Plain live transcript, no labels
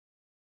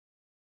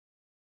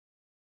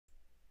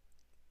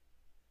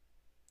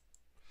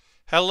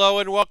Hello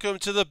and welcome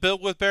to the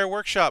Build with Bear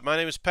workshop. My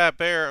name is Pat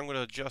Baer. I'm going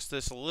to adjust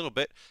this a little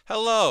bit.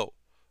 Hello.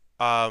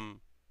 Um,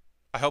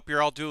 I hope you're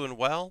all doing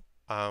well.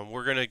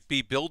 We're going to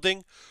be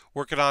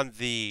working on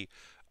the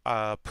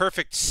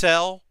Perfect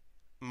Cell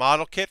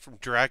model kit from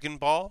Dragon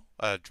Ball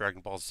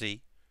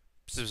Z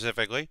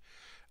specifically.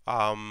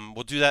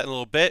 We'll do that in a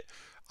little bit.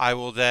 I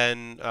will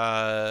then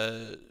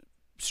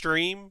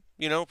stream,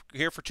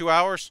 here for 2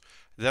 hours.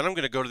 Then I'm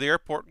going to go to the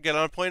airport and get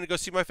on a plane and go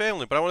see my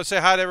family. But I want to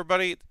say hi to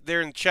everybody there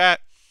in the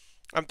chat.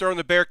 I'm throwing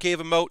the Bear Cave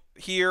emote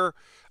here.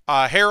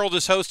 Harold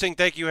is hosting.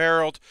 Thank you,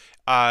 Harold.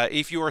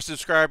 If you are a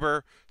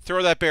subscriber,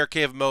 throw that Bear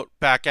Cave emote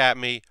back at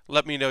me.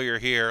 Let me know you're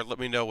here. Let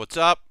me know what's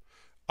up.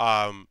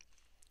 I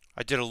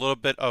did a little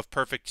bit of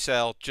Perfect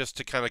Cell just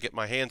to kind of get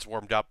my hands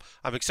warmed up.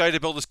 I'm excited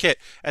to build this kit.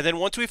 And then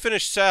once we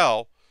finish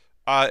Cell,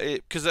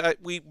 because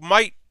we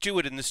might do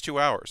it in this 2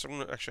 hours.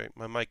 Actually,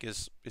 my mic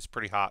is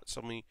pretty hot,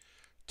 so let me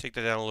take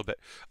that down a little bit.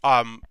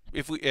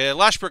 If we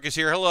Lashbrook is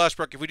here. Hello,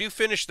 Lashbrook. If we do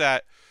finish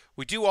that,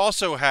 we do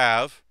also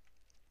have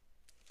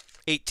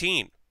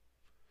 18.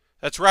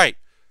 That's right.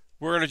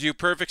 We're going to do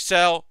Perfect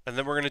Cell, and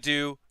then we're going to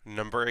do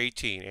number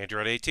 18,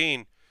 Android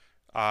 18,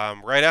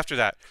 right after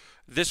that.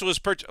 This was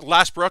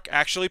Lashbrook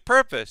actually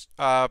purchased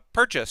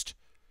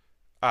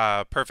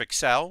Perfect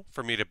Cell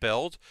for me to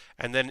build,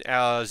 and then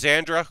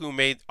Zandra, who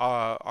made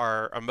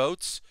our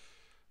emotes,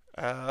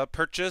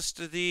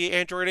 purchased the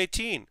Android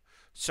 18.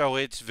 So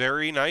it's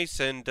very nice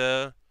and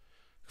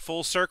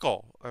full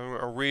circle,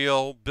 a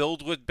real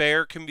Build with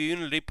Bear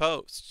community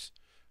post.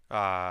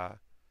 Like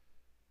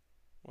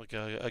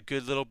a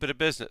good little bit of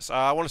business.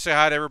 I want to say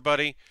hi to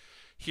everybody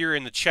here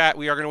in the chat.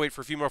 We are going to wait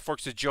for a few more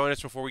folks to join us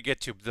before we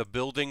get to the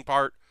building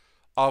part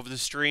of the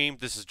stream.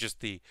 This is just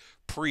the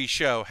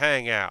pre-show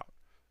hangout.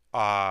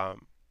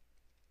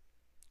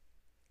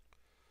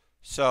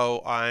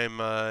 So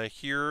I'm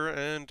here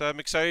and I'm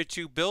excited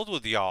to build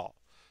with y'all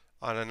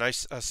on a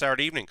nice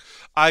Saturday evening.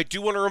 I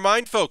do want to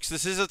remind folks,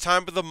 this is a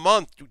time of the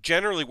month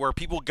generally where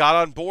people got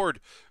on board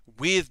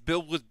with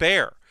Build with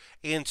Bear.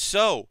 And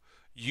so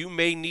you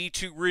may need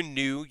to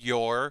renew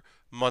your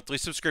monthly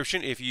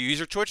subscription if you use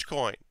your Twitch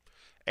coin.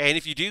 And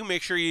if you do,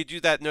 make sure you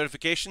do that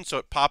notification so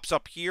it pops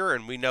up here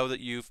and we know that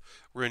you've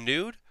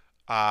renewed.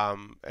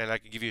 And I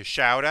can give you a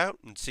shout out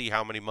and see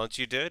how many months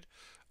you did.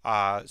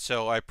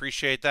 So I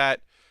appreciate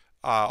that.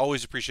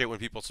 Always appreciate when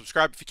people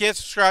subscribe. If you can't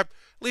subscribe,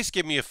 at least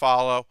give me a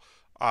follow.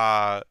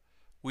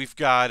 We've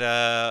got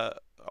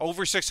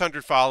over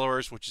 600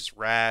 followers, which is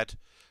rad.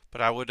 But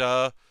I would,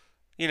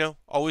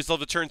 always love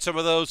to turn some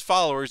of those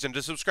followers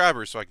into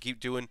subscribers so I can keep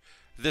doing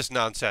this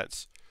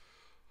nonsense.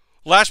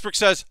 Lashbrook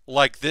says,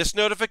 like this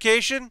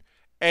notification,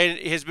 and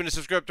has been a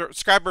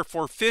subscriber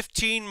for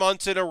 15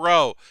 months in a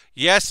row.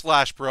 Yes,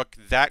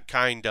 Lashbrook, that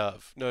kind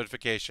of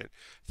notification.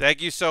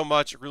 Thank you so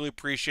much. Really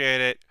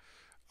appreciate it.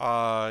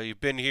 You've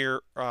been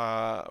here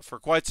for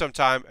quite some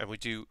time, and we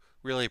do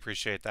really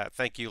appreciate that.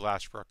 Thank you,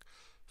 Lashbrook,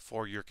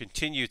 for your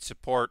continued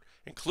support,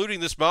 including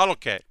this model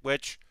kit,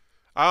 which,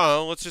 I don't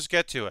know, let's just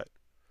get to it.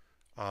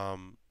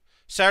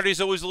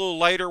 Saturday's always a little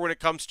lighter when it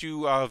comes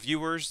to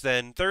viewers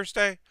than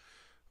Thursday,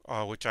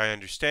 which I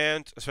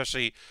understand,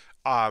 especially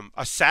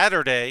a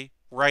Saturday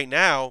right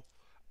now.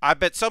 I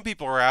bet some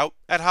people are out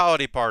at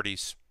holiday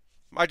parties.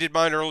 I did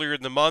mine earlier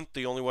in the month,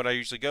 the only one I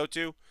usually go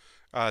to,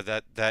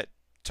 that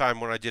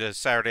time when I did a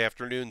Saturday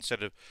afternoon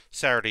instead of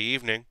Saturday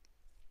evening.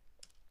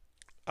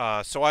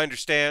 So I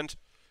understand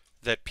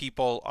that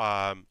people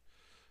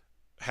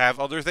have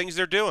other things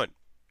they're doing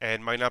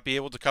and might not be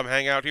able to come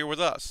hang out here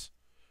with us.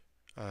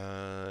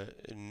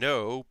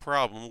 No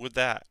problem with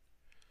that.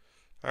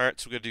 Alright,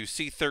 so we're going to do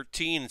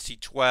C13 and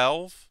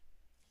C12.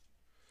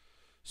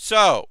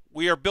 So,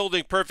 we are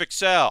building Perfect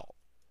Cell.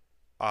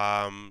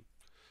 Now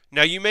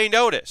you may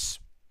notice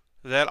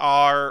that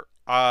our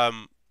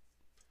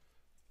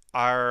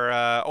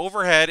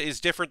overhead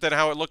is different than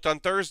how it looked on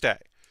Thursday.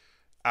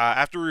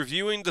 After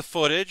reviewing the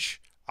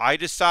footage, I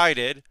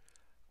decided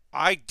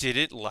I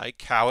didn't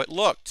like how it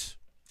looked.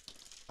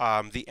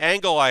 The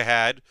angle I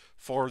had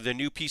for the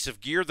new piece of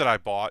gear that I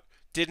bought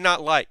did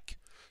not like.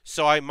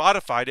 So I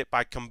modified it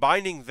by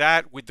combining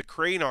that with the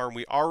crane arm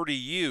we already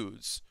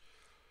use.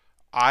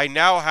 I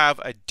now have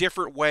a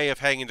different way of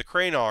hanging the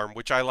crane arm,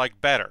 which I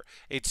like better.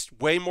 It's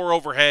way more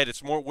overhead.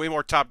 It's way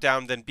more top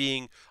down than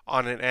being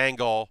on an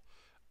angle.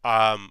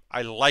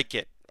 I like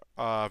it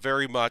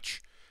very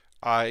much.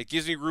 It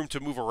gives me room to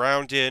move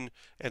around in,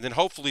 and then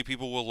hopefully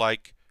people will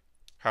like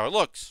how it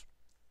looks.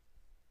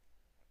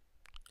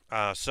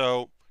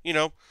 So,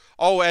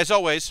 as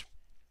always,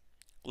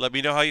 let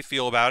me know how you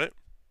feel about it.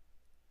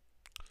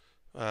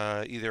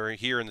 Either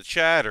here in the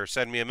chat or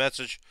send me a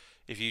message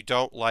if you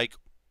don't like,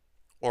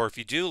 or if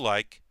you do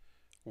like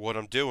what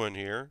I'm doing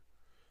here.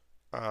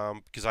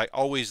 Because I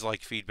always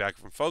like feedback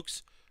from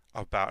folks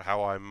about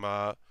how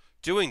I'm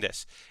doing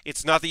this.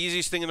 It's not the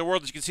easiest thing in the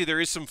world. As you can see, there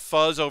is some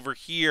fuzz over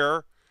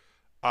here.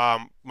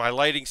 My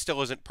lighting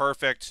still isn't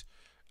perfect.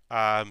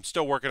 I'm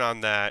still working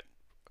on that.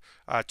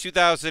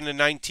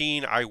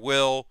 2019, I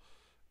will,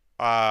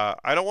 I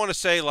don't want to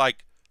say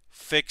like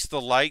fix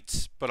the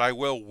lights, but I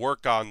will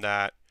work on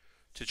that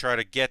to try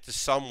to get to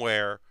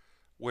somewhere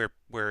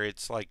where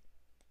it's like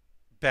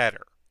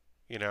better,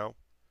 you know.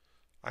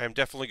 I am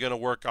definitely going to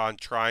work on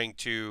trying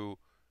to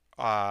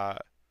uh,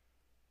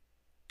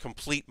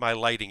 complete my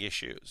lighting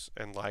issues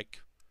and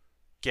like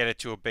get it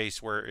to a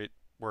base where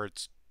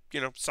it's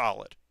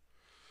solid.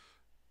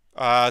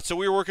 So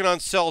we're working on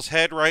Cell's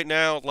head right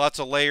now. Lots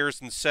of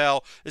layers in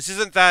Cell. This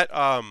isn't that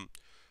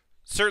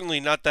certainly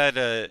not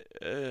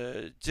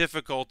that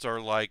difficult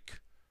or like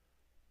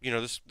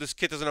this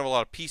kit doesn't have a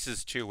lot of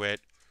pieces to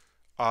it.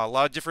 A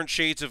lot of different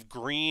shades of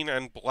green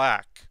and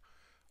black.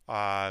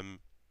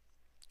 Um,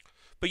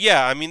 but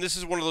yeah, I mean this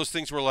is one of those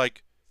things where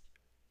like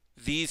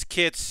these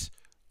kits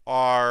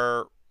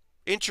are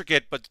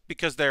intricate, but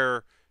because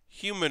they're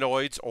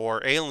humanoids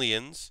or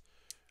aliens,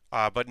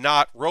 but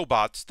not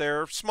robots,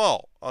 they're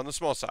small, on the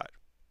small side.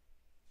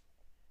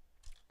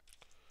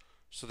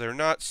 So they're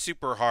not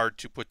super hard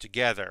to put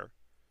together.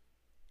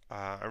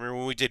 I remember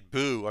when we did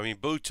Boo. I mean,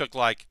 Boo took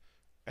like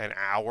an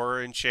hour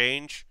and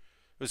change.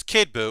 It was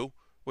Kid Boo,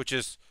 which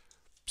is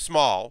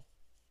small,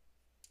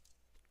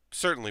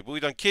 certainly. But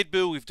we've done Kid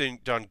Boo, we've done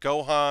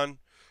Gohan,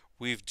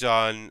 we've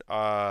done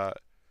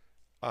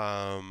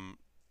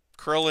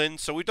Krillin,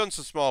 so we've done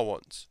some small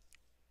ones.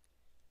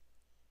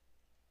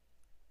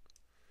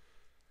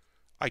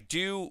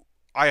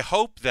 I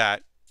hope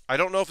that, I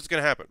don't know if it's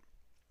going to happen,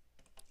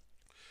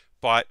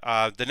 but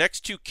the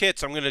next two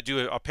kits, I'm going to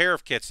do a pair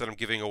of kits that I'm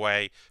giving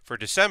away for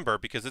December,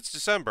 because it's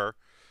December.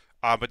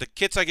 But the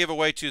kits I give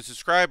away to a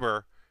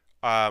subscriber,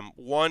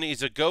 one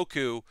is a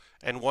Goku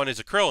and one is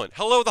a Krillin.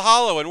 Hello, the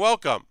Hollow, and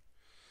welcome.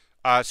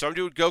 So I'm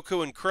doing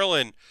Goku and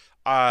Krillin.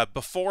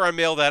 Before I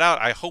mail that out,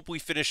 I hope we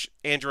finish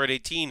Android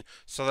 18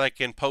 so that I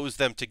can pose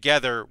them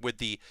together with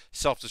the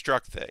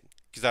self-destruct thing,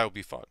 because that would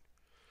be fun.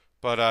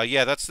 But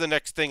yeah, that's the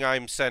next thing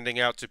I'm sending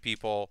out to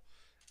people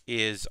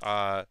is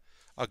a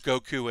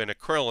Goku and a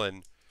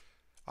Krillin.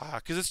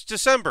 Because it's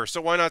December,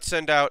 so why not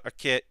send out a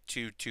kit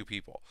to two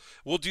people?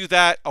 We'll do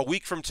that a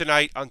week from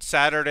tonight on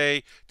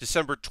Saturday,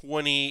 December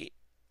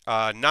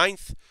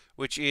 29th,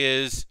 which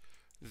is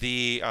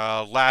the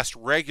last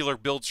regular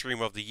build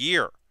stream of the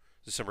year,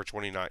 December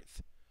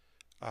 29th.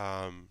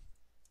 Of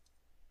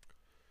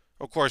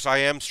course, I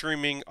am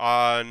streaming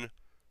on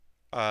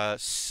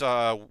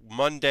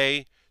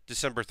Monday,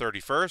 December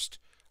 31st.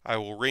 I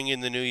will ring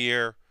in the new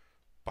year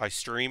by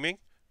streaming.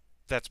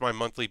 That's my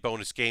monthly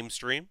bonus game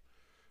stream.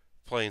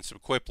 Playing some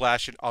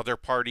Quiplash and other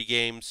party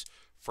games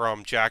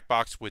from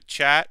Jackbox with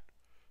chat,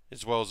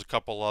 as well as a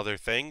couple other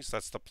things.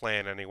 That's the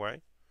plan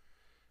anyway,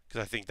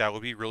 because I think that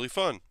would be really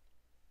fun.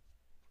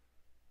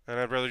 And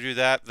I'd rather do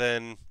that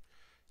than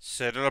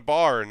sit in a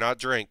bar and not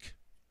drink.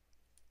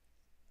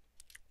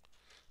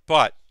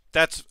 But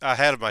that's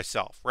ahead of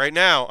myself. Right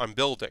now, I'm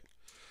building.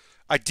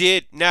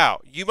 Now,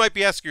 you might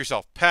be asking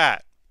yourself,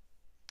 Pat,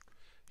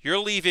 you're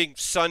leaving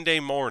Sunday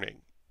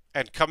morning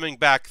and coming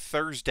back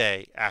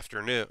Thursday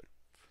afternoon.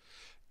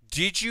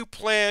 Did you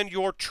plan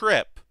your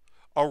trip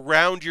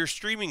around your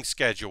streaming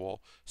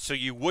schedule so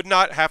you would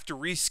not have to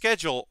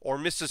reschedule or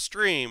miss a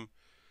stream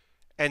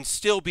and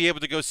still be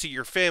able to go see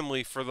your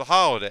family for the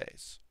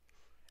holidays?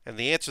 And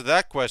the answer to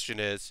that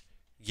question is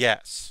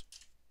yes.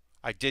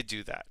 I did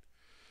do that.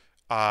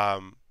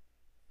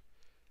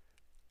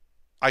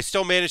 I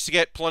still managed to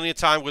get plenty of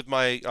time with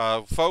my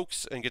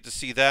folks and get to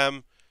see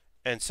them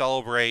and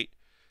celebrate.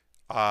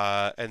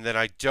 And then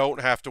I don't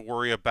have to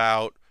worry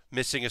about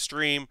missing a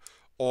stream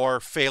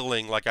or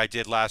failing like I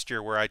did last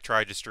year where I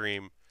tried to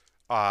stream.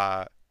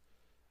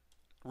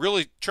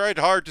 Really tried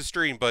hard to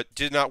stream, but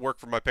did not work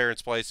from my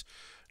parents' place.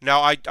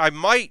 Now, I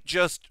might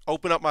just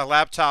open up my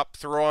laptop,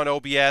 throw on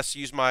OBS,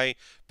 use my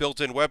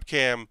built-in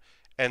webcam,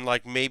 and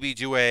like maybe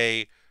do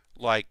a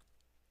like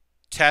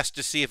test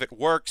to see if it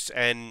works,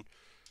 and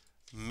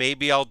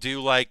maybe I'll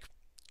do like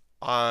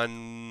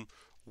on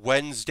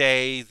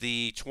Wednesday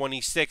the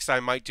 26th, I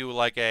might do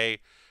like a,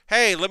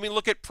 hey, let me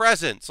look at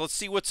presents, let's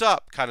see what's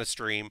up kind of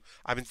stream.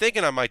 I've been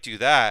thinking I might do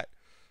that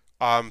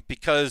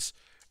because,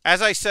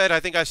 as I said,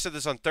 I think I said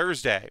this on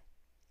Thursday,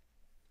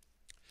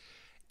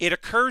 it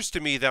occurs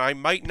to me that I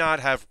might not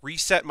have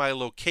reset my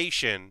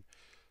location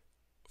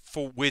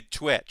with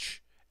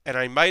Twitch, and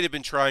I might have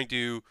been trying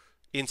to,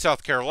 in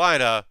South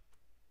Carolina,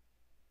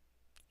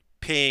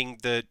 ping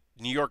the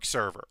New York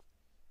server.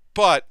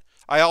 But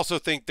I also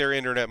think their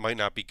internet might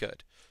not be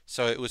good.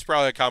 So it was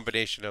probably a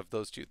combination of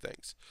those two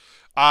things.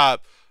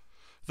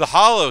 The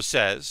Hollow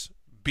says,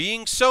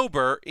 being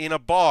sober in a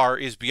bar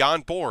is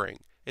beyond boring.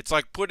 It's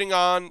like putting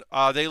on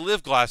They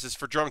Live glasses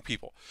for drunk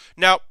people.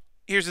 Now,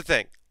 here's the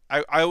thing.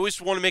 I always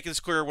want to make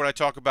this clear when I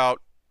talk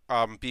about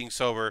being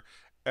sober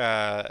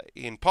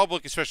in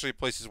public, especially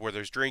places where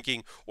there's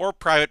drinking or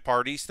private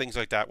parties, things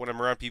like that, when I'm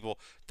around people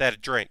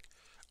that drink.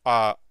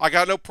 I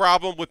got no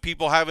problem with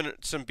people having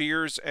some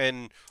beers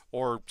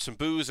or some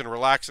booze and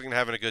relaxing and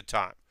having a good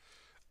time.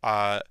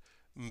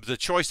 The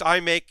choice I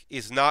make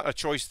is not a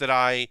choice that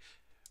I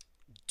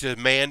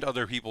demand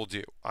other people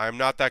do. I'm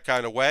not that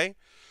kind of way.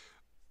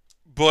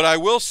 But I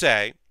will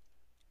say,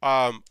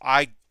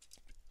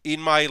 in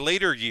my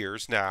later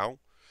years now,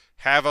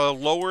 have a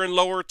lower and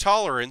lower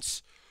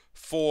tolerance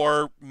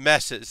for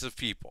messes of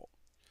people.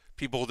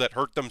 People that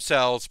hurt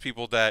themselves,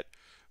 people that,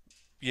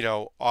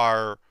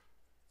 are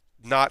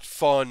not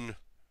fun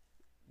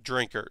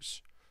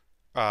drinkers.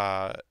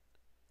 Uh,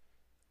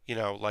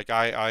 like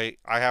I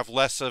have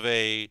less of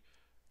a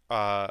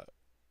uh,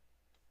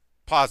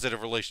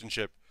 positive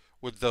relationship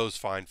with those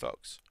fine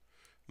folks.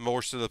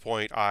 More to the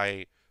point,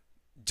 I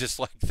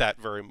dislike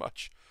that very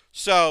much.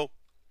 So,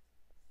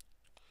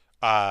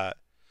 uh,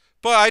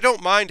 but I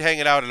don't mind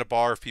hanging out in a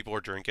bar if people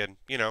are drinking.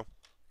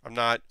 I'm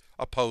not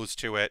opposed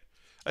to it,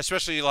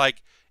 especially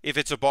like if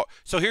it's a bar.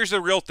 So here's the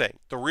real thing.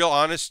 The real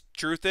honest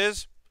truth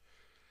is,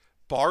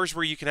 bars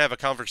where you can have a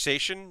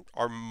conversation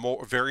are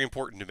very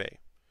important to me.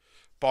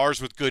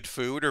 Bars with good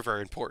food are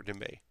very important to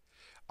me.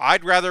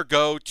 I'd rather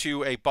go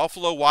to a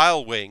Buffalo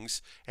Wild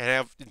Wings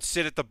and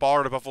sit at the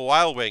bar at a Buffalo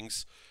Wild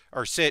Wings,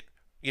 or sit,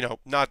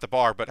 not at the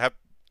bar, but have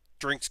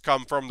drinks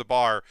come from the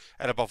bar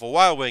at a Buffalo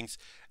Wild Wings,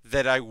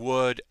 than I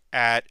would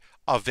at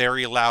a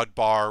very loud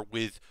bar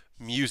with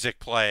music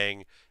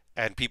playing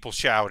and people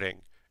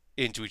shouting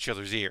into each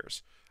other's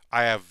ears.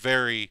 I have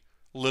very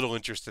little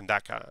interest in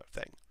that kind of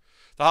thing.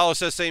 The Hollow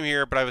says same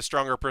here, but I have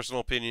stronger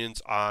personal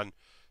opinions on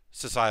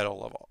societal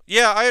level.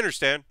 Yeah, I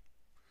understand.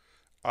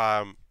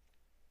 Um,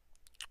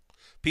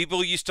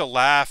 People used to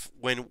laugh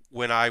when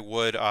I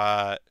would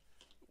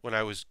when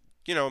I was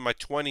in my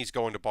 20s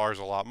going to bars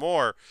a lot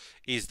more.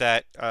 Is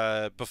that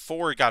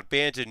before it got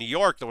banned in New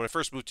York? That when I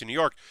first moved to New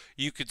York,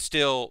 you could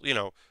still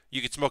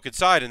you could smoke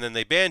inside, and then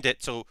they banned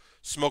it, so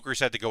smokers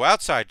had to go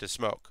outside to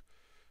smoke,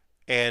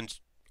 and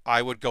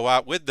I would go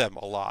out with them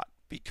a lot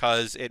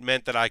because it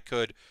meant that I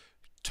could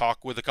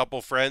talk with a couple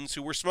of friends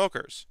who were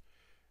smokers,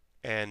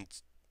 and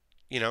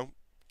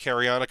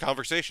carry on a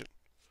conversation.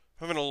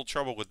 I'm having a little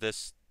trouble with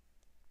this.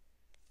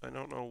 I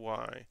don't know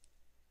why.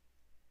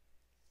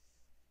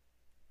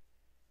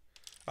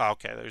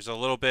 Okay, there's a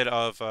little bit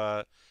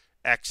of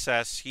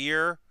excess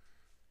here.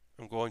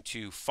 I'm going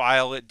to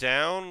file it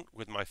down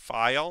with my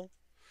file.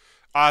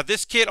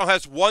 This kit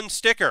has one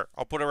sticker.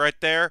 I'll put it right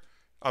there.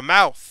 A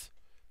mouth.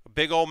 A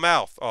big old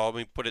mouth. Oh, let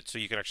me put it so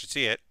you can actually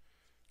see it.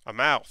 A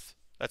mouth.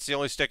 That's the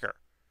only sticker.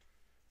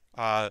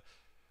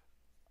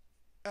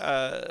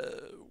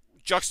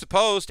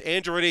 Juxtaposed,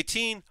 Android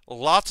 18,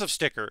 lots of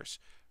stickers,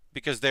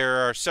 because there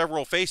are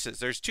several faces.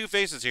 There's two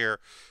faces here.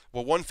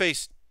 Well, one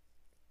face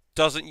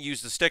doesn't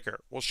use the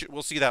sticker. We'll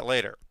see that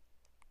later.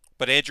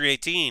 But Android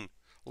 18,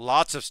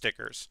 lots of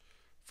stickers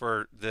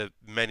for the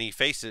many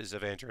faces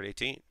of Android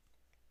 18.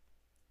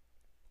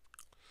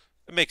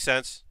 It makes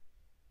sense.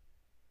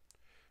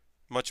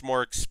 Much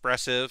more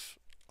expressive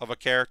of a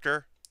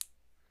character.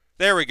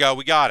 There we go.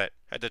 We got it.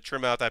 Had to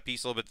trim out that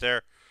piece a little bit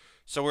there.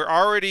 So we're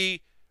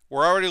already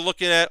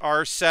looking at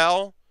our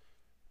cell.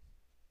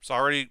 It's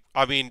already,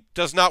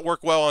 does not work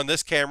well on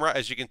this camera,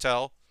 as you can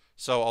tell.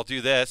 So I'll do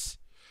this.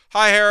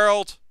 Hi,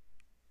 Harold.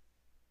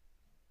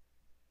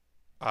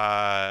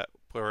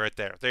 Put it right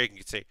there. There you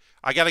can see.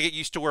 I got to get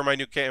used to where my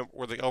new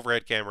where the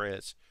overhead camera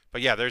is.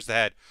 But yeah, there's the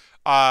head.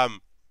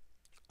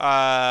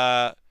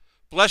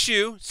 Bless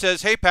you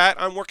says, hey Pat,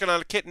 I'm working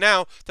on a kit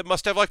now that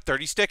must have like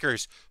 30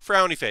 stickers.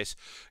 Frowny face.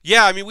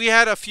 Yeah, we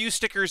had a few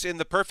stickers in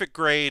the perfect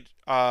grade,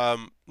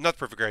 not the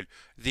perfect grade,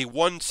 the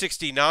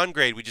 160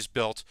 non-grade we just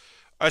built.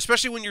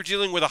 Especially when you're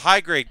dealing with a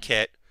high grade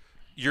kit,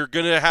 you're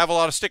gonna have a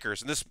lot of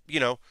stickers. And this,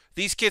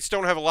 these kits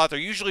don't have a lot. They're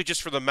usually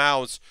just for the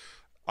mouths.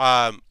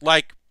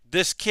 Like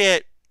this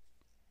kit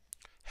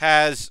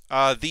has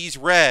these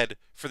red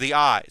for the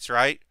eyes,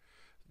 right?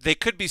 They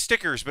could be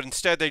stickers, but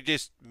instead they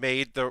just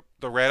made the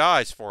red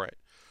eyes for it.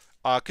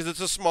 Because it's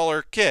a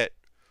smaller kit.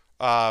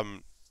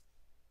 But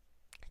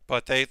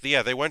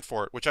they went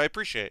for it, which I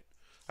appreciate.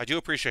 I do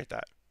appreciate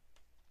that.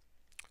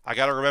 I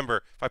got to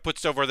remember, if I put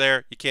stuff over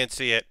there, you can't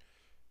see it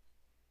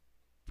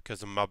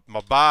because of my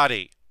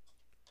body.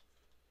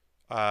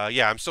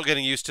 Yeah, I'm still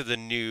getting used to the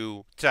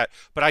new set.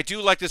 But I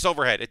do like this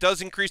overhead. It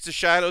does increase the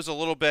shadows a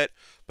little bit,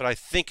 but I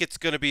think it's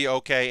going to be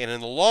okay. And in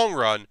the long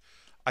run,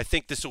 I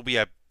think this will be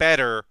a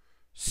better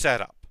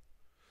setup.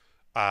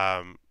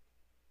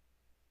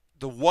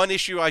 The one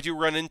issue I do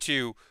run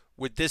into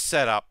with this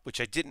setup, which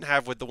I didn't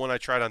have with the one I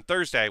tried on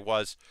Thursday,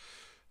 was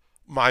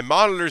my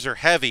monitors are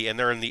heavy and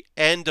they're in the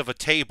end of a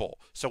table.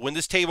 So when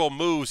this table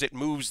moves, it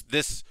moves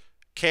this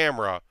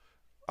camera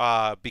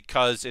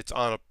because it's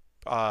on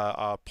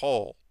a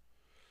pole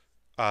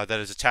that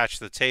is attached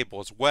to the table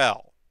as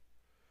well.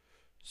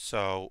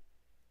 So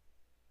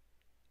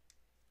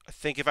I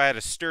think if I had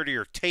a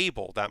sturdier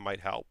table, that might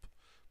help.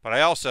 But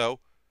I also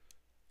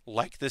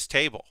like this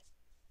table.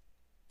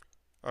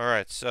 All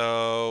right,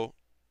 so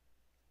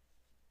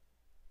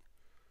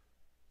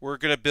we're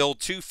going to build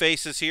two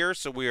faces here.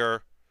 So we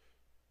are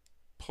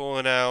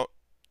pulling out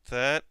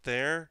that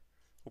there.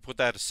 We'll put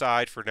that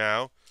aside for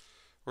now.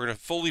 We're going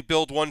to fully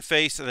build one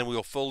face, and then we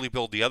will fully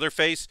build the other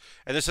face.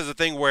 And this is a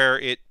thing where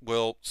it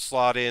will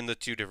slot in the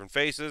two different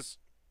faces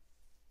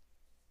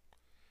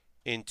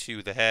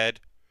into the head.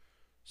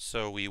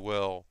 So we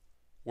will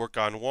work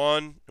on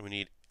one, and we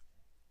need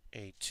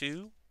a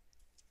two.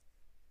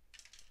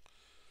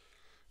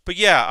 But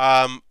yeah,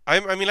 I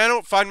mean, I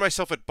don't find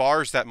myself at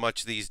bars that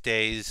much these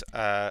days.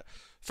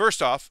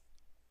 First off,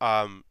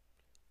 um,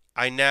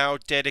 I now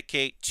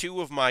dedicate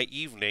 2 of my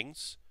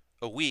evenings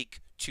a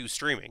week to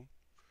streaming,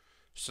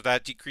 so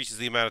that decreases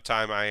the amount of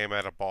time I am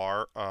at a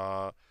bar.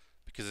 And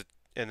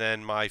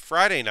then my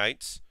Friday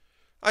nights,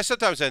 I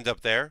sometimes end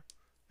up there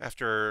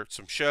after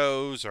some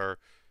shows or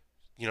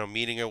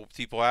meeting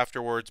people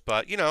afterwards.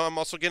 But I'm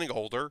also getting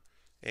older,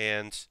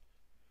 and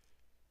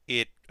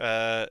it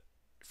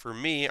for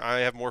me, I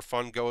have more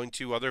fun going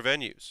to other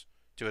venues,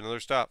 doing other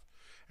stuff.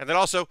 And then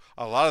also,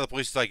 a lot of the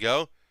places I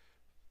go,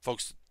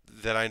 folks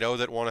that I know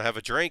that want to have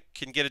a drink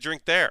can get a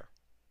drink there.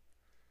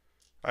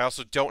 I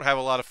also don't have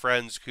a lot of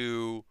friends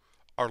who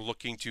are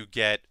looking to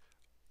get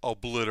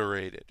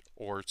obliterated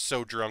or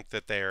so drunk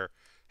that they're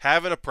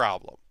having a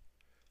problem.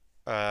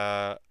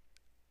 Uh,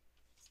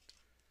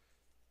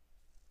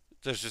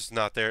 there's just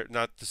not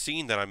the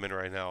scene that I'm in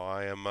right now.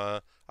 I'm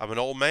an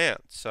old man,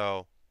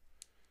 so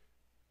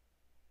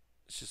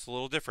it's just a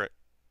little different.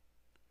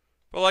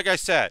 But like I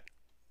said,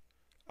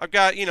 I've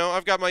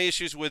got my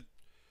issues with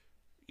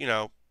you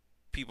know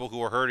people who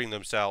are hurting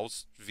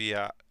themselves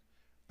via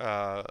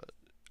uh,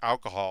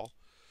 alcohol.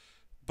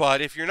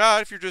 But if you're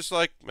not, if you're just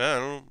like,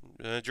 man,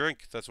 I don't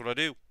drink, that's what I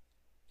do.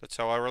 That's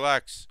how I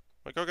relax.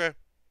 Like, okay.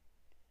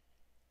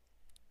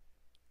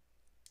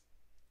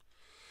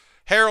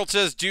 Harold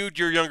says, dude,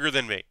 you're younger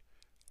than me.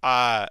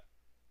 Uh,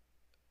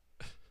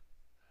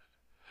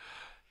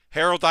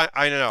 Harold,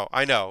 I know.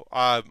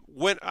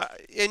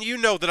 And you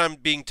know that I'm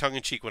being tongue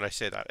in cheek when I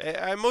say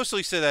that. I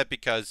mostly say that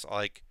because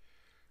like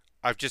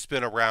I've just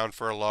been around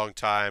for a long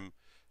time,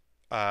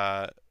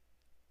 uh,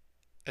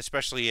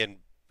 especially in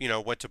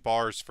went to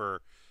bars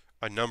for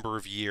a number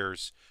of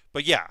years.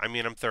 But yeah, I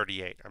mean I'm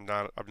 38. I'm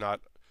not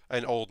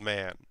an old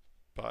man,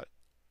 but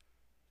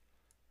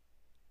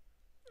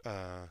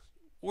uh,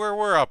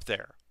 we're up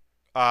there.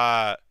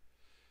 Uh,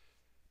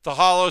 the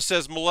Hollow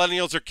says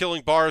millennials are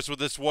killing bars with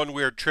this one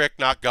weird trick,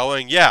 not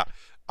going. Yeah,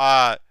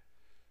 uh,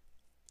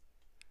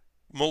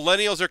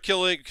 millennials are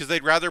killing because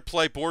they'd rather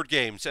play board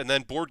games, and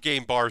then board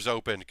game bars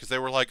open because they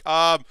were like,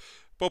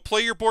 but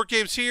play your board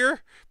games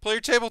here, play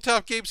your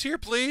tabletop games here,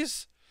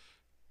 please.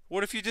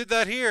 What if you did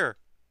that here?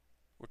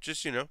 Which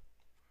is,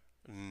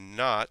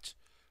 not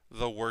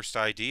the worst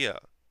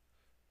idea.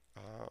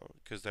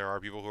 Because there are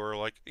people who are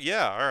like,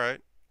 yeah, all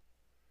right.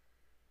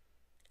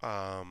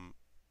 Um,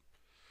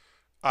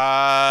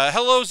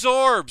 Hello,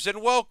 Zorbs, and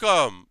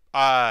welcome.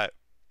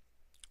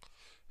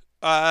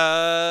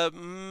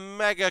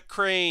 Mega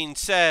Crane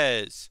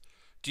says,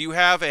 do you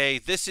have a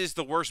this is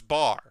the worst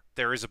bar?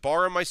 There is a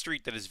bar on my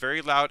street that is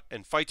very loud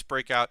and fights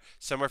break out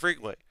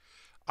semi-frequently.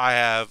 I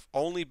have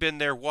only been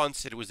there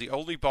once. It was the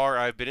only bar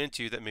I've been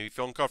into that made me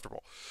feel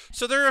uncomfortable.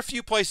 So there are a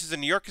few places in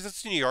New York because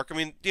it's New York. I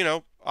mean,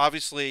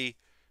 obviously,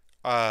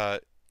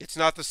 it's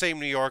not the same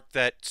New York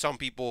that some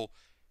people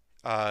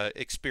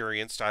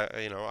experienced.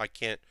 I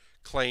can't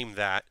claim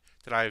that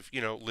I've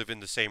live in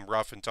the same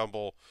rough and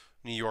tumble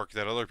New York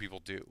that other people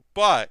do.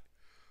 But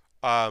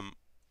um,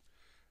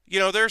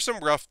 there are some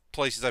rough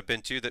places I've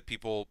been to that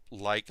people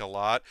like a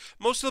lot.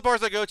 Most of the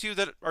bars I go to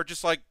that are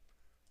just like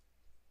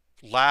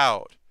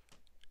loud,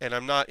 and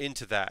I'm not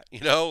into that.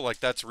 Like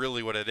that's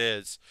really what it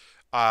is.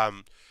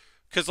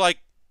 Because like,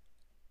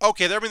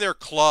 okay, I mean there are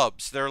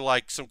clubs. There are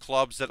like some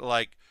clubs that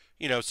like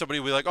somebody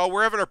will be like, oh,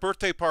 we're having our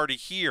birthday party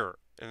here,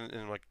 and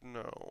I'm like,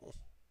 no.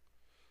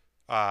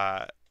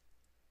 Uh,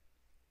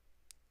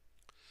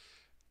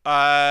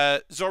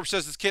 Zorb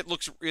says this kit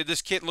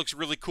looks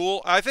really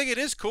cool. I think it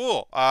is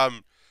cool.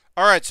 All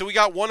right, so we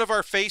got one of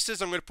our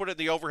faces. I'm going to put it in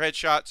the overhead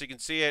shot so you can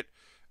see it.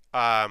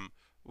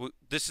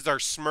 This is our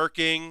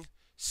smirking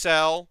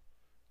cell.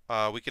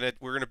 We're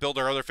going to build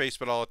our other face,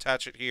 but I'll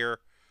attach it here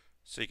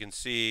so you can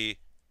see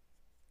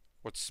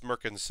what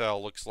smirking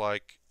cell looks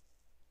like.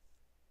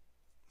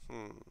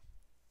 Did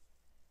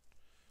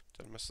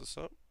I mess this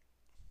up?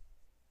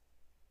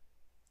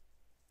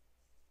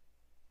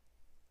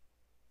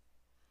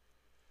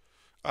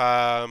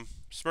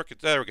 Smirking.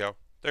 There we go.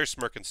 There's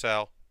smirking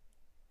cell.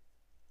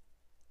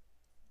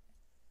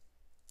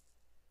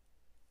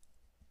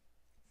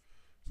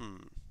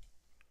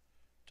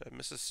 Did I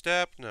miss a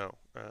step? No.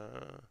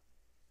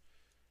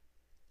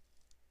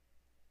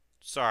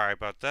 Sorry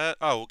about that.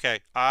 Oh,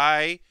 okay.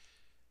 I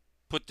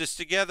put this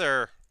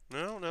together.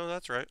 No,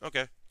 that's right.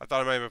 Okay. I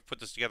thought I might have put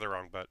this together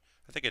wrong, but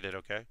I think I did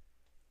okay.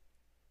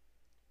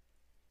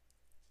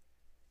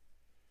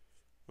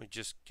 We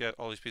just get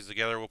all these pieces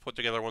together. We'll put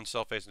together one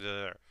cell face into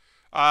there.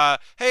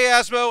 Hey,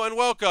 Asmo, and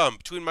welcome.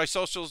 Between my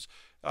socials,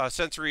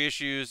 sensory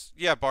issues,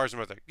 yeah, bars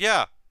and everything.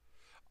 Yeah,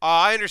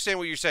 I understand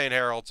what you're saying,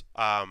 Harold.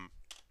 I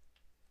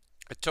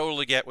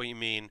totally get what you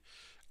mean.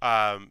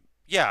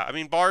 Yeah, I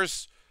mean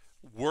bars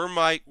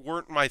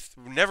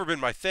never been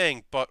my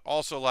thing, but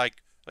also like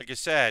I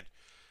said,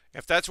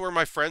 if that's where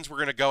my friends were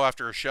gonna go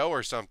after a show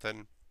or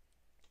something,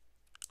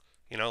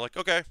 like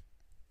okay,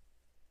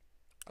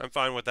 I'm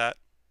fine with that.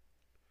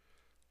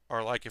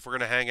 Or like if we're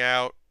gonna hang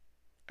out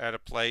at a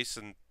place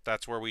and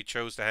that's where we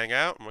chose to hang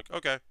out, I'm like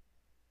okay.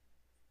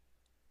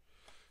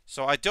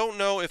 So I don't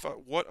know if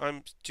what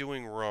I'm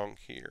doing wrong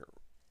here.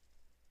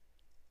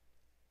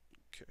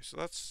 Okay, so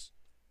that's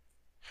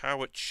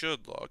how it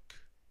should look.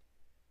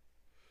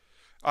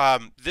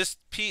 This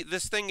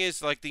thing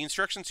is like the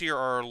instructions here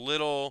are a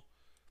little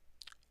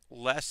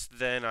less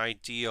than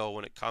ideal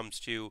when it comes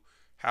to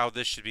how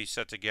this should be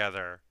set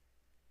together.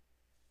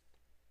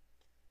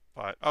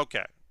 But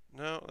okay,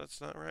 no, that's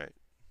not right.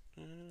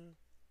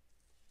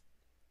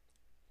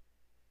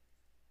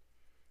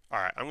 All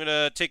right, I'm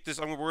gonna take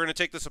this. We're gonna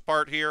take this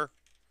apart here,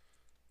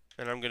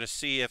 and I'm gonna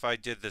see if I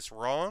did this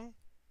wrong,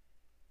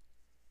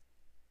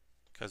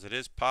 because it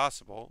is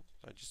possible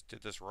I just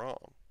did this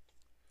wrong.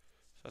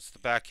 So that's the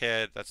back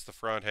head. That's the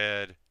front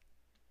head.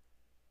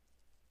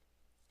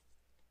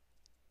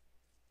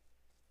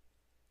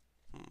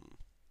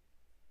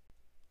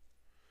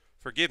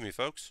 Forgive me,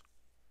 folks.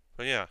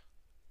 But yeah,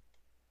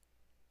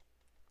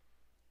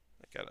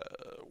 I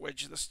gotta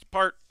wedge this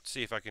apart.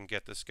 See if I can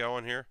get this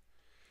going here.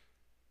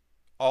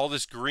 All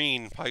this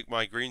green, like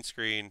my green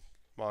screen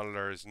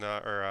monitor is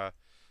not, or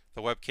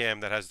the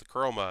webcam that has the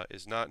chroma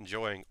is not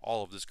enjoying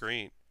all of this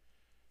green.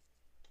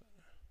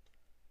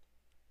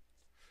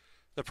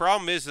 The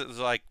problem is that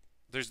like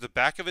there's the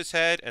back of his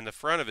head and the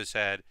front of his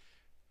head,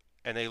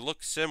 and they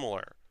look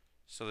similar.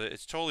 So that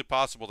it's totally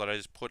possible that I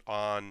just put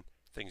on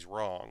things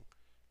wrong.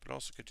 But it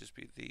also could just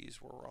be these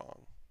were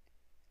wrong.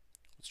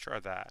 Let's try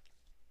that.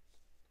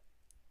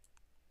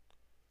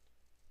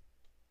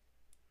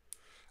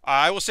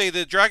 I will say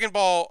the Dragon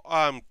Ball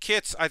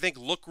kits I think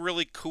look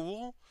really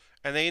cool,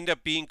 and they end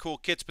up being cool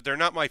kits, but they're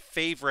not my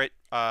favorite.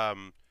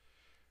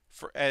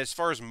 For as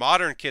far as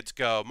modern kits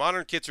go,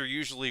 modern kits are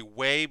usually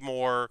way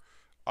more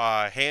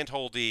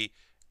handholdy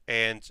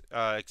and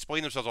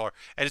explain themselves more.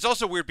 And it's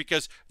also weird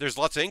because there's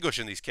lots of English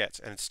in these kits,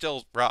 and it's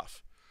still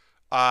rough.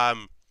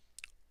 Um,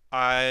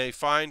 I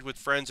find with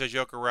friends I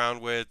joke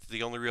around with,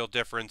 the only real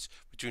difference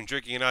between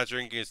drinking and not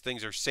drinking is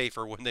things are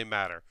safer when they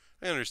matter.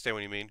 I understand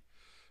what you mean.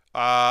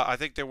 I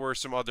think there were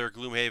some other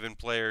Gloomhaven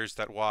players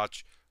that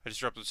watch. I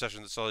disrupted the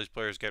session that saw these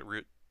players get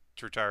to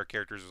retire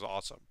characters was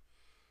awesome.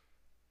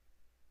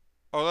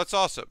 Oh, that's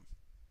awesome.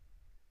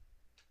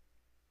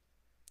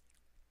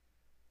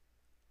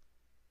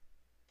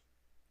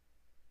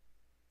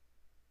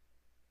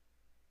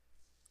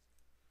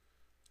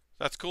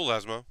 That's cool,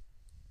 Asmo.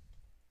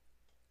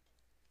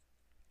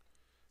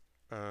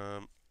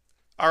 Um,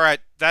 all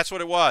right, that's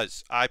what it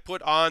was. I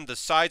put on the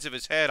sides of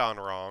his head on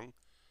wrong,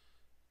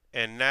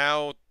 and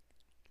now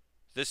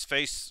this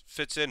face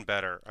fits in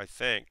better, I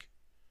think.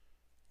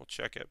 We'll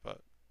check it, but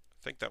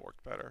I think that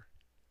worked better.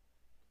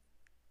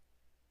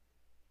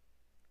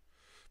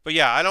 But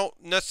yeah, I don't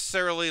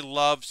necessarily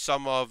love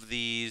some of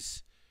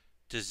these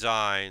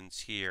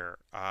designs here.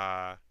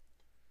 They're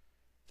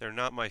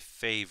not my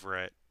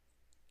favorite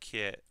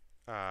kit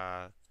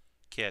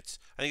kits.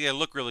 I think they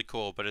look really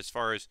cool, but as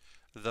far as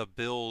the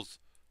builds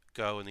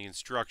go and the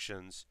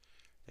instructions,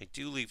 they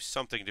do leave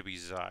something to be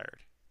desired.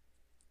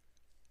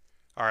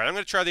 All right, I'm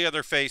going to try the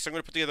other face. I'm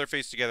going to put the other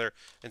face together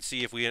and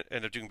see if we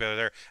end up doing better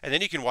there. And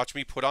then you can watch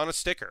me put on a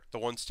sticker, the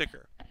one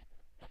sticker.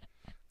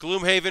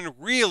 Gloomhaven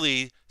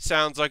really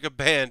sounds like a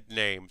band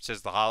name,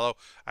 says the Hollow.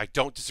 I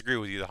don't disagree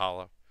with you, the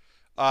Hollow.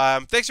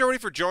 Thanks everybody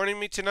for joining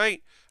me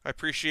tonight. I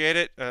appreciate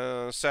it.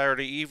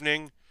 Saturday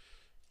evening.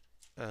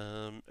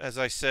 As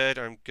I said,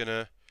 I'm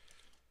gonna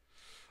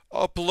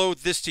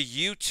upload this to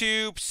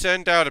YouTube,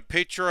 send out a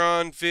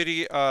Patreon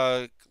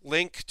video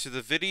link to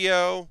the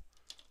video,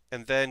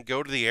 and then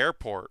go to the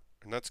airport.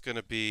 And that's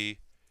gonna be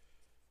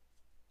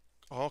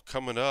all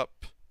coming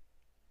up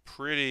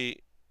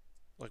pretty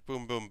like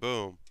boom, boom,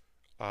 boom.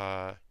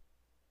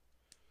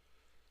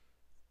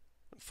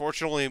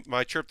 Unfortunately,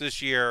 my trip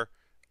this year.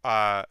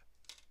 Happy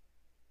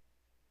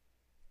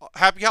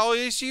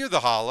holidays to you, the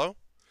Hollow.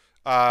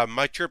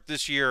 My trip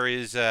this year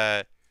is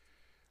I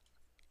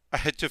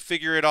had to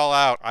figure it all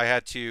out. I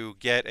had to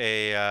get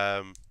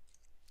a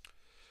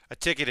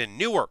ticket in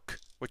Newark,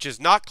 which is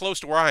not close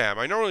to where I am.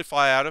 I normally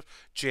fly out of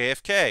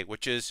JFK,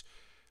 which is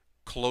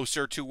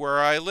closer to where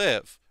I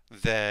live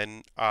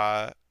than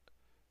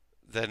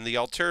the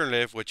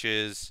alternative, which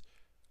is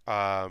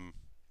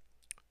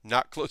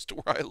not close to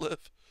where I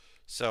live.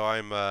 So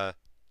I'm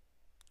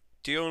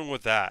dealing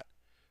with that.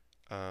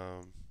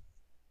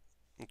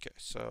 Okay,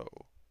 so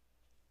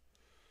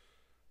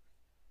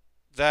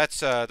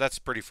that's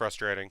pretty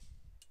frustrating.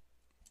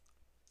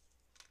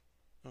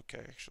 Okay,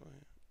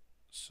 actually,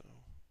 so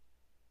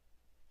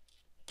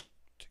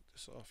take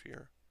this off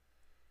here.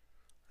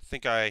 I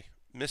think I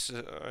missed.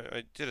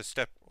 I did a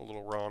step a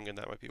little wrong, and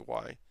that might be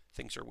why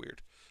things are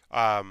weird.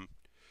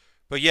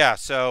 But yeah,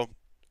 so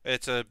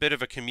it's a bit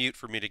of a commute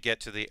for me to get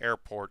to the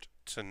airport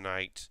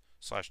tonight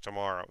 /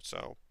 tomorrow.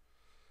 So,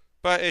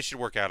 but it should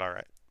work out all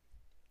right.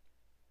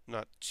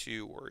 Not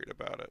too worried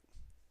about it.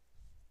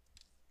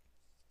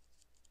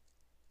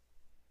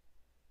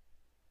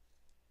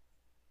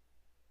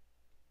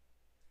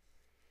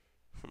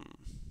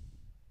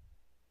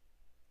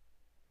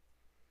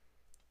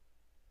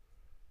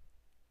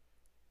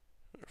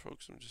 There,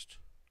 folks, I'm just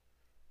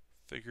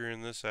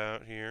figuring this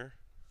out here.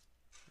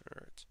 All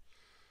right.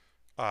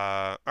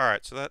 All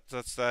right, so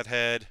that's that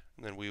head,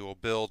 and then we will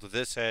build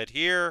this head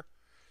here.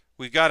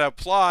 We've got to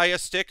apply a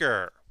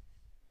sticker.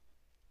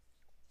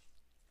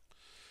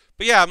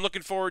 But yeah, I'm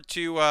looking forward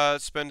to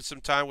spending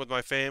some time with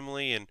my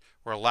family and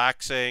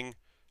relaxing,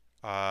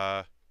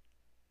 uh,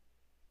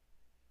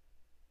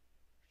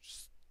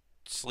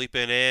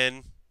 sleeping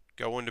in,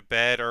 going to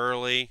bed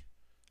early.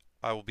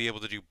 I will be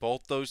able to do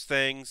both those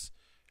things,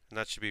 and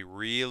that should be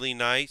really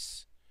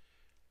nice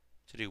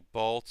to do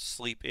both,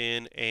 sleep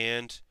in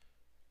and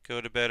go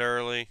to bed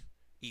early,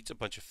 eat a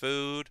bunch of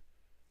food.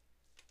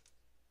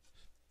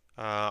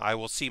 I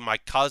will see my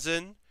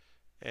cousin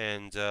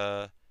and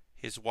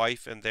his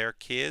wife and their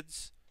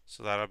kids,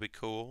 so that'll be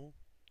cool.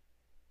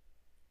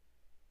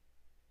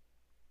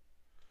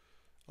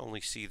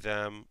 Only see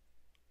them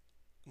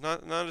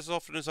not as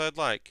often as I'd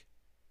like.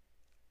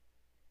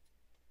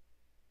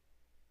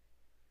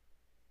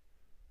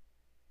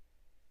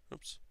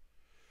 Oops.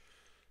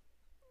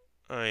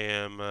 I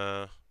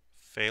am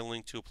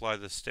failing to apply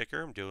the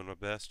sticker. I'm doing my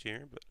best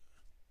here, but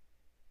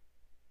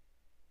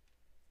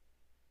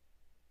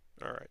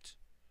all right.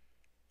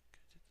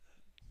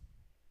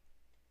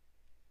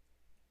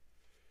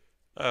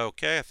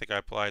 Okay, I think I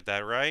applied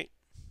that right.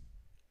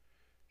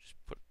 Just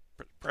put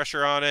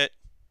pressure on it.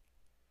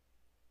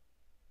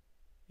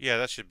 Yeah,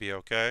 that should be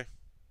okay.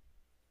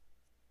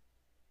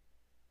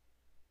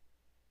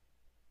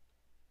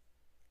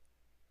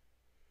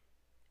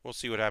 We'll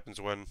see what happens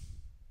when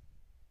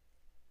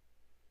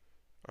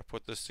I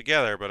put this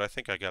together, but I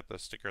think I got the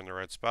sticker in the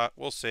right spot.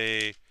 We'll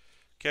see.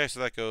 Okay, so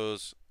that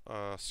goes,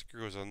 sticker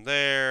goes on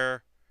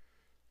there.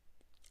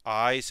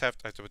 I have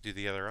to do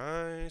the other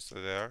eyes.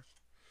 So there.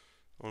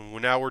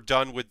 And now we're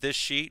done with this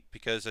sheet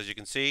because, as you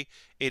can see,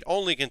 it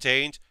only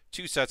contained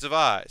 2 sets of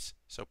eyes.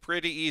 So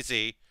pretty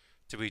easy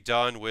to be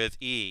done with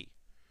E.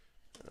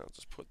 I'll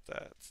just put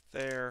that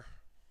there.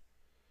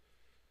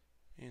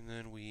 And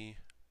then we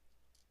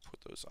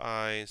put those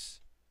eyes.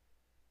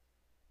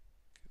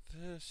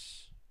 Get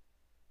this.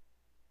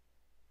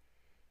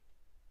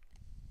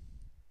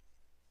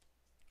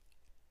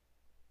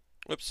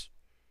 Whoops.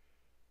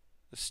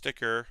 The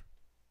sticker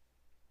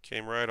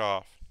came right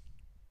off.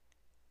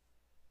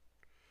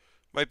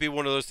 Might be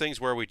one of those things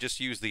where we just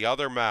use the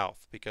other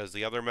mouth because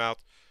the other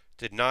mouth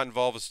did not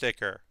involve a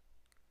sticker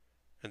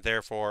and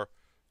therefore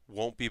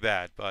won't be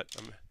bad, but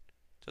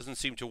doesn't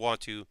seem to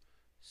want to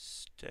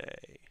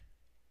stay.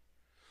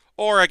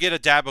 Or I get a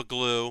dab of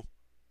glue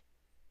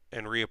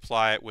and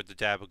reapply it with the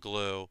dab of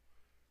glue,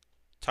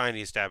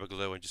 tiniest dab of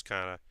glue, and just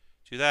kind of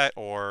do that,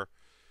 or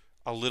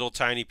a little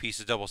tiny piece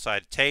of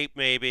double-sided tape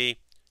maybe.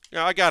 You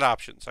know, I got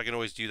options. I can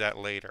always do that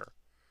later.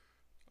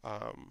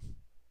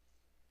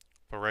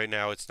 But right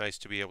now it's nice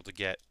to be able to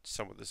get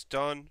some of this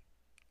done.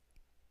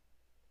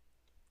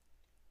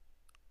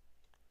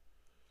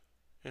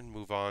 And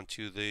move on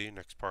to the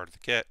next part of the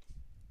kit.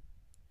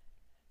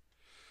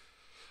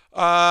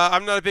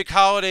 I'm not a big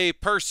holiday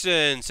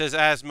person, says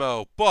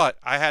Asmo, but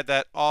I had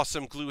that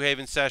awesome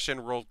Gloomhaven session,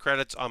 rolled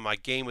credits on my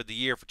game of the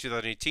year for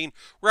 2018,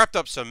 wrapped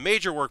up some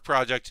major work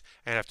projects,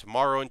 and have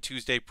tomorrow and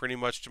Tuesday pretty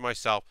much to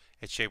myself.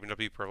 It's shaping to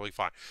be perfectly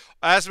fine.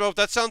 Asmo,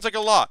 that sounds like a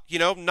lot. You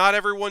know, not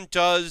everyone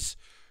does,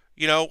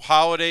 you know,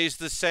 holidays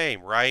the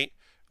same, right?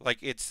 Like,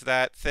 it's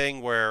that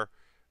thing where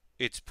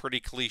it's pretty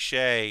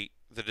cliche,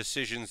 the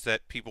decisions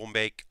that people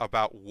make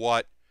about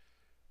what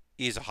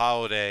is a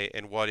holiday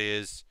and what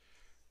is,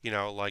 you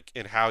know, like,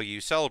 and how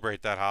you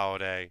celebrate that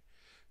holiday.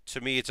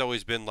 To me, it's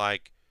always been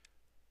like,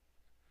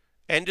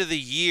 end of the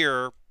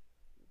year,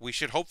 we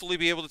should hopefully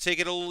be able to take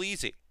it a little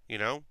easy, you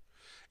know?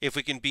 If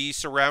we can be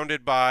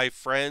surrounded by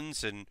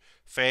friends and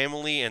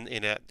family and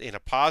in a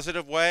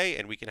positive way,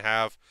 and we can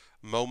have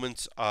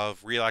moments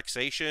of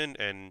relaxation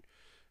and,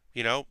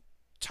 you know,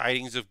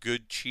 tidings of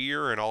good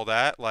cheer and all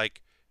that,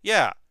 like,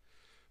 yeah.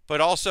 But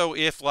also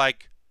if,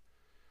 like,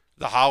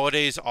 the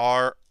holidays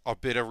are a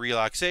bit of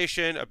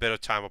relaxation, a bit of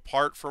time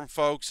apart from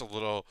folks, a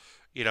little,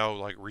 you know,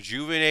 like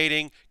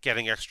rejuvenating,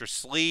 getting extra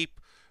sleep,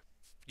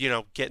 you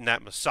know, getting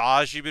that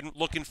massage you've been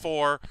looking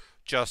for,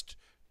 just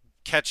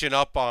catching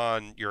up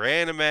on your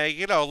anime,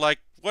 you know, like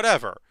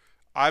whatever.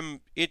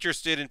 I'm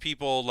interested in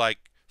people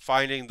like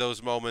finding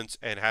those moments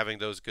and having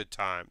those good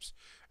times.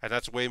 And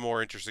that's way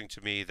more interesting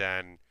to me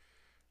than,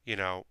 you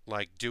know,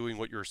 like doing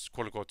what you're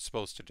quote unquote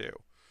supposed to do.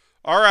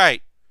 All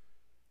right.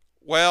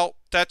 Well,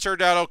 that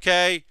turned out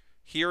okay.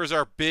 Here is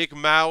our big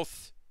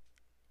mouth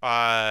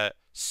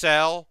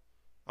cell.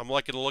 I'm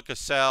liking the look of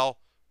cell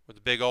with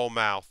a big old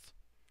mouth.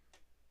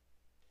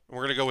 And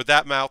we're going to go with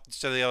that mouth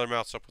instead of the other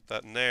mouth, so I'll put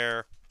that in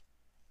there.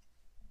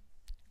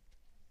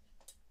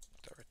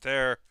 Put that right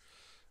there.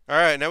 All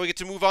right, now we get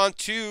to move on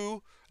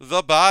to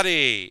the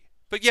body.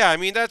 But yeah, I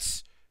mean,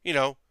 that's, you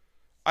know,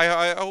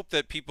 I hope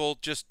that people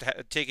just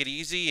take it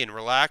easy and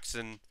relax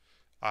and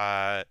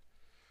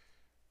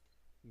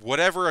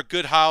whatever a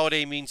good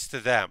holiday means to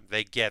them,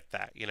 they get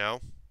that, you know.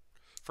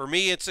 For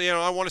me, it's, you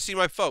know, I want to see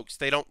my folks.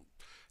 They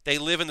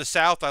live in the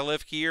South. I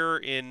live here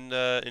in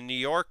New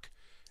York,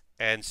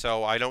 and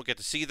so I don't get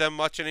to see them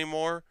much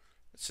anymore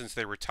since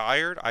they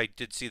retired. I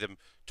did see them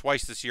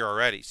twice this year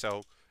already,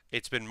 so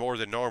it's been more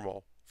than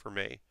normal for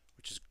me,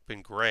 which has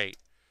been great.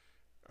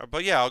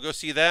 But yeah, I'll go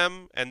see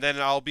them, and then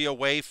I'll be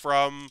away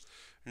from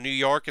New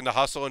York and the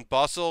hustle and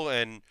bustle,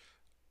 and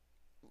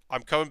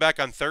I'm coming back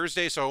on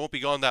Thursday, so I won't be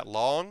gone that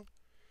long.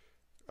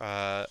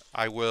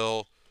 I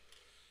will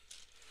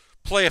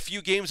play a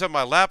few games on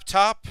my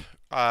laptop,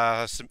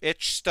 some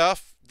itch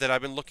stuff that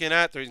I've been looking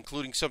at,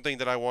 including something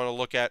that I want to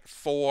look at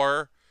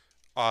for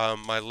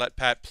my Let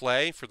Pat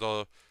Play for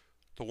the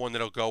one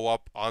that'll go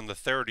up on the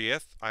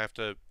 30th. I have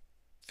to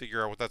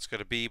figure out what that's going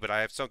to be, but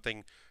I have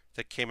something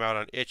that came out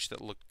on itch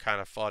that looked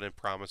kind of fun and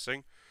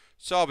promising.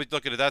 So I'll be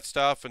looking at that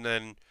stuff, and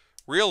then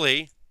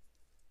really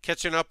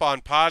catching up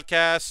on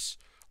podcasts,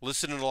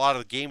 listening to a lot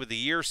of the Game of the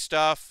Year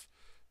stuff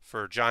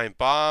for Giant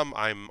Bomb.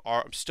 I'm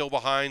still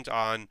behind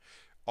on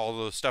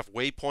all the stuff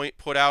Waypoint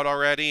put out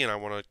already, and I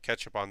want to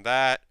catch up on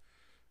that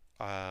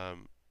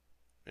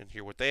and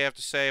hear what they have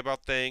to say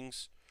about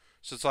things.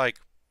 So it's like,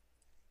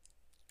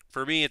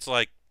 for me, it's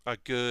like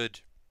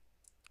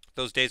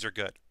those days are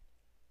good.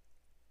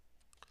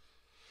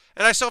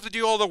 And I still have to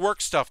do all the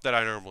work stuff that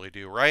I normally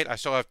do, right? I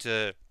still have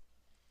to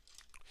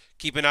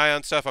keep an eye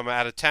on stuff. I'm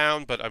out of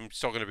town, but I'm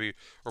still going to be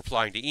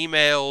replying to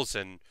emails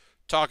and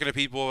talking to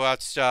people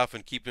about stuff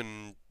and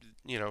keeping,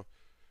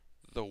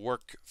 the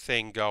work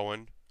thing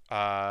going.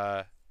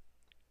 But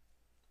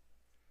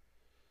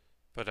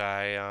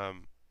I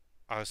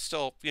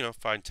still,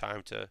 find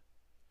time to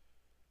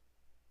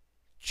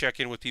check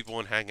in with people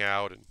and hang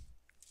out and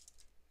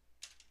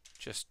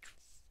just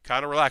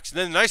kind of relax. And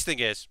then the nice thing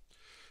is,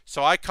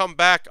 so I come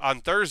back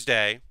on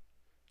Thursday,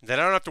 then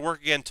I don't have to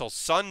work again until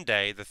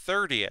Sunday, the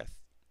 30th.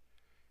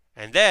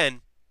 And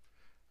then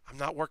I'm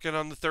not working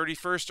on the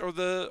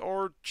 31st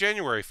or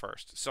January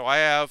 1st. So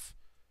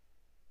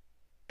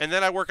and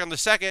then I work on the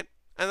 2nd,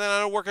 and then I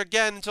don't work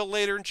again until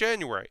later in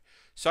January.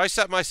 So I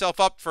set myself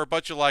up for a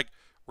bunch of like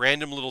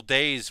random little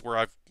days where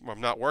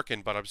I'm not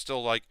working, but I'm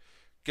still like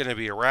going to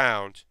be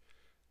around.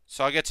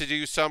 So I get to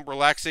do some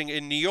relaxing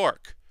in New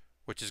York,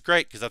 which is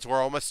great because that's where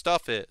all my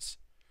stuff is.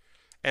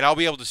 And I'll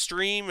be able to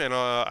stream, and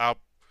I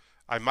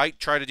might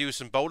try to do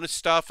some bonus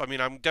stuff. I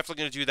mean, I'm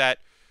definitely going to do that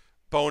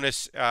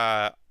bonus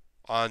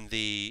on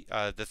the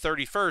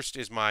 31st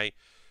is my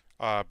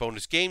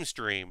bonus game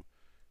stream.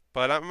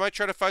 But I might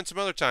try to find some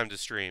other time to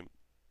stream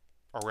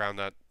around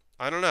that.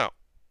 I don't know.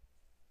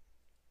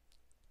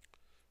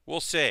 We'll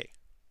see.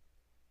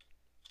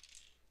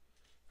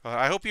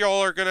 I hope you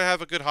all are going to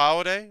have a good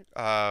holiday.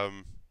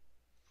 And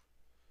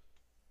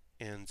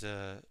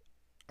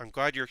I'm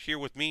glad you're here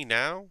with me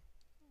now.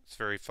 It's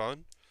very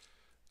fun.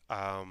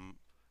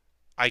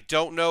 I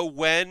don't know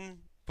when,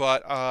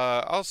 but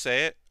I'll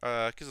say it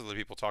because other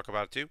people talk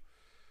about it too.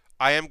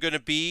 I am going to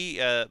be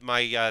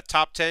my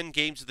top 10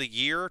 games of the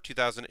year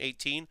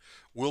 2018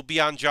 will be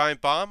on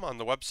Giant Bomb on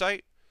the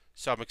website,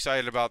 so I'm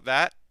excited about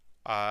that.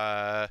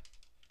 I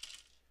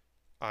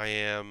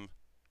am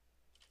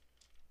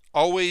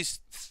always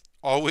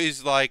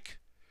like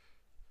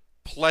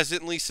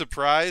pleasantly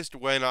surprised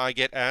when I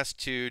get asked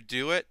to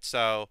do it.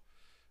 So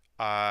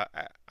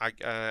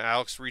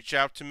Alex reached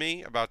out to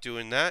me about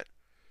doing that,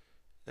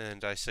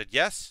 and I said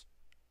yes.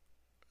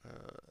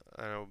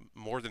 I'm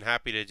more than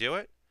happy to do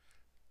it.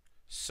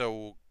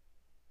 So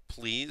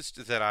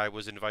pleased that I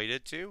was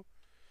invited to.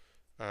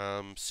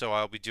 So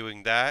I'll be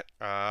doing that.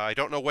 I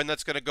don't know when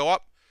that's going to go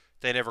up.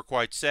 They never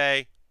quite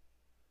say.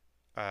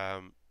 Yeah,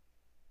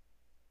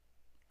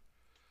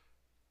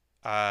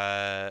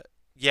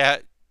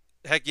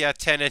 heck yeah,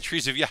 10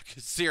 entries of Yakuza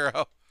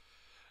 0.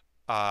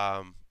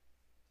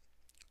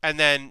 And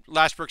then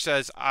Lashbrook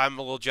says, I'm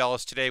a little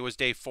jealous. Today was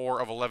day 4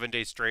 of 11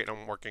 days straight and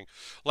I'm working.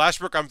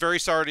 Lashbrook, I'm very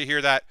sorry to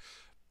hear that.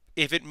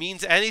 If it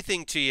means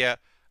anything to you,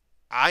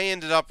 I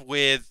ended up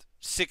with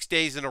 6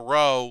 days in a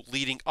row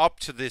leading up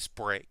to this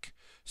break.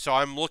 So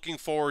I'm looking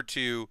forward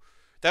to,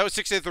 that was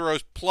 6 days in a row,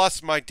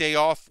 plus my day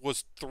off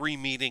was 3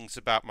 meetings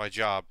about my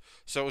job.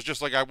 So it was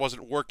just like I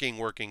wasn't working,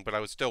 but I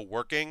was still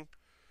working.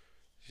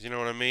 You know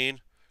what I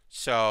mean?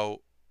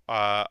 So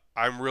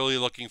I'm really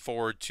looking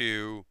forward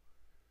to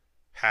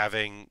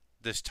having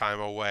this time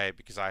away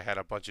because I had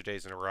a bunch of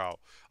days in a row.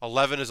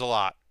 11 is a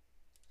lot.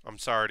 I'm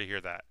sorry to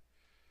hear that,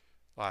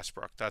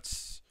 Lashbrook.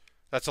 That's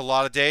a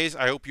lot of days.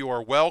 I hope you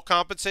are well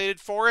compensated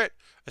for it,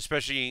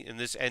 especially in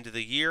this end of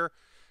the year.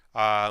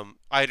 I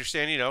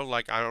understand,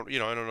 like I don't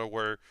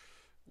know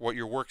what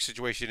your work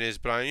situation is,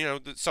 but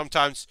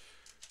sometimes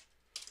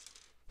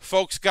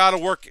folks got to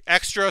work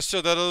extra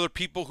so that other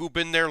people who've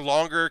been there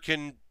longer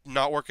can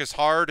not work as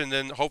hard, and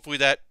then hopefully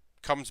that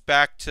comes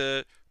back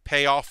to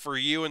pay off for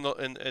you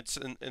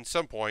in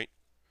some point.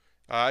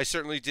 I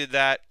certainly did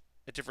that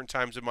at different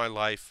times in my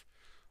life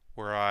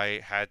where I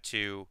had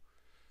to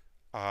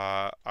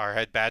or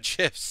had bad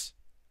shifts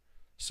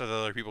so that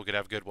other people could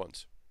have good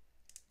ones.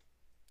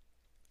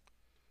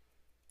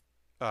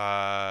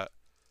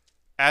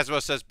 Asma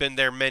says, been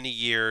there many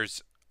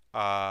years.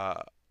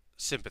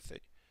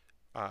 Sympathy.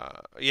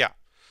 Yeah.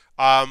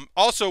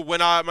 Also,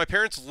 when my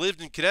parents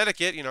lived in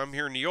Connecticut, I'm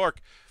here in New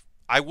York,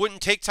 I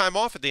wouldn't take time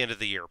off at the end of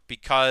the year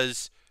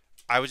because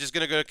I was just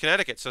going to go to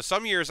Connecticut. So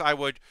some years I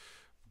would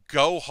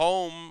go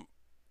home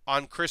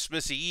on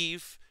Christmas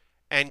Eve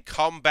and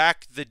come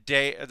back the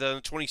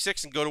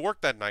 26th and go to work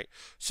that night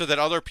so that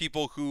other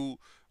people who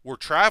were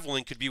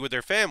traveling could be with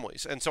their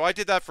families. And so I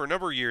did that for a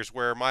number of years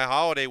where my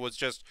holiday was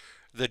just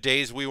the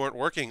days we weren't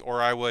working,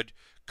 or I would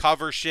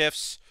cover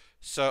shifts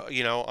so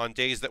on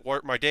days that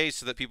weren't my days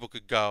so that people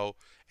could go.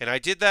 And I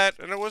did that,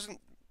 and I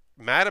wasn't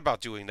mad about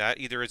doing that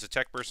either as a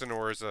tech person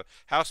or as a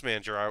house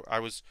manager. I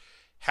was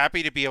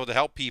happy to be able to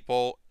help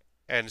people,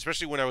 and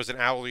especially when I was an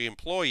hourly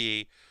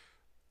employee,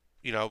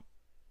 you know,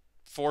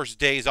 forced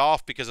days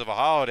off because of a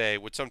holiday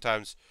would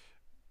sometimes,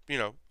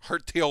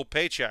 hurt the old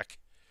paycheck.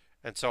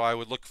 And so I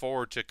would look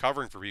forward to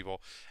covering for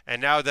people.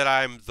 And now that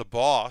I'm the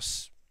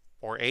boss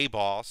or a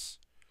boss,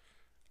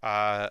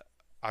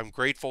 I'm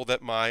grateful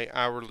that my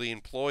hourly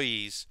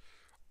employees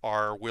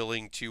are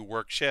willing to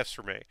work shifts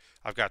for me.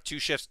 I've got 2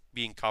 shifts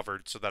being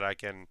covered so that I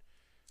can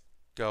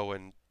go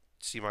and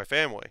see my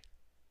family.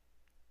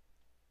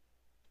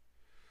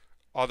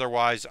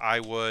 Otherwise, I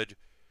would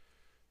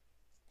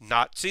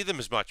not see them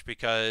as much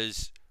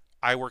because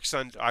I work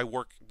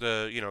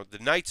the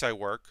nights I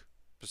work,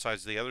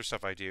 besides the other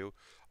stuff I do,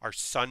 are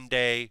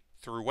Sunday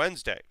through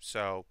Wednesday.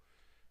 So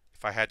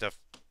if I had to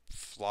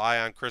fly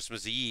on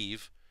Christmas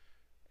Eve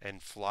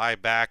and fly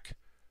back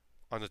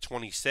on the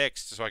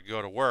 26th so I could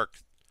go to work,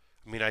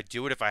 I mean, I'd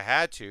do it if I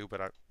had to,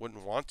 but I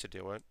wouldn't want to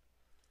do it.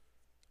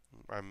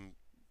 I'm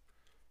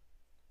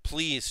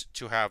pleased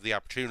to have the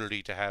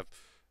opportunity to have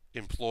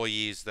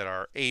employees that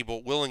are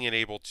willing and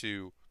able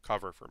to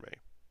cover for me.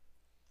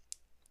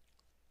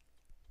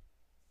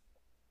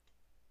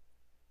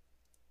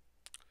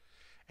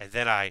 And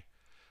then I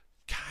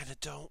kind of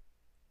don't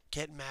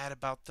get mad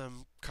about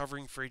them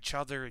covering for each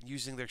other and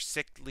using their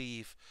sick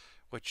leave,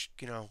 which,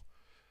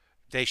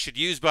 they should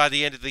use by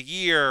the end of the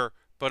year,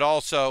 but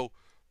also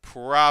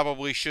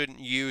probably shouldn't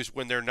use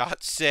when they're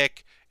not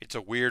sick. It's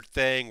a weird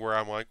thing where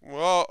I'm like,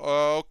 well,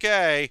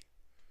 okay.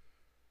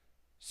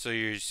 So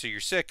you're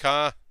sick,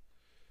 huh?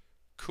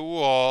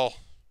 Cool.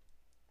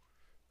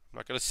 I'm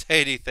not going to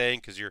say anything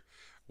because you're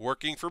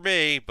working for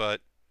me,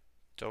 but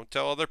don't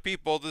tell other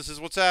people this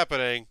is what's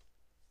happening.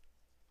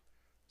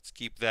 Let's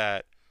keep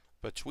that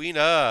between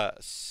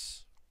us.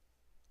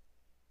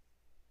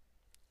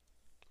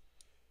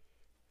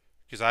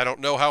 Because I don't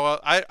know how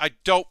I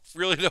don't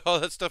really know how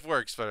that stuff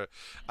works. But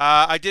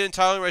I did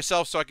entirely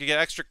myself so I could get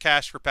extra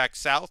cash for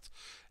PAX South.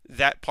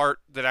 That part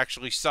that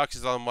actually sucks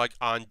is I'm like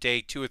on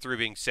day 2 or 3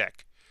 being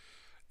sick.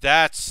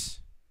 That's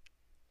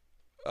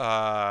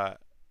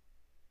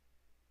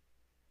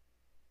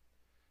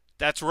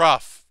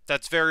rough.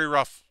 That's very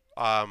rough,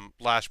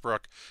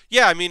 Lashbrook.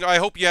 Yeah, I mean, I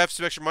hope you have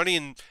some extra money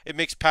and it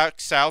makes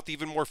PAX South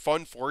even more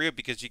fun for you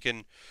because you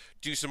can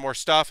do some more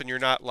stuff and you're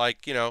not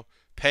like,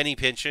 penny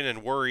pinching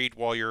and worried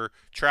while you're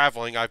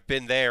traveling. I've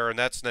been there and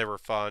that's never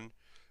fun.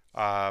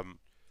 Asmo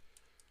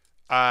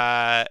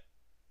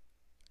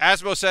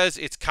says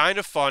it's kind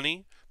of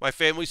funny. My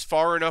family's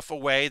far enough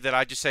away that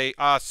I just say,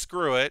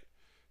 screw it.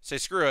 Say,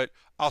 screw it.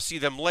 I'll see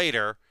them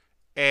later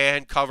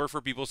and cover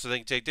for people so they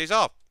can take days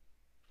off.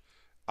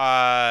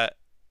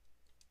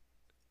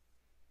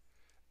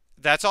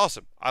 That's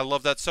awesome. I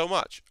love that so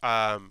much.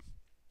 The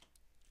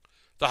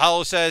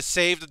Hollow says,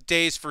 save the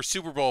days for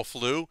Super Bowl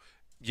flu.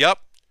 Yep.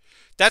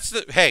 That's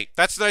the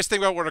nice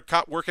thing about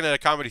working at a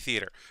comedy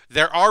theater.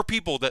 There are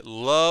people that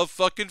love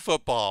fucking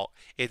football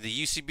in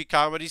the UCB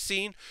comedy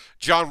scene.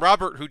 John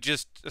Robert, who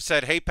just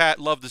said, hey, Pat,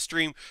 love the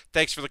stream.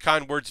 Thanks for the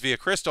kind words via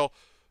Crystal.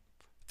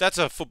 That's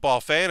a football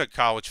fan of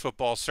college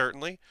football,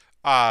 certainly.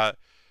 But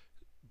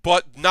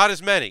not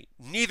as many.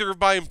 Neither of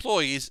my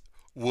employees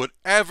would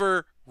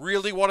ever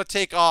really want to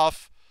take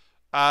off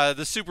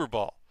the Super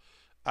Bowl.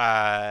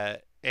 And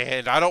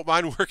I don't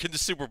mind working the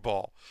Super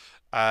Bowl.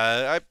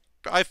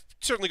 I've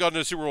certainly gone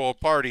to a Super Bowl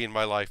party in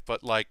my life,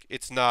 but like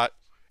it's not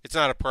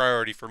a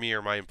priority for me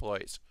or my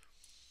employees.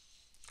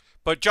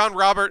 But John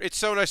Robert, it's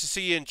so nice to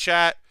see you in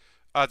chat.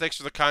 Thanks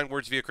for the kind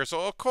words via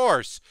Crystal. Of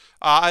course.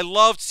 I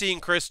loved seeing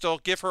Crystal.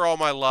 Give her all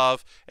my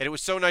love. And it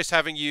was so nice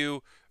having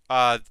you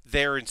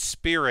there in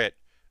spirit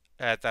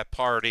at that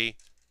party.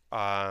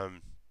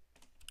 And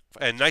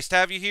nice to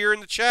have you here in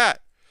the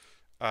chat.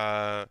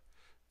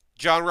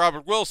 John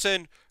Robert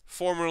Wilson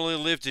formerly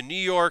lived in New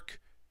York.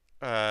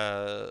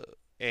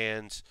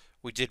 And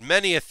we did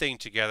many a thing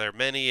together,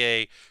 many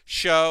a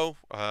show,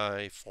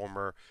 a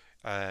former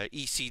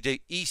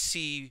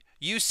UCBW,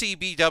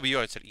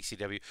 I said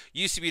ECW,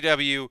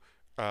 UCBW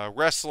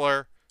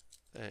wrestler,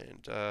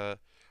 and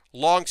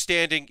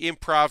long-standing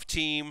improv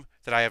team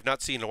that I have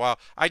not seen in a while.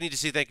 I need to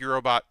see Thank You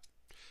Robot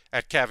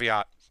at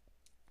Caveat.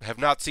 I have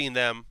not seen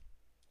them.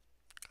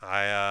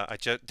 I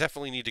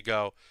definitely need to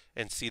go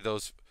and see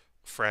those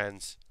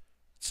friends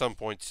at some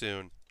point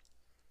soon,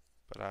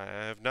 but I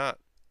have not.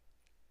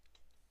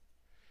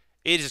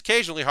 It is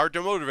occasionally hard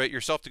to motivate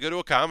yourself to go to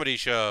a comedy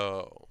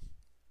show.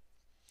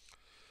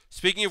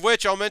 Speaking of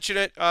which, I'll mention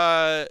it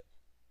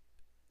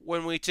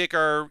when we take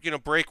our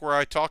break where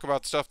I talk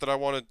about stuff that I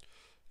want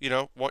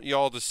you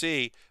all to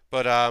see.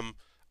 But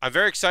I'm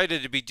very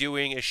excited to be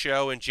doing a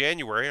show in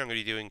January. I'm going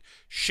to be doing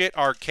Shit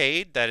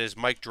Arcade. That is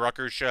Mike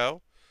Drucker's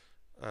show.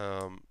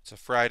 It's a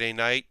Friday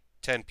night,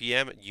 10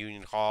 p.m. at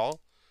Union Hall,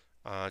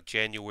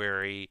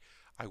 January,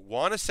 I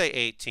want to say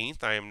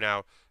 18th. I am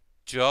now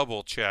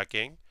double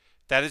checking.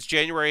 That is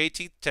January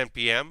 18th, 10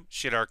 p.m.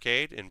 Shit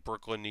Arcade in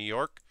Brooklyn, New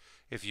York.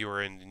 If you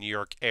are in the New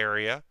York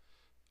area,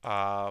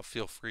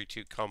 feel free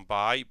to come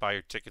by. Buy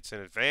your tickets in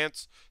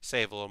advance.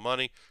 Save a little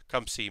money.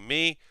 Come see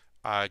me.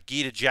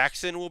 Gita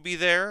Jackson will be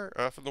there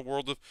from the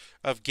world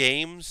of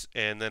games.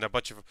 And then a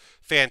bunch of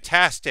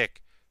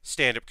fantastic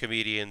stand-up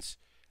comedians.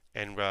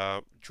 And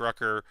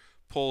Drucker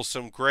pulls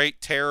some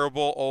great,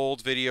 terrible,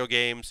 old video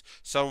games.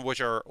 Some of which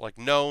are like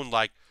known,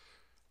 like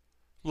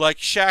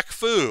Shaq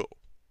Fu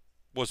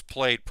was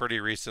played pretty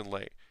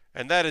recently.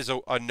 And that is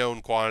a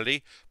known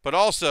quantity. But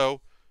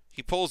also,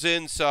 he pulls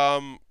in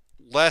some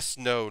less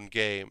known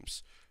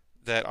games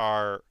that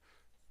are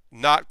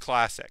not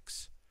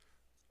classics,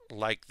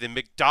 like the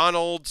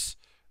McDonald's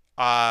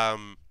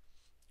edutainment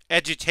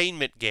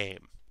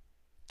game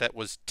that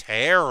was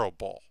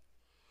terrible.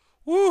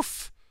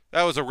 Woof!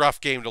 That was a rough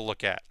game to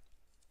look at.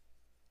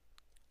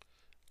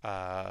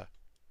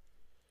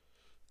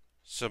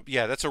 So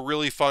yeah, that's a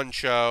really fun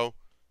show,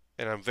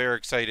 and I'm very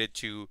excited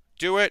to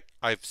do it.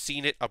 I've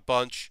seen it a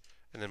bunch,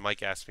 and then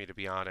Mike asked me to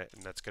be on it,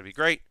 and that's going to be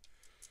great.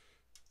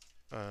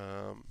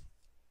 Because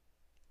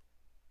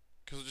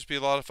it'll just be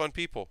a lot of fun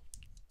people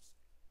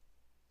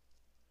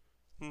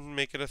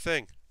make it a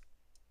thing.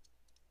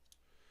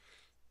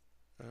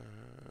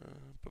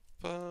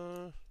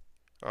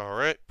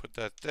 Alright, put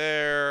that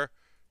there.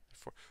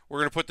 We're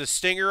going to put the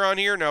stinger on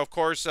here. Now, of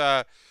course,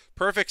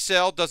 Perfect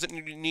Cell doesn't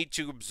need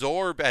to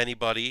absorb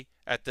anybody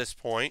at this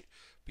point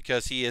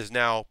because he is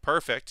now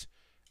perfect,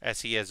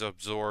 as he has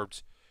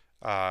absorbed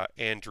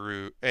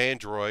Android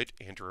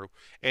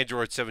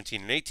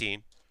 17 and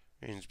 18,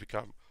 and he's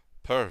become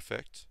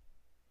perfect.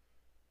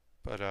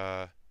 But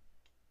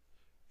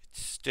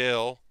it's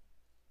still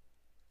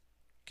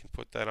can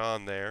put that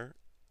on there.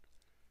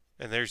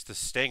 And there's the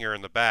stinger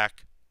in the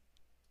back.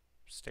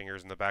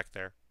 Stinger's in the back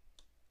there.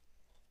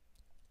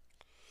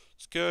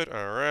 It's good.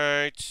 All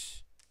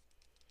right.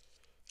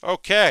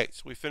 Okay,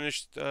 so we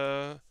finished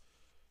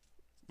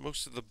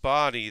most of the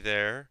body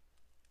there.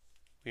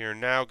 We are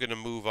now going to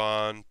move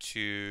on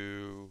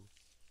to,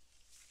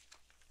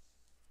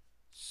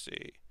 let's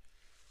see.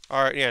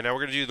 All right, yeah, now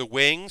we're going to do the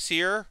wings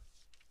here.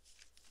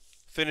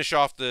 Finish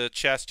off the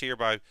chest here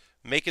by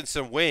making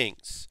some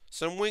wings.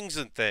 Some wings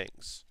and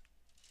things.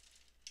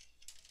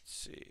 Let's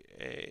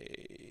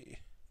see.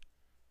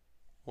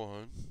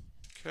 A1.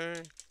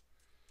 Okay.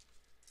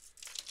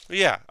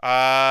 Yeah.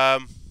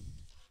 Let's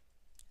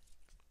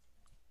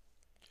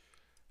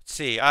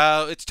see.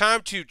 It's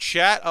time to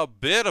chat a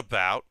bit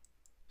about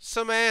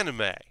some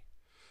anime.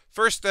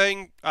 First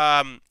thing,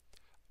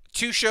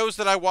 two shows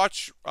that I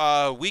watch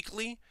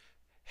weekly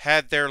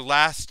had their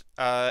last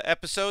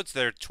episodes,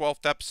 their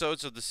 12th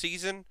episodes of the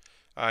season.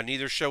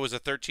 Neither show was a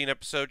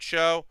 13-episode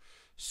show.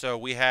 So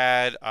we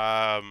had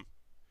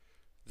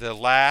the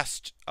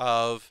last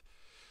of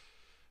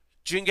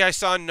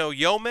Jingai-san no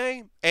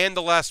Yome and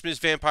the last Ms.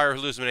 Vampire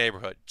Who Lives in My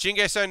Neighborhood.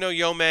 Jingai-san no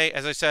Yome,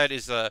 as I said,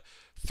 is a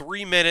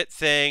 3-minute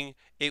thing.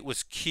 It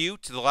was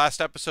cute. The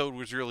last episode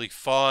was really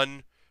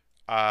fun.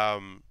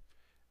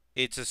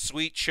 It's a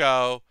sweet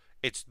show.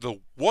 It's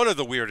one of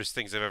the weirdest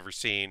things I've ever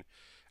seen.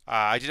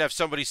 I did have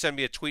somebody send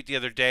me a tweet the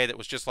other day that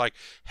was just like,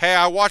 hey,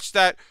 I watched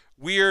that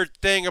weird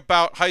thing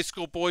about high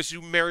school boys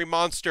who marry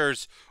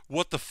monsters.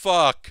 What the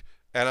fuck?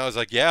 And I was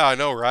like, yeah, I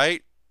know,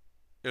 right?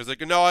 It was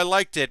like, no, I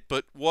liked it,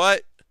 but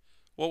what?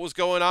 What was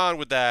going on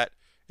with that?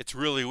 It's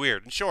really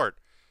weird. In short,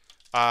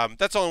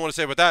 that's all I want to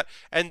say about that.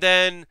 And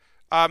then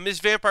Ms.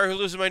 Vampire Who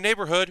Lives in My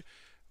Neighborhood,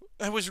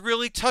 it was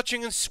really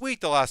touching and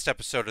sweet, the last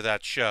episode of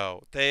that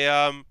show. They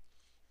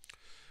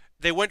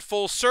went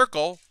full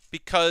circle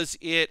because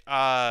they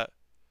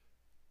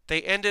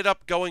ended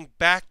up going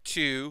back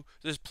to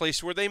this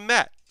place where they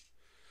met.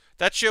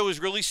 That show is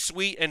really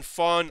sweet and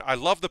fun. I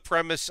love the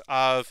premise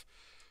of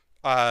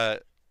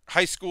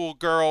high school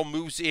girl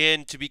moves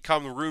in to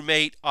become the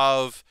roommate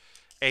of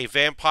a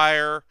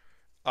vampire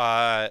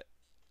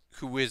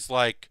who is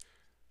like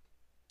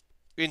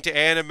into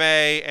anime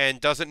and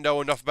doesn't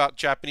know enough about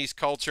Japanese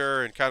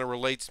culture and kind of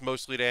relates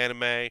mostly to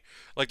anime.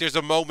 Like there's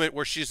a moment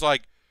where she's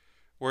like,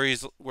 where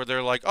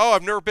they're like, oh,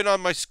 I've never been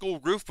on my school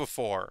roof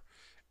before,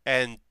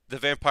 and the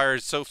vampire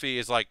Sophie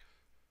is like,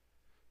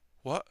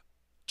 what?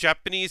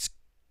 Japanese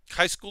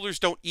high schoolers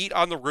don't eat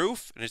on the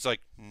roof? And he's like,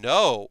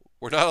 no,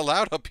 we're not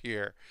allowed up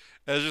here.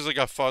 And it's just like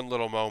a fun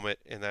little moment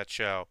in that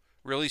show.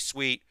 Really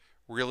sweet,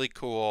 really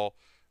cool.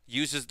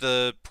 Uses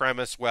the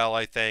premise well,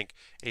 I think.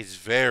 Is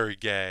very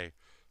gay.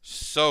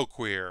 So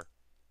queer.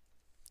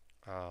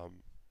 And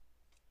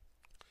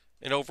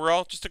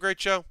overall, just a great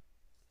show.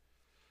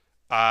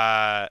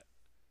 Asmo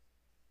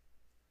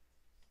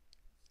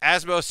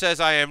says,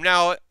 I am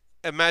now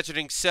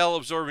imagining Cell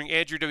absorbing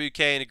Andrew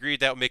WK and agreed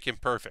that would make him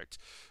perfect.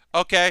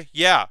 Okay,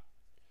 yeah.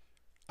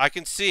 I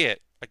can see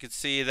it. I can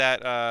see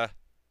that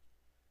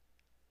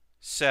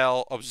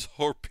Cell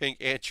absorbing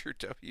Andrew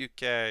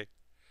WK.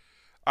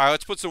 All right,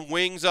 let's put some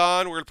wings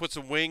on. We're gonna put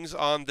some wings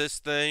on this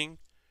thing.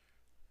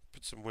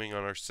 Put some wing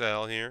on our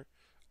Cell here.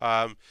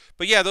 But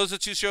yeah, those are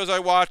two shows I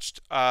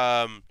watched.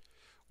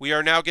 We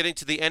are now getting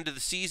to the end of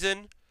the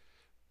season,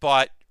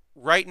 but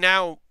right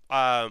now,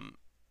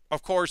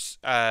 of course,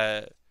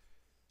 it's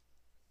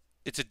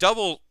a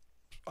double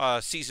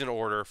season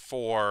order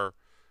for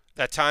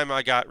that time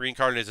I got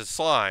reincarnated as a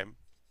slime.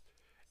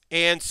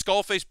 And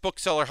Skullface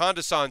Bookseller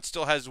Honda-san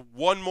still has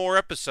one more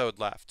episode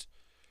left.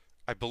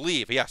 I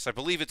believe. Yes, I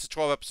believe it's a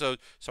 12 episode,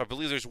 so I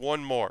believe there's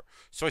one more.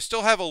 So I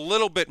still have a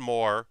little bit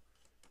more.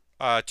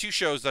 Two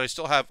shows that I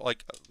still have,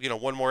 like,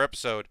 one more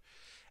episode.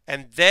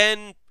 And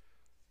then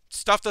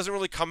stuff doesn't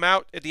really come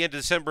out at the end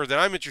of December that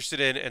I'm interested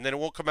in, and then it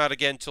won't come out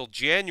again until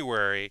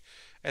January.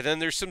 And then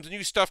there's some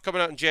new stuff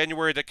coming out in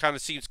January that kind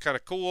of seems kind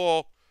of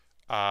cool.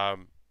 I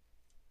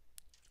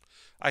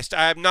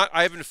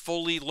haven't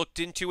fully looked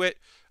into it.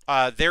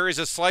 There is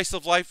a slice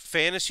of life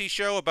fantasy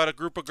show about a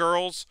group of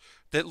girls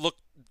that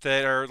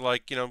are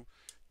like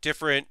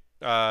different,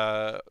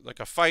 like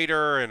a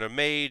fighter and a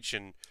mage,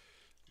 and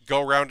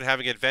go around and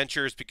having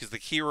adventures because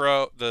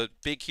the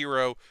big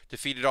hero,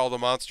 defeated all the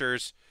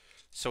monsters,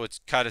 so it's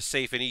kind of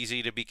safe and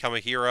easy to become a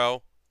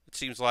hero. It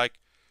seems like.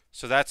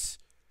 So that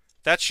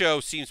show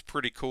seems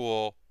pretty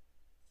cool,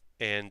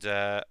 and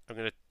I'm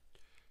gonna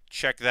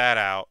check that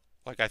out.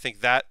 Like, I think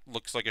that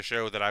looks like a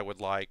show that I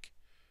would like.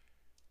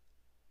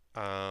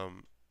 Other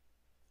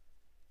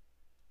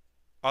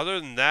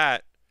than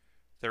that,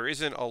 there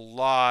isn't a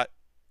lot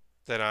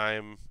that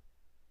I'm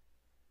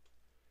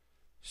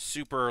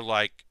super,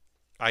 like,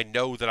 I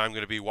know that I'm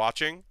going to be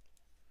watching.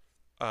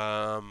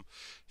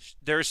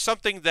 There's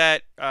something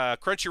that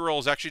Crunchyroll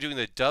is actually doing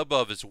the dub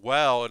of as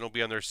well, and it'll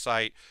be on their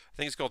site. I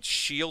think it's called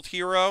Shield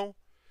Hero,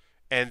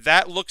 and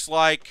that looks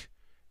like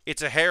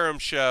it's a harem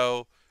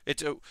show.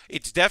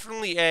 It's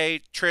definitely a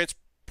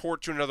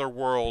transport to another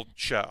world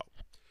show.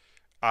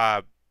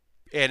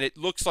 And it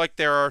looks like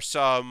there are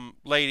some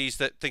ladies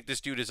that think this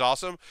dude is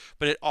awesome,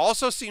 but it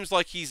also seems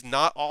like he's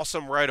not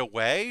awesome right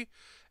away,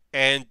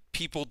 and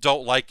people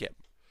don't like him.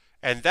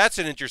 And that's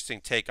an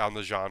interesting take on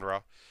the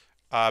genre,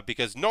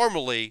 because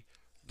normally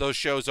those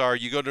shows are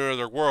you go to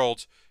another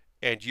world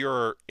and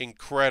you're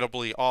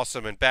incredibly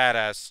awesome and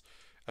badass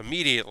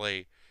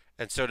immediately.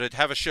 And so to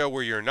have a show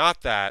where you're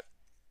not that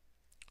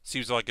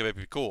seems like it may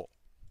be cool.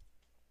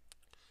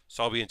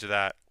 So I'll be into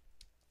that.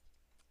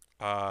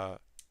 But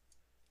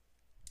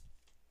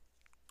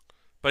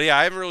yeah,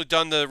 I haven't really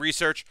done the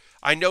research.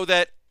 I know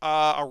that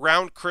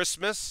around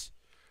Christmas,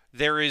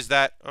 there is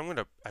that. I'm going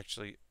to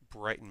actually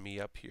brighten me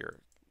up here.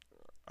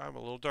 I'm a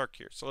little dark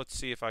here. So let's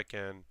see if I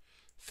can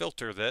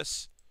filter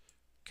this.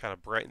 Kind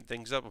of brighten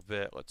things up a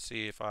bit. Let's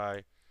see if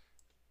I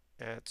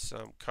add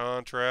some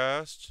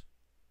contrast.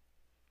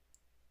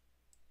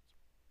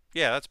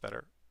 Yeah, that's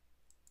better.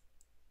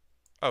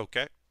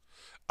 Okay.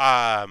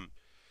 We're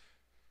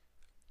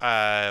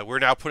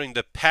now putting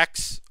the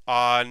pecs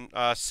on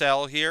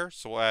Cell here,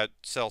 so we'll add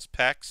Cell's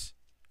pecs.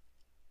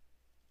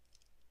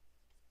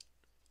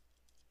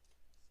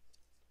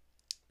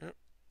 Yep.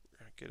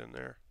 Get in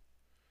there.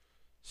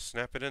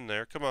 Snap it in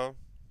there. Come on.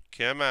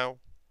 Come on.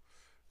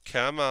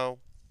 Come on.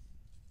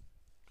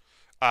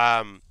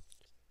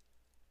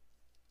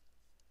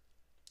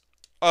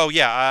 Oh,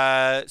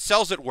 yeah.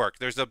 Cells at Work.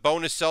 There's a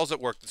bonus Cells at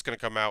Work that's going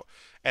to come out.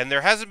 And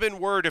there hasn't been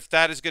word if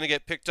that is going to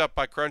get picked up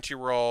by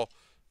Crunchyroll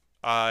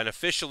and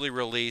officially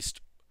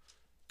released,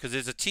 because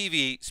it's a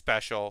TV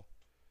special.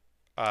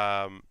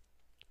 But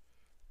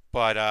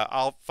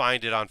I'll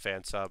find it on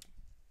Fansub.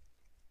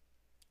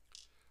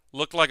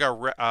 Looked like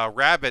a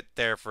rabbit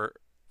there for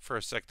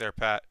a sec there,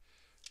 Pat.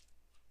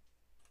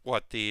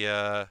 What,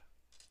 the,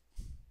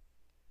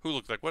 who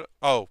looked like what?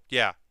 Oh,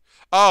 yeah.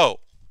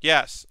 Oh,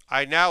 yes.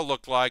 I now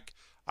look like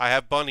I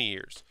have bunny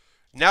ears.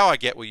 Now I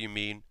get what you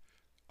mean,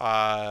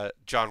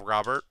 John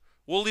Robert.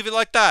 We'll leave it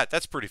like that.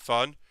 That's pretty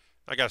fun.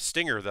 I got a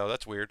stinger, though.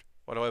 That's weird.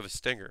 Why do I have a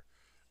stinger?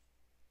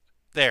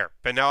 There.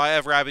 But now I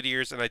have rabbit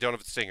ears and I don't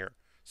have a stinger.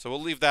 So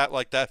we'll leave that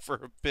like that for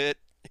a bit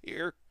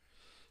here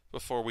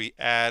before we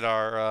add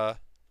our,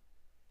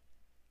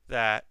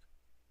 that.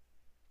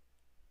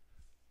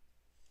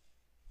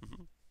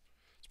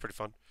 It's pretty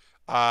fun.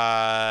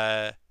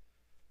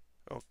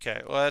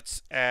 Okay,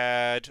 let's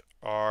add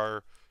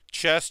our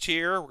chest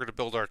here. We're going to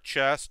build our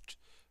chest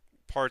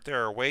part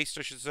there, our waist,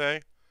 I should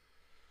say.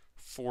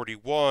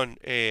 41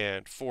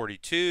 and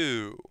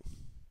 42.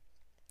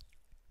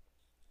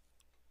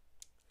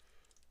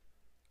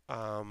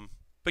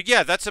 But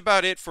yeah, that's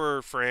about it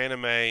for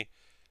anime.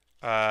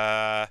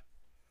 I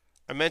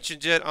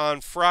mentioned it on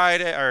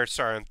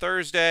on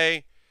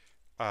Thursday.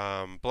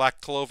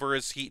 Black Clover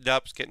is heating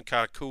up. It's getting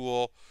kind of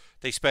cool.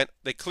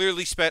 They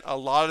clearly spent a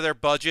lot of their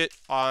budget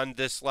on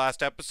this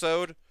last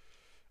episode.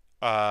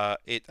 I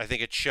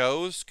think it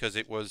shows because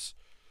it was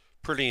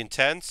pretty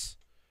intense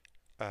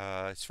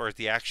as far as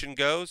the action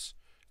goes.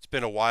 It's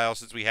been a while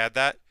since we had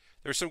that.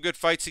 There were some good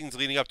fight scenes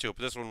leading up to it,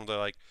 but this one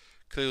they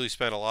clearly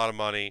spent a lot of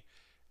money,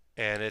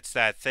 and it's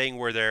that thing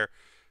where they're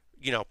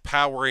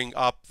powering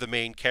up the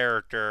main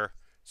character.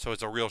 So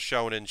it's a real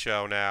shonen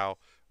show now,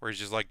 where he's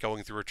just like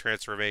going through a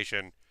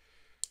transformation.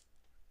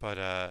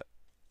 But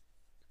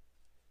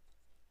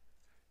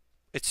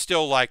it's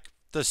still like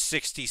the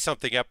 60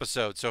 something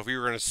episode. So if you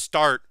were going to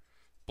start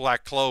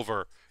Black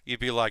Clover, you'd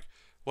be like,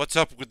 what's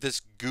up with this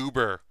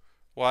goober?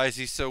 Why is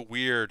he so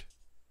weird?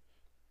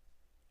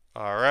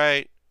 All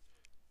right.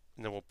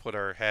 And then we'll put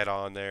our head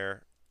on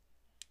there.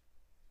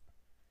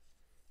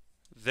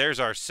 There's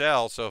our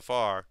cell so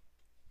far.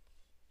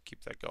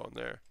 Keep that going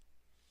there.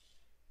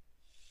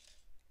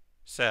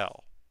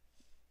 Cell.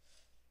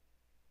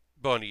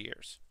 Bunny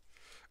ears.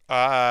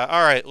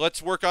 All right,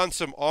 let's work on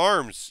some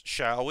arms,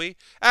 shall we?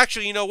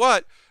 Actually, you know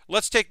what?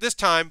 Let's take this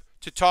time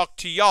to talk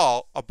to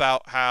y'all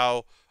about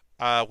how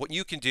what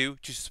you can do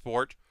to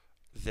support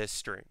this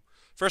stream.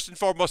 First and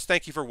foremost,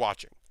 thank you for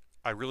watching.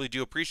 I really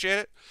do appreciate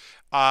it.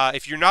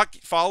 If you're not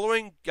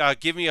following,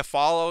 give me a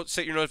follow.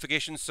 Set your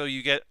notifications so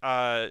you get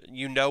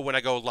when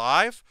I go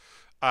live.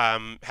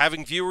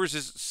 Having viewers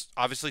is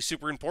obviously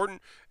super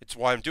important. It's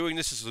why I'm doing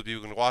this, is so that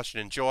people can watch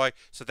and enjoy.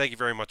 So thank you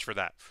very much for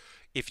that.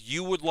 If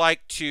you would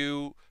like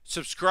to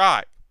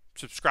subscribe,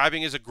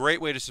 subscribing is a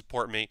great way to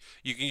support me.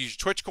 You can use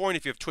Twitch Coin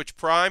if you have Twitch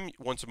Prime.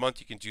 Once a month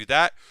you can do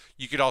that.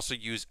 You could also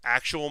use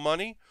actual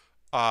money,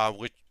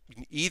 which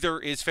either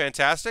is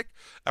fantastic.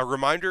 A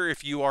reminder,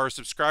 if you are a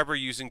subscriber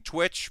using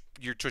Twitch,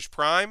 your Twitch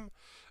Prime,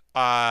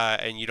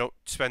 and you don't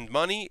spend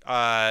money,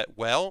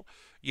 well,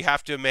 you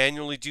have to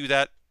manually do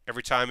that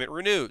every time it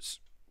renews.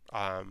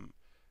 I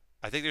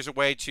think there's a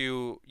way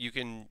you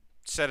can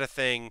set a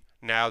thing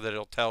now that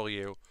it'll tell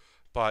you.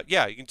 But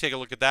yeah, you can take a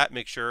look at that,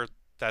 make sure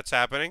that's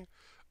happening.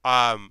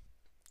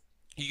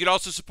 You can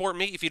also support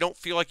me if you don't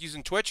feel like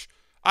using Twitch.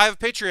 I have a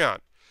Patreon.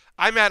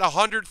 I'm at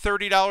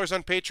 $130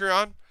 on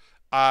Patreon.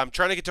 I'm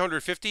trying to get to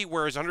 150,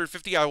 whereas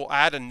 150 I will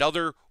add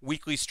another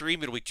weekly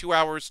stream. It'll be 2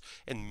 hours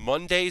and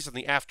Mondays in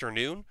the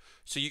afternoon.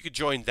 So you could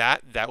join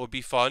that. That would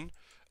be fun.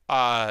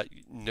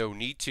 No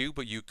need to,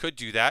 but you could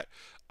do that.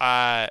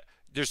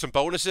 There's some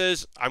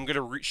bonuses. I'm going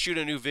to shoot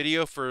a new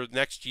video for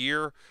next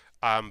year.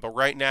 But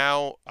right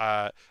now,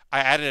 I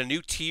added a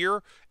new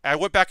tier. I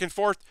went back and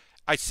forth.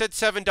 I said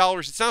 $7.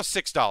 It's now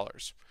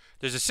 $6.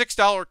 There's a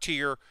 $6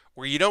 tier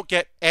where you don't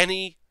get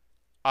any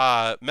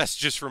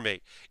messages from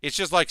me. It's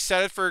just like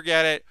set it,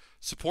 forget it.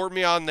 Support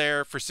me on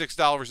there for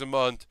 $6 a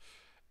month.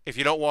 If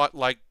you don't want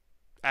like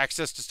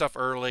access to stuff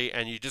early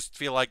and you just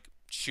feel like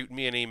shooting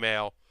me an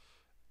email,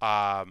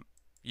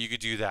 you could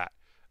do that.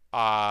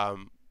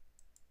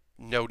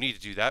 No need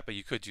to do that, but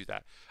you could do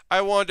that.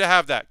 I wanted to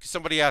have that because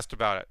somebody asked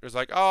about it. It was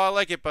like, oh, I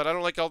like it, but I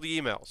don't like all the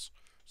emails.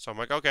 So I'm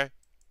like, okay.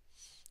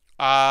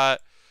 I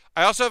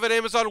also have an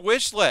Amazon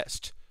wish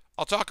list.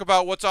 I'll talk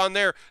about what's on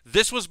there.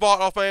 This was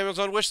bought off my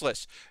Amazon wish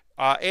list.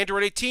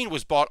 Android 18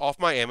 was bought off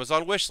my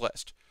Amazon wish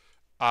list.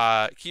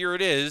 Here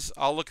it is.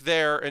 I'll look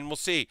there and we'll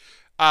see.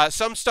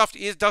 Some stuff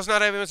does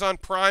not have Amazon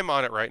Prime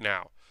on it right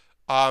now.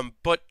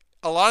 But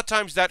a lot of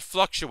times that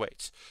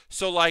fluctuates.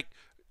 So like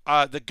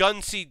the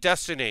Gunseed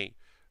Destiny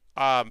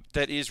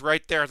that is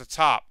right there at the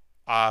top.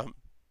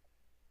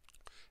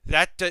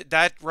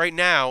 That right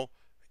now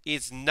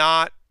is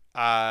not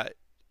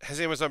has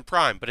Amazon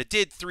Prime, but it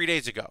did 3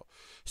 days ago.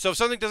 So if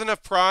something doesn't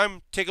have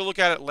Prime, take a look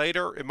at it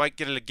later. It might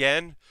get it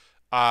again.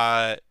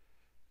 And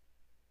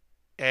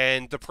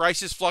the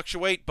prices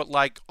fluctuate, but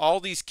like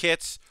all these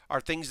kits are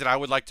things that I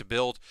would like to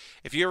build.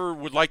 If you ever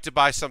would like to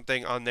buy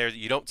something on there that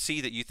you don't see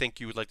that you think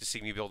you would like to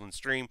see me build and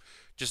stream,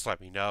 just let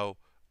me know.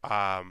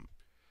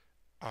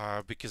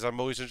 Because I'm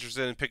always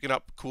interested in picking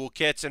up cool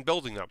kits and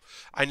building them.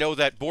 I know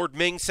that Board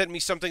Ming sent me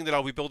something that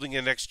I'll be building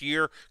in next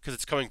year because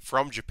it's coming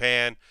from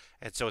Japan,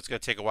 and so it's going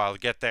to take a while to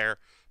get there.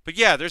 But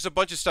yeah, there's a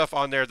bunch of stuff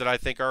on there that I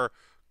think are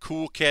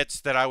cool kits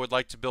that I would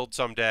like to build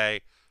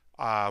someday.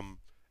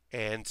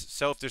 And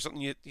so if there's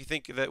something you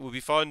think that would be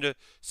fun to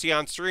see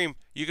on stream,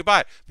 you could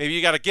buy it. Maybe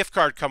you got a gift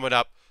card coming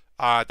up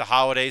at the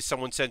holidays.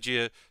 Someone sends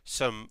you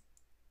some,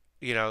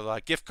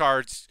 like gift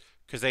cards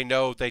because they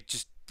know they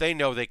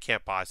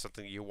can't buy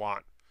something you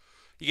want.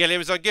 You get an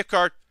Amazon gift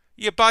card,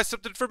 you buy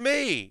something for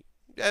me,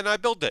 and I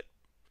build it.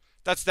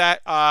 That's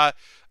that.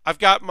 I've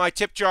got my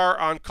tip jar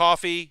on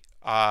coffee.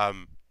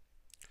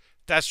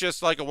 That's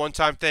just like a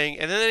one-time thing.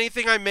 And then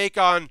anything I make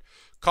on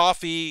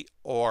Coffee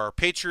or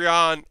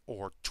Patreon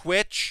or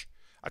Twitch,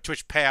 a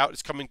Twitch payout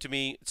is coming to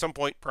me at some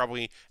point,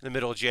 probably in the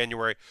middle of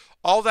January.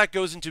 All that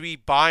goes into me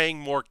buying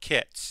more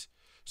kits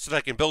so that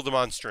I can build them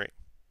on stream.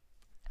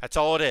 That's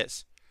all it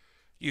is.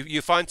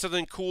 You find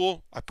something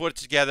cool, I put it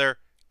together,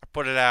 I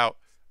put it out,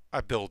 I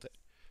build it.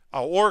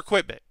 Or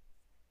equipment.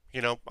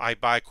 I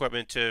buy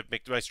equipment to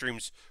make my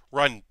streams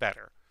run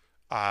better.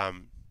 Like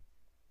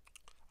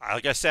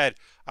I said,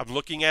 I'm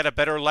looking at a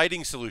better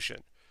lighting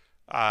solution.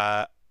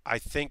 I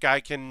think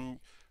I can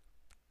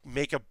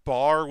make a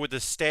bar with a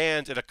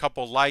stand and a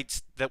couple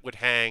lights that would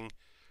hang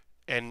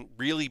and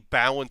really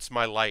balance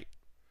my light.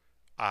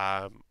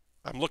 I'm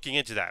looking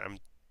into that. I'm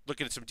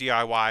looking at some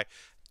DIY,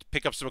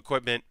 pick up some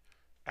equipment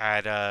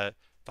at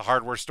the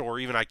hardware store,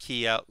 even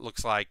IKEA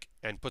looks like,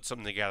 and put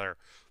something together.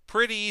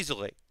 pretty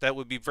easily. That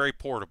would be very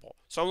portable.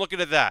 So I'm looking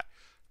at that.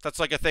 That's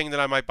like a thing that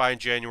I might buy in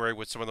January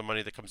with some of the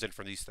money that comes in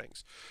from these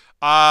things.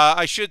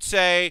 I should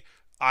say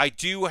I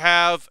do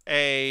have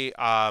a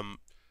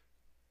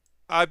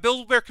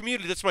Build Bear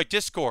community. That's my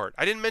Discord.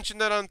 I didn't mention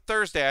that on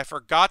Thursday. I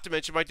forgot to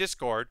mention my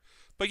Discord.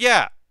 But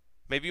yeah,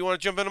 maybe you want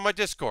to jump into my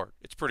Discord.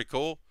 It's pretty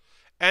cool.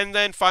 And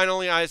then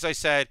finally, as I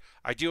said,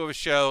 I do have a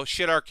show,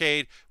 Shit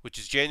Arcade, which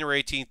is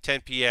January 18th,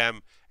 10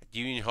 p.m. at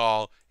Union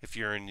Hall. If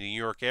you're in the New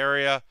York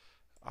area,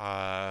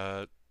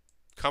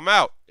 come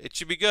out. It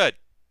should be good.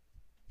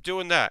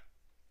 Doing that.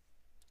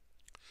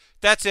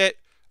 That's it.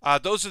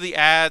 Those are the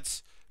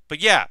ads.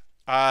 But yeah,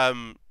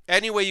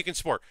 any way you can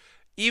support.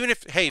 Even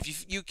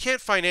if you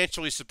can't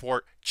financially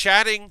support,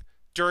 chatting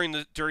during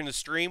the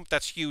stream,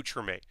 that's huge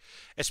for me.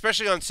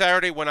 Especially on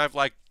Saturday when I've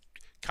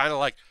kind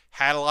of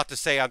had a lot to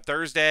say on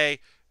Thursday.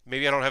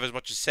 Maybe I don't have as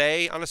much to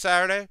say on a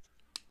Saturday.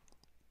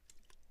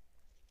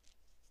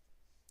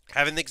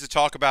 Having things to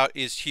talk about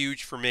is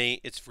huge for me.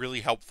 It's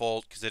really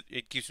helpful because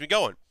it keeps me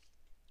going.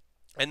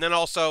 And then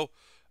also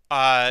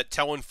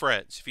telling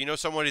friends. If you know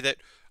somebody that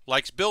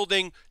likes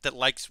building, that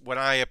likes when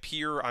I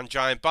appear on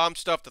Giant Bomb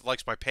stuff, that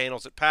likes my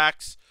panels at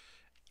PAX,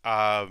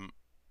 feel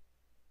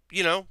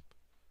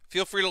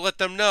free to let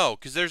them know.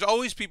 Because there's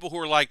always people who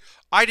are like,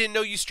 I didn't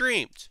know you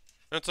streamed.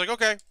 And it's like,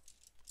 okay,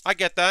 I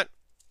get that.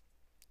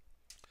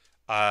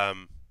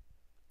 And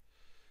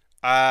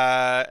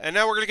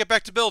now we're going to get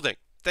back to building.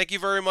 Thank you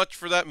very much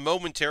for that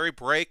momentary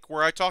break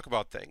where I talk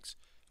about things.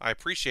 I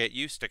appreciate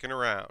you sticking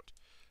around.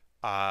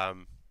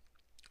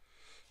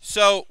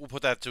 So we'll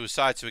put that to the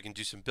side so we can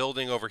do some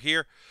building over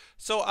here.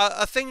 So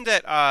a thing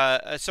that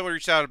someone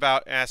reached out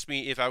about, asked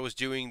me if I was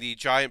doing the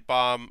Giant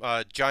Bomb,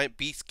 Giant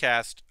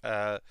Beastcast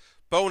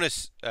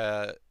bonus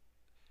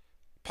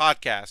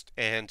podcast,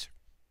 and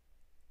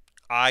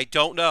I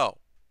don't know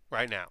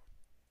right now.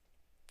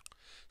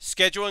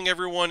 Scheduling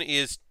everyone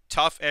is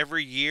tough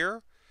every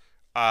year.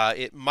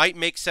 It might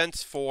make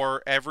sense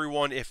for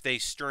everyone if they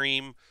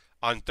stream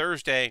on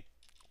Thursday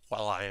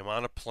while I am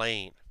on a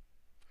plane.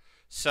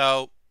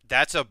 So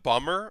that's a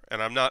bummer,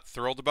 and I'm not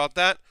thrilled about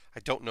that. I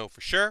don't know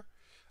for sure.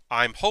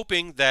 I'm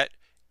hoping that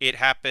it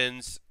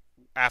happens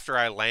after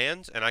I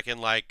land, and I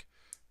can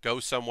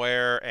go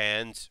somewhere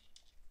and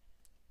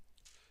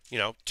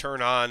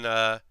turn on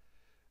a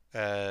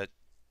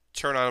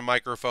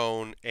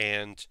microphone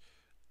and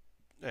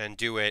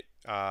do it,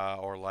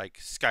 or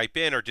Skype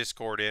in or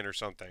Discord in or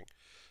something.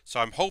 So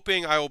I'm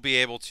hoping I will be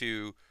able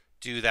to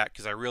do that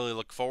because I really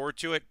look forward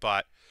to it.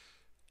 But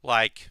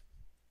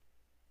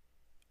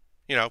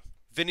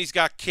Vinny's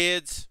got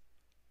kids.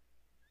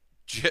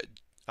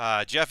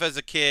 Jeff has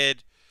a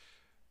kid.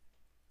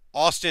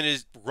 Austin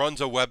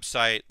runs a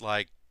website.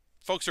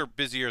 Folks are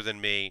busier than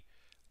me.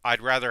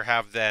 I'd rather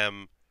have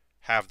them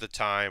have the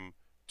time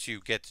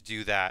to get to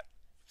do that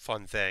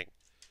fun thing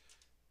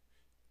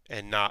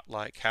and not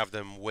have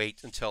them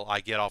wait until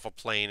I get off a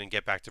plane and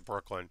get back to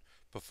Brooklyn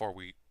before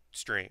we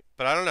stream.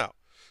 But I don't know.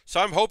 So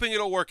I'm hoping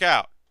it'll work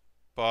out.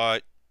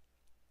 But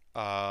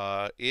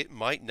it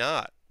might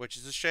not, which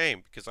is a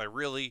shame because I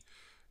really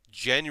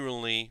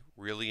genuinely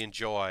really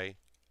enjoy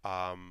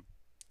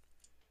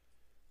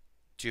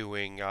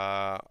doing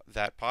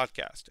that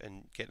podcast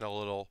and getting a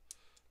little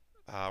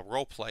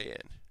role play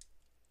in.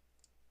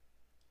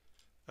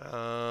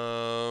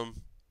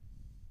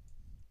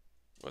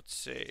 Let's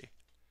see.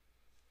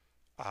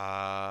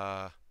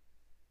 I'm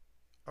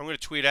going to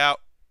tweet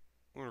out.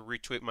 I'm going to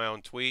retweet my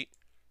own tweet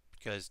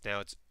because now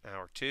it's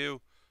hour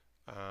 2.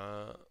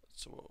 So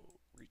we'll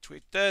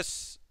retweet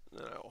this.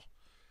 Then I'll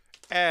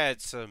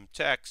add some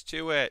text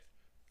to it.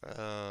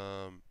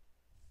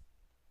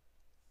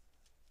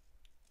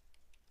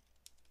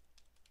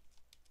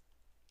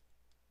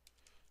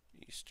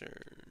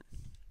 Eastern.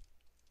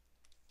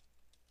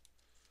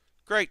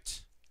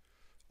 Great.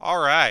 All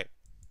right.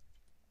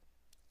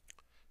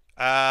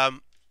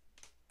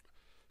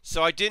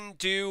 So I didn't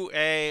do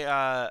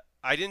an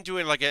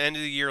end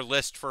of the year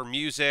list for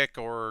music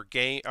or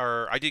game,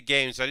 or I did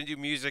games. I didn't do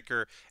music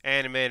or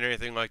anime or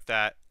anything like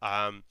that.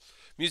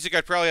 Music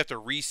I'd probably have to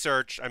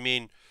research. I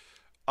mean,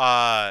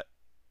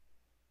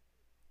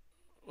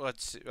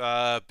 let's see.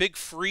 Big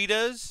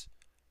Frida's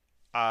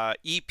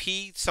EP,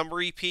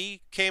 summer EP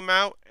came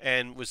out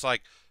and was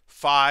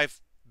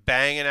 5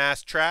 banging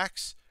ass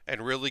tracks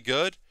and really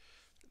good.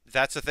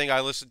 That's the thing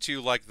I listened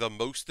to the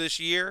most this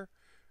year.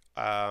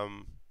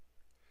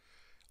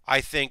 I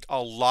think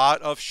a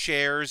lot of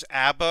Cher's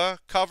ABBA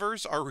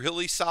covers are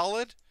really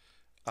solid.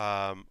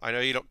 I know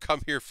you don't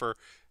come here for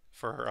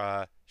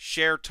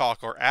Cher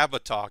talk or ABBA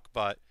talk,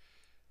 but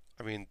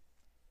I mean,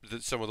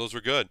 some of those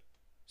were good.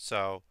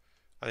 So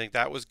I think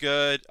that was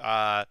good.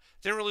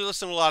 Didn't really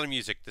listen to a lot of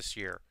music this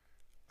year.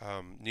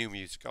 New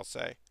music, I'll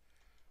say.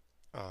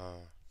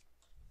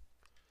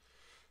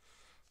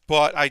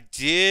 But I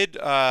did,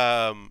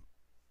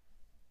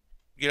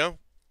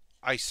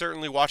 I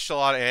certainly watched a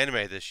lot of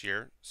anime this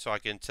year, so I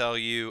can tell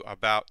you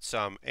about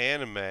some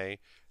anime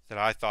that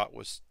I thought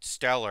was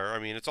stellar. I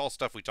mean, it's all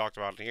stuff we talked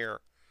about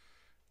here.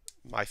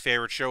 My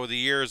favorite show of the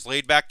year is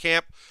Laid Back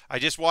Camp. I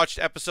just watched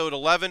episode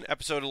 11.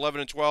 Episode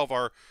 11 and 12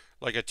 are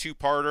like a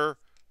two-parter.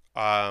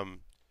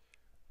 Um,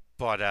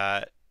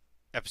 but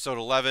episode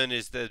 11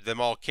 is them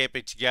all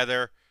camping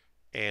together,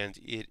 and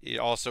it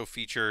also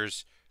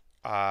features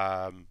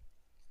um,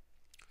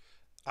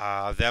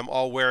 them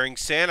all wearing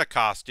Santa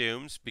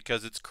costumes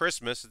because it's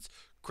Christmas. It's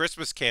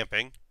Christmas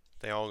camping.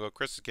 They all go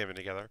Christmas camping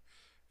together,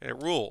 and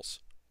it rules.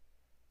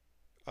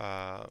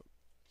 Uh,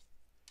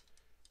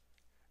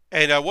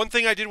 and one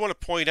thing I did want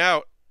to point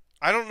out,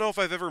 I don't know if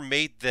I've ever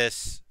made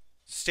this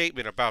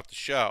statement about the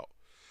show,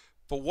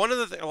 but one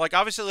of the like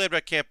obviously Laid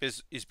Back Camp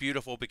is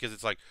beautiful because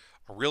it's like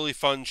a really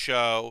fun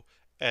show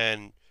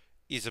and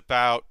is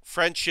about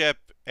friendship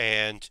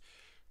and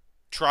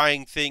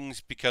trying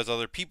things because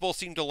other people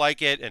seem to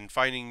like it and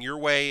finding your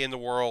way in the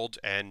world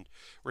and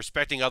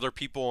respecting other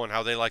people and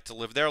how they like to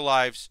live their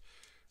lives.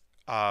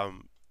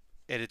 And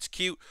it's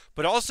cute,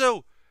 but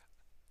also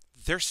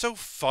they're so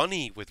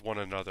funny with one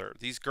another.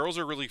 These girls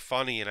are really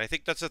funny, and I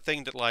think that's a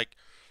thing that like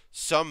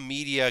some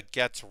media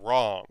gets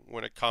wrong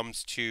when it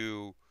comes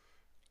to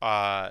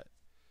uh,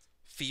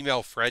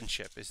 female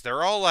friendship. Is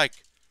they're all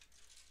like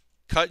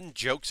cutting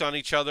jokes on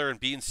each other and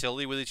being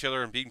silly with each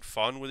other and being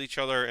fun with each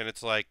other, and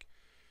it's like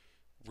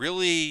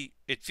really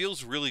it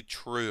feels really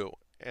true,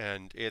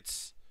 and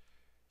it's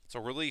a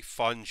really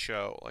fun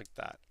show like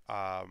that.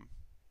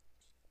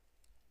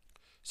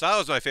 So that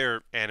was my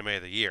favorite anime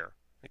of the year.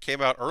 It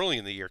came out early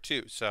in the year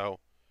too. So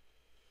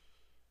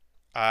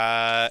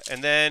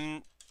and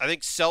then I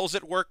think Cells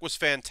at Work was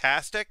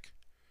fantastic.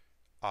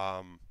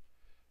 Um,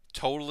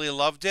 totally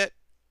loved it.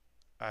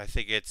 I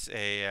think it's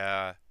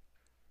a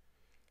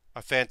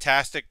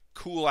fantastic,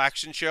 cool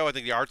action show. I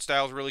think the art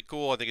style is really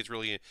cool. I think it's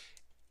really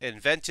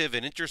inventive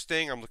and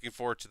interesting. I'm looking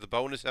forward to the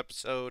bonus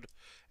episode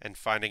and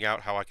finding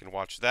out how I can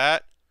watch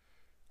that.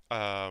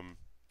 Um,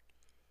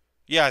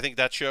 yeah, I think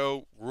that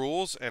show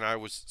rules, and I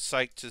was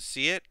psyched to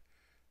see it.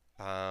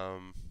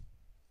 Um,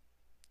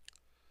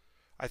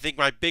 I think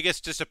my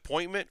biggest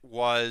disappointment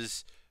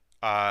was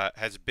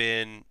has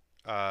been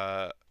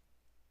I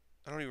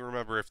don't even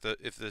remember if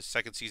the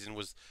second season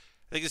was.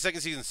 I think the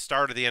second season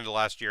started at the end of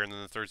last year, and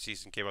then the third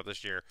season came out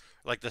this year,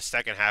 like the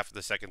second half of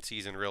the second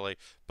season, really.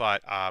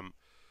 But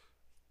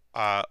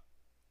uh,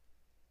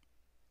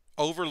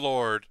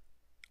 Overlord,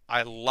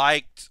 I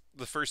liked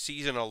the first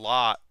season a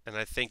lot, and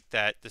I think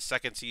that the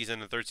second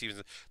season and third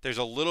season, there's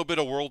a little bit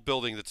of world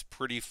building that's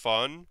pretty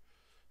fun.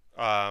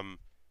 Um,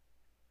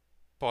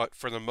 but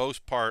for the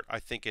most part, I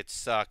think it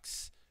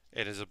sucks.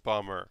 It is a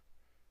bummer.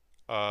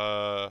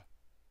 Uh,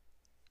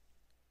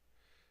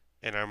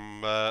 and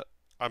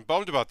I'm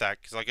bummed about that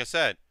because, like I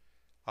said,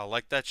 I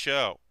like that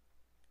show.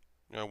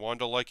 I wanted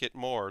to like it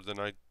more than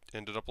I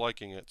ended up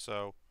liking it,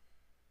 so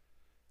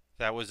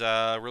that was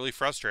really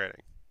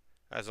frustrating.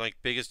 As like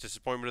biggest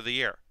disappointment of the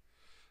year.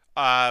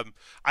 I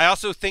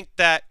also think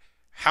that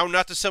How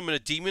Not to Summon a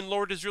Demon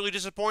Lord is really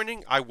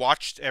disappointing. I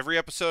watched every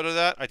episode of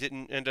that. I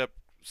didn't end up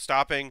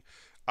stopping.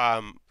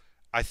 Um,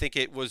 I think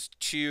it was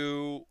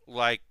too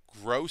like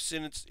gross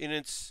in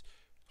its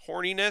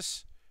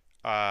horniness.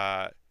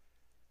 Uh,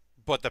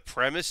 but the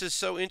premise is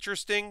so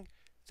interesting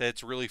that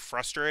it's really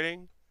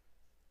frustrating.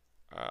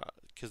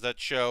 Because that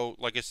show,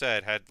 like I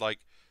said, had like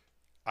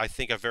I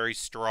think a very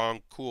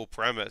strong, cool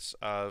premise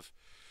of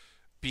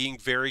being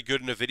very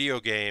good in a video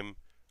game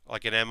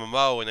like an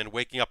MMO and then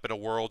waking up in a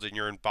world and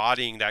you're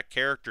embodying that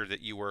character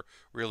that you were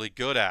really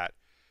good at,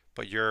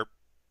 but you're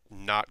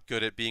not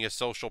good at being a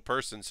social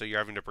person, so you're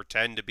having to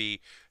pretend to be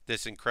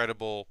this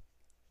incredible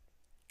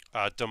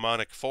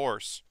demonic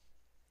force,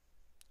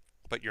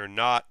 but you're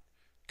not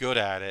good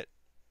at it.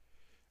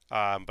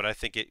 But I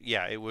think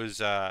it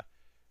was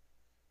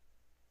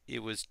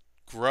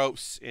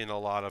gross in a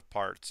lot of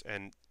parts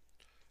and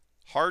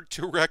hard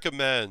to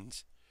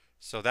recommend.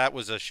 So that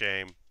was a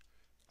shame.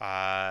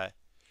 Uh,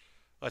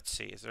 let's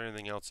see. Is there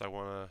anything else I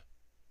want to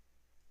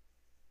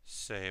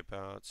say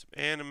about some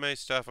anime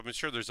stuff? I'm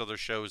sure there's other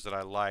shows that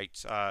I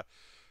liked. A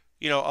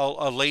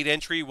late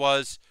entry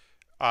was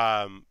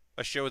a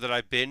show that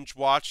I binge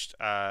watched.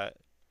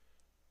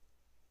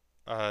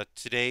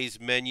 Today's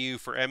Menu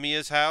for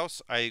Emiya's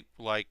House. I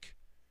like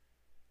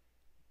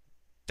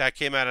that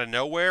came out of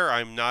nowhere.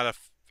 I'm not.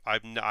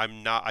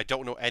 I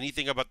don't know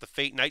anything about the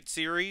Fate Night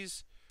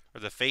series or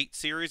the Fate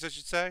series, I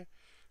should say.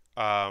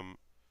 Um,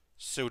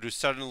 so to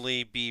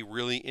suddenly be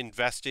really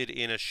invested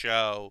in a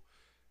show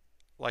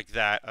like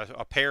that,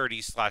 a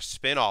parody slash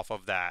spin off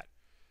of that,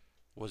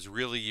 was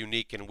really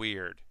unique and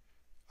weird.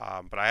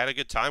 But I had a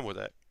good time with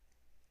it.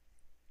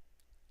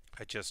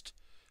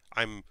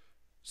 I'm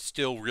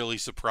still really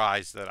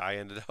surprised that I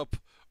ended up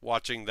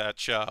watching that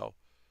show.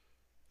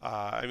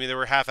 I mean, there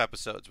were half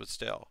episodes, but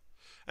still.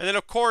 And then,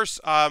 of course,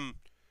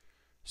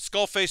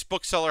 Skullface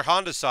bookseller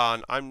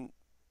Honda-san. I'm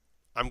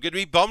going to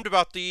be bummed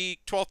about the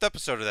 12th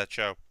episode of that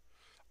show.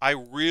 I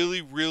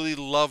really, really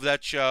love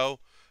that show.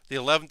 The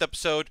 11th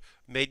episode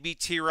made me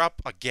tear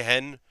up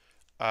again.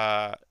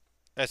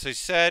 As I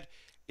said,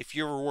 If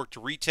you ever worked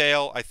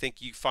retail, I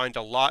think you find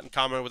a lot in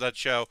common with that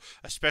show,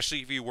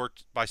 especially if you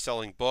worked by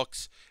selling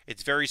books.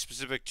 It's very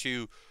specific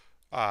to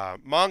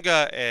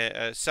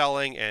manga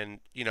selling and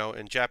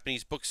in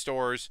Japanese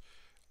bookstores.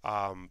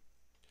 Um,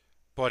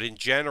 but in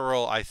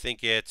general, I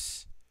think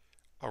it's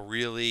a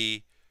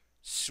really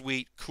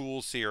sweet,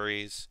 cool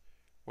series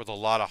with a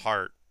lot of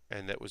heart,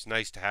 and it was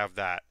nice to have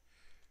that.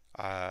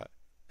 Uh,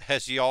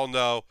 as you all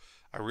know,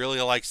 I really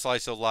like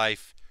slice of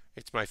life.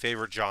 It's my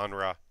favorite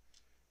genre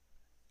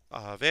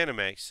of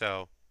anime,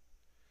 so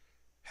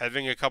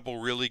having a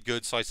couple really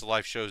good slice of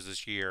life shows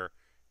this year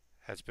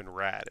has been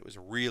rad. It was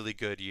a really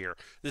good year.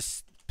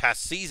 This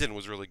past season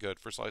was really good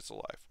for slice of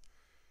life,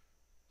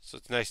 so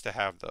it's nice to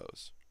have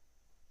those,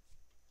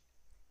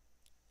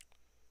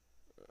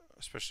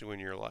 especially when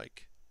you're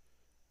like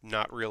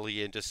not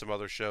really into some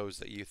other shows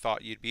that you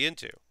thought you'd be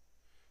into.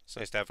 It's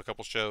nice to have a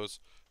couple shows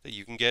that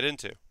you can get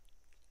into.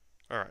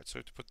 Alright,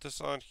 so to put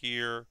this on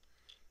here,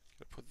 I'm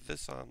gonna put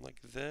this on like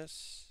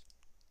this.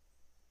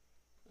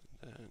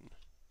 And then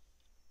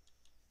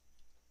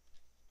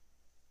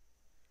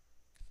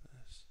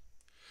this.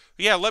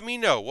 Yeah, let me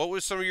know. What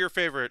was some of your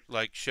favorite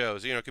like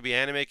shows? It could be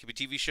anime, it could be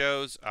TV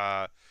shows.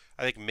 I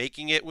think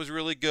Making It was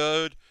really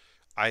good.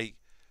 I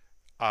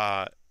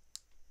uh,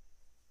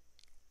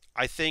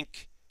 I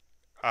think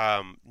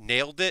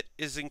Nailed It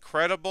is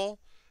incredible.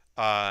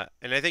 And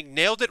I think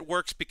Nailed It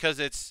works because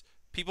it's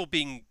people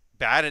being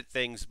bad at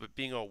things, but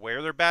being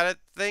aware they're bad at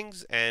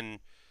things. And,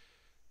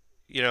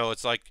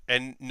 it's like,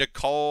 and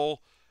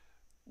Nicole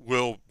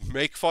will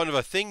make fun of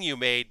a thing you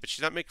made, but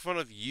she's not making fun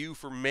of you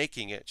for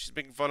making it. She's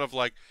making fun of,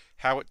 like,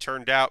 how it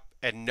turned out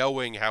and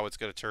knowing how it's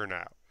going to turn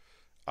out.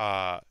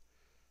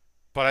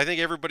 But I think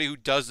everybody who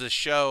does this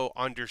show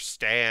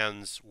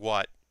understands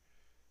what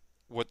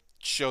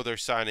show they're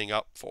signing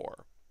up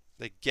for.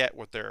 They get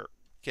what they're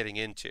getting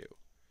into.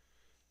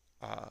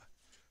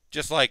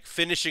 Just like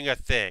finishing a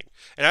thing.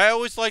 And I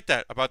always like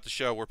that about the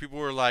show where people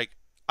were like,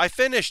 I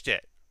finished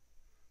it.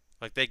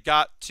 Like they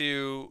got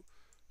to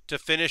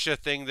finish a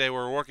thing they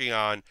were working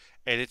on,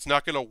 and it's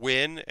not going to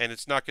win, and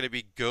it's not going to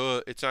be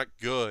good. It's not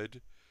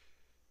good.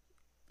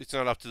 It's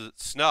not up to the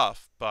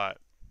snuff, but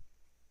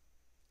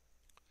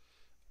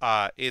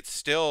it's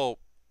still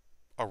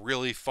a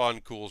really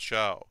fun, cool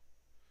show,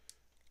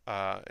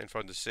 and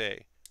fun to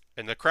see.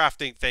 And the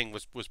crafting thing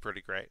was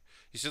pretty great.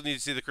 You still need to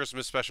see the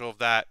Christmas special of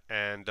that,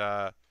 and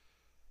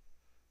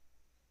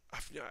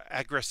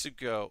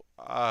Agresuko.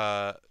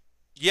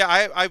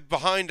 Yeah, I'm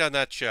behind on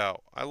that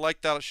show. I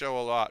like that show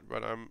a lot,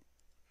 but I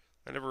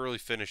never really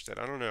finished it.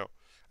 I don't know.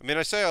 I mean,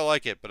 I say I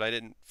like it, but I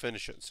didn't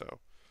finish it, so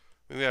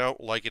maybe I don't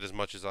like it as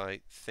much as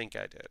I think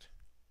I did.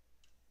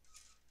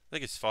 I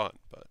think it's fun,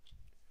 but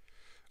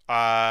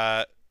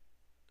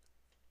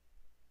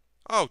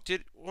oh,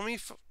 let me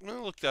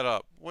look that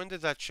up. When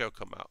did that show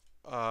come out?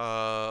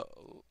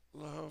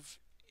 Love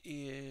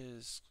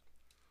is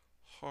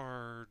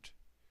Hard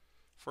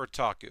for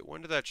Otaku.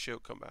 When did that show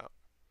come out?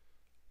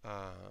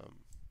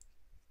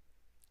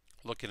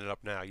 Looking it up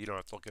now. You don't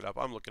have to look it up.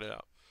 I'm looking it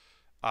up.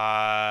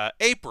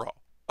 April.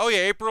 Oh yeah,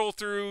 April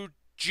through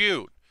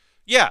June.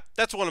 Yeah,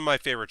 that's one of my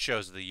favorite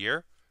shows of the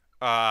year.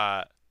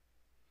 And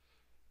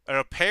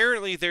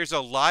apparently there's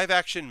a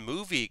live-action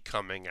movie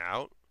coming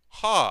out.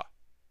 Huh.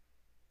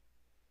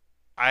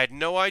 I had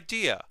no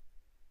idea.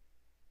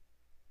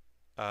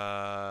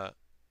 Wow,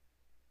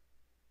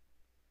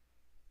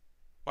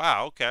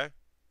 okay.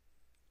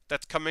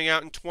 That's coming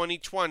out in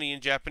 2020 in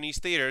Japanese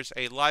theaters,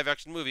 a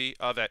live-action movie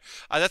of it.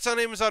 That's on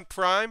Amazon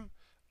Prime.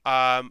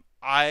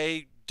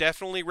 I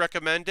definitely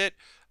recommend it.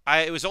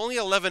 It was only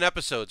 11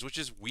 episodes, which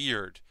is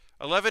weird.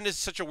 11 is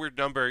such a weird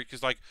number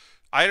because, like,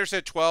 I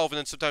understand 12 and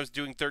then sometimes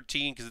doing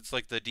 13 because it's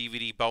like the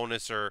DVD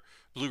bonus or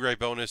Blu-ray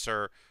bonus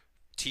or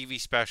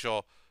TV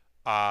special,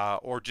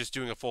 or just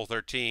doing a full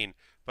 13.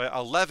 But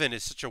 11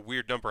 is such a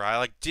weird number.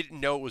 I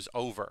didn't know it was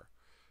over.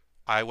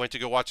 I went to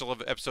go watch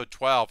episode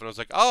 12 and I was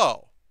like,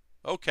 oh,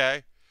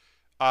 okay.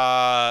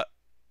 And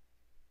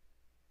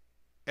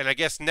I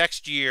guess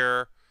next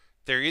year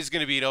there is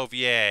going to be an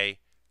OVA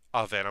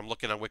of it. I'm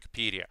looking on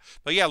Wikipedia.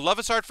 But yeah, Love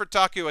is Hard for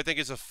Taku I think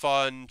is a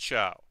fun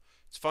show.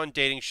 It's a fun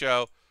dating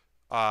show.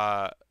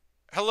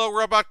 Hello,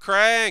 Robot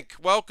Crank.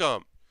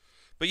 Welcome.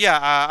 But yeah,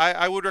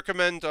 I would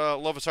recommend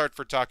Love is Hard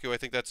for Taku. I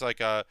think that's like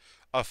a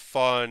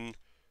fun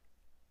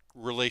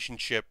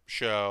relationship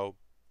show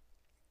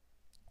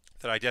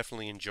that I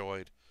definitely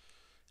enjoyed.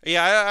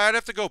 Yeah, I'd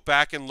have to go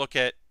back and look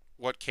at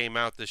what came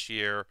out this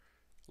year,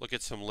 look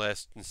at some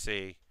lists and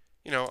see.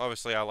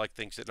 Obviously I like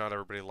things that not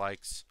everybody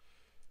likes,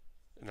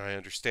 and I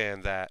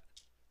understand that.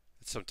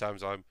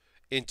 Sometimes I'm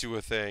into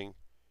a thing,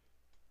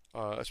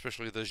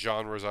 especially the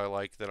genres I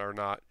like that are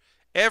not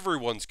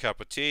everyone's cup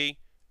of tea.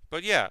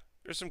 But yeah,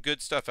 there's some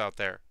good stuff out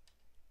there.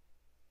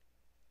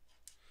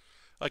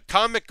 Like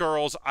Comic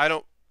Girls, I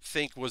don't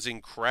think was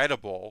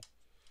incredible,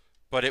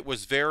 but it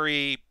was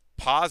very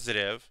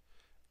positive,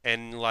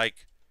 and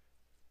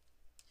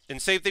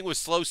same thing with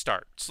Slow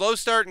Start. Slow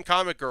Start and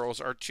Comic Girls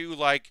are two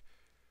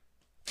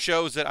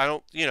shows that I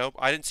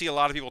didn't see a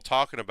lot of people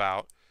talking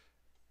about.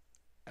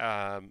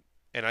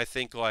 And I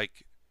think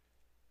like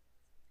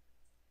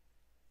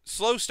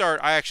Slow Start,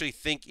 I actually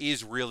think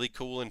is really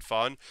cool and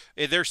fun.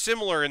 They're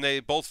similar, and they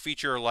both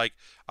feature like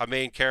a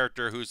main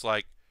character who's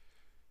like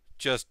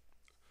just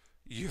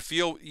you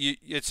feel you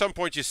at some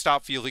point you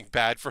stop feeling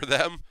bad for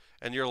them,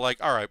 and you're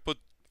like, all right, but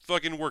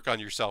fucking work on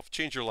yourself,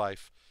 change your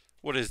life.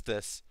 What is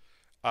this?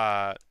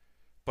 Uh,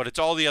 but it's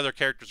all the other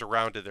characters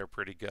around it. They're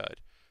pretty good.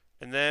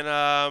 And then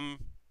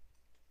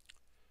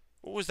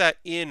what was that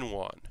in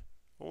one?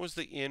 What was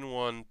the in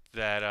one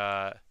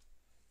that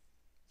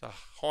the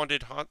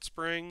Haunted Hot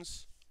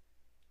Springs?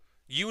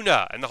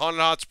 Yuna and the Haunted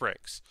Hot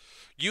Springs.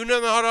 Yuna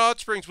and the Haunted Hot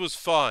Springs was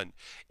fun.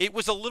 It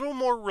was a little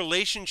more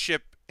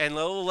relationship and a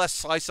little less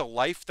slice of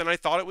life than I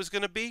thought it was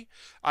going to be.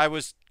 I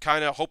was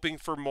kind of hoping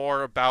for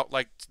more about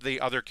like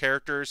the other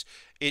characters.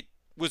 It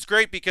was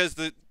great because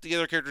the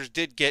other characters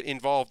did get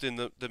involved in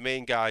the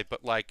main guy,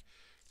 but like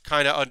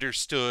kind of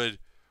understood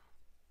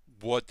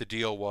what the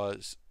deal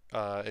was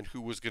and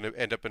who was going to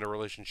end up in a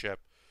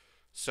relationship.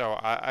 So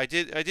I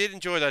did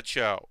enjoy that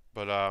show,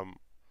 but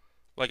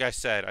like I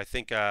said, I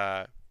think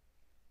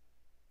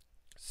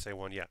say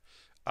one, yeah.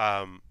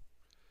 Um,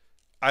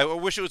 I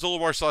wish it was a little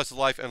more slice of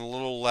life and a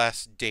little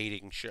less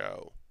dating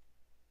show.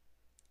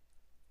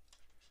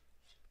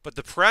 But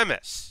the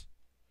premise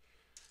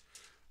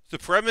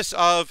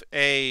of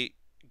a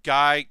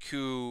guy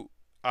who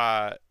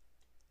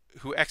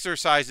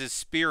exercises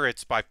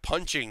spirits by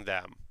punching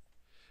them.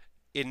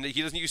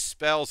 He doesn't use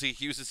spells; he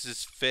uses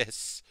his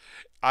fists.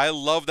 I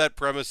love that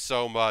premise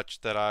so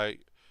much that I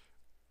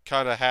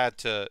kind of had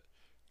to.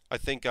 I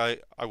think I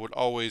would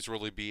always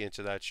really be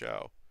into that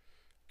show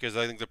because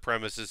I think the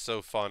premise is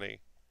so funny.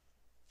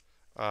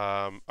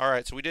 All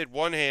right, so we did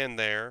one hand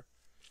there.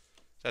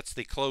 That's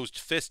the closed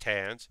fist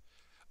hands.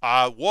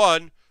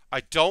 One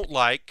I don't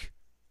like.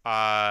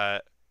 Uh,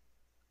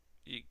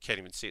 you can't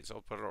even see it, so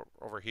I'll put it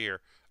over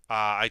here.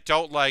 I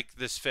don't like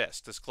this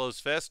fist, this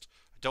closed fist.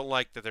 I don't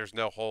like that there's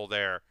no hole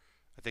there.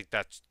 I think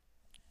that's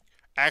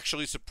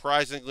actually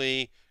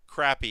surprisingly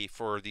crappy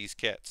for these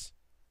kits.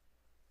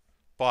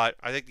 But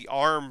I think the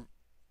arm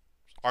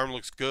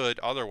looks good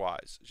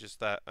otherwise. It's just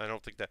that I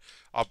don't think that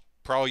I'll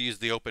probably use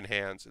the open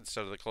hands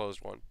instead of the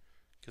closed one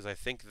because I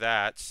think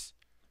that's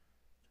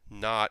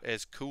not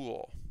as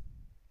cool.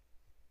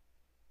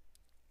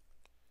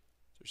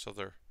 There's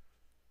other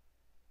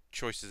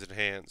choices in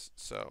hands,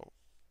 so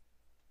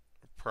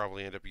I'll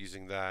probably end up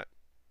using that.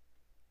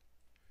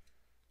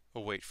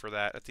 We'll wait for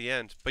that at the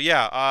end. But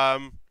yeah,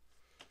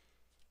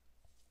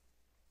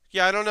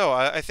 yeah, I don't know.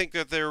 I think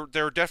that there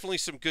are definitely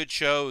some good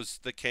shows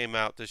that came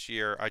out this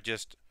year. I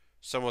just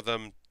some of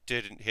them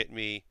didn't hit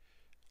me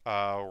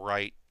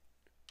right.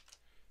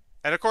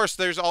 And of course,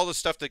 there's all the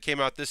stuff that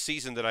came out this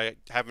season that I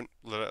haven't,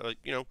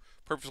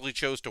 purposely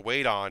chose to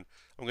wait on.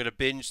 I'm gonna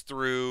binge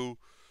through.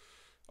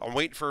 I'm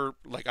waiting for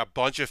like a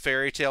bunch of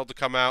Fairy Tail to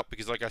come out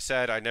because, like I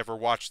said, I never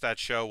watched that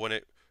show when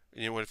it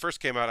first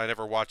came out. I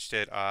never watched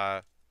it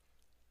as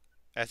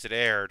it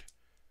aired,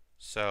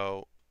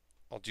 so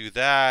I'll do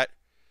that.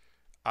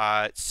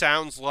 It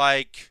sounds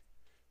like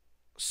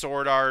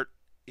Sword Art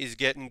is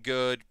getting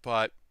good,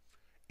 but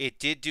it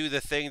did do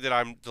the thing that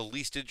I'm the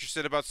least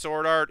interested about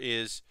Sword Art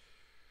is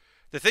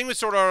the thing with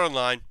Sword Art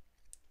Online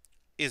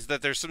is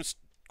that there's some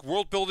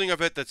world building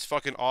of it that's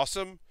fucking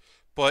awesome,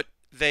 but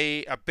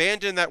they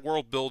abandon that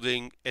world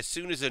building as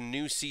soon as a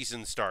new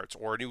season starts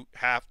or a new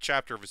half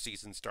chapter of a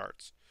season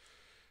starts.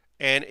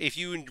 And if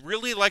you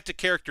really liked a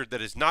character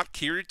that is not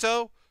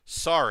Kirito,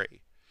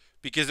 sorry,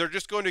 because they're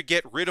just going to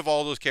get rid of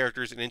all those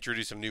characters and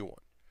introduce a new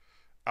one.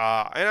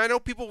 And I know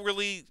people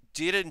really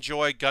did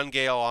enjoy Gun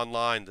Gale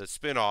Online, the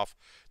spin-off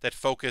that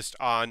focused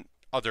on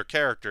other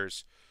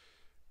characters.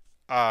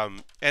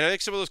 And I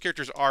think some of those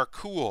characters are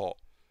cool,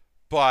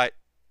 but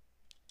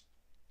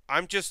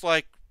I'm just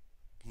like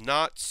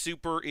not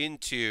super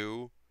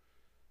into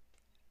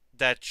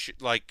that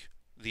like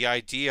the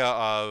idea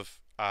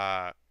of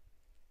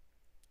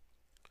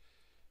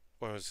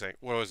what was I saying?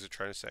 What was it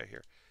trying to say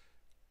here?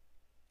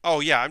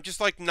 Oh yeah, I'm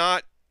just like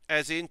not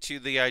as into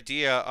the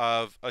idea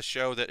of a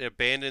show that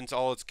abandons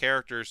all its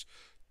characters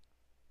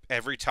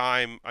every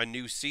time a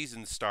new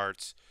season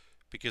starts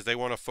because they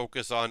want to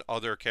focus on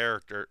other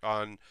character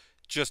on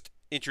just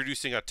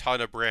introducing a ton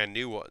of brand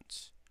new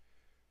ones.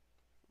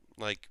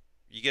 Like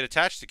you get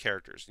attached to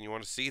characters and you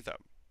want to see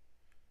them.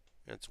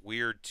 And it's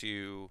weird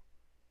to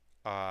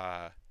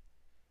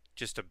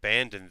just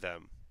abandon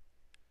them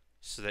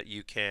so that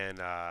you can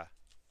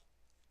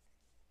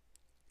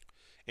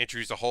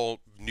introduce a whole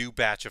new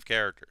batch of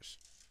characters.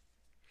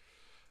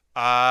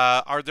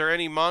 Are there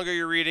any manga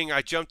you're reading?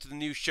 I jumped to the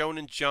new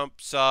Shonen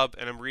Jump sub,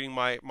 and I'm reading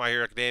My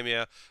Hero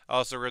Academia. I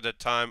also read that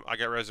time I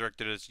got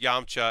resurrected as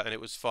Yamcha, and it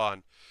was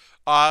fun.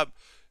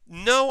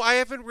 No, I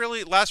haven't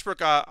really.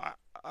 Lastbrook,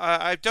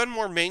 I've done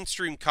more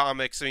mainstream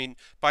comics. I mean,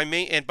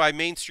 by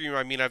mainstream,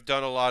 I mean I've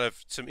done a lot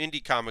of some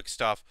indie comic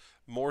stuff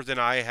more than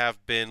I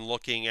have been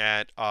looking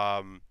at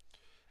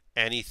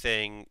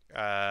anything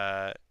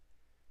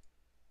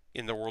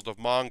in the world of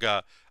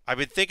manga. I've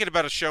been thinking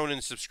about a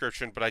shonen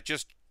subscription, but I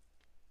just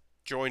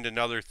joined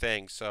another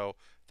thing, so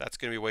that's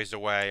going to be ways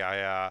away.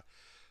 I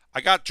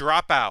got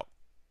Dropout.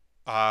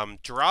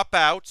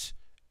 Dropout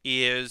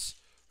is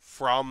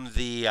from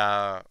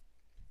the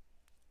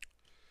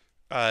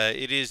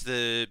it is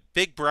the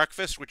Big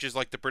Breakfast, which is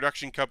like the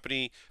production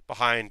company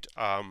behind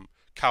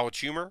College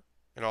Humor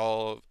and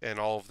all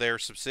of their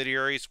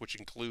subsidiaries, which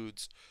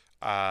includes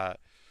uh,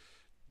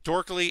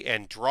 Dorkly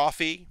and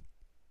Drawfee.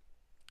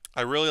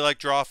 I really like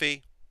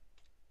Drawfee.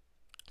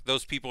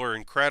 Those people are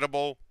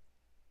incredible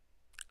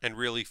and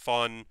really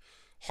fun,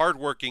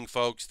 hardworking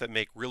folks that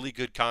make really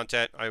good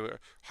content. I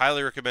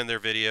highly recommend their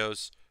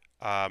videos,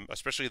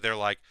 especially their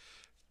like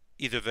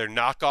either their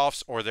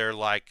knockoffs or their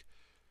like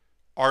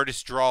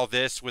artists draw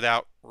this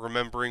without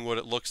remembering what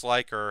it looks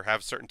like or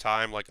have a certain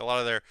time. Like a lot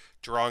of their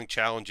drawing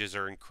challenges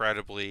are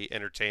incredibly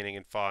entertaining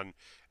and fun,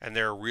 and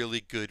they're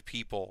really good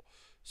people.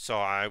 So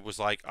I was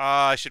like,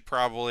 I should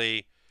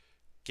probably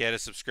get a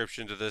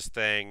subscription to this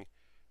thing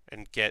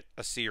and get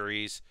a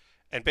series.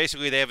 And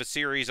basically, they have a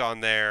series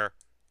on there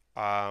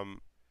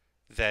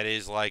that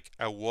is like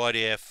a what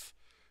if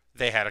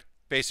they had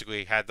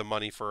basically had the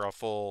money for a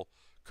full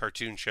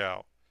cartoon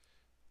show.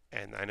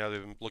 And I know they've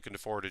been looking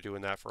forward to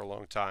doing that for a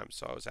long time,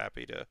 so I was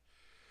happy to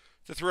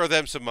throw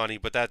them some money.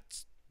 But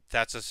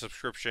that's a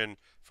subscription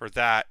for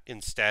that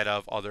instead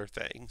of other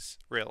things,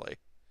 really,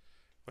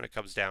 when it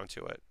comes down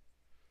to it.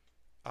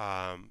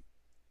 And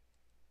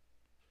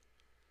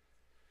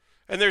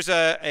there's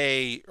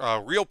a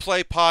real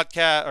play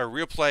podcast or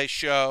real play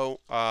show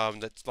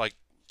that's like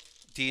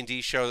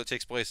D&D show that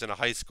takes place in a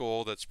high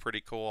school that's pretty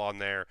cool on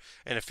there,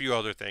 and a few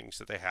other things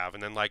that they have.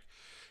 And then like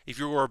if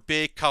you were a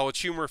big College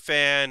Humor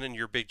fan and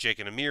you're a big Jake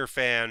and Amir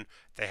fan,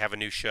 they have a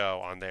new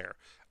show on there.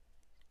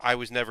 I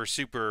was never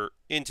super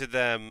into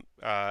them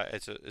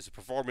as a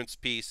performance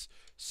piece,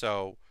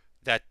 so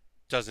that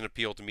doesn't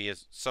appeal to me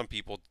as some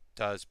people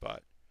does.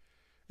 But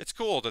it's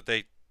cool that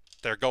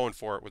they're going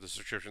for it with a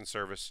subscription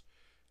service,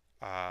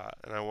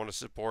 and I want to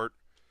support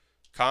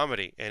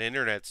comedy and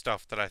internet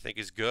stuff that I think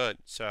is good.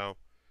 So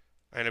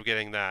I end up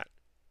getting that.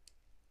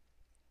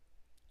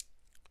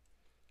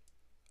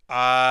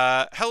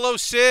 Hello,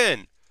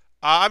 Sin.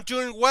 I'm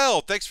doing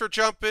well. Thanks for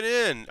jumping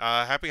in.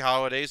 Happy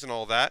holidays and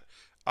all that.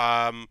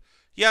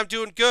 Yeah, I'm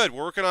doing good.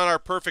 We're working on our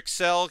perfect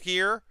cell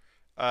here.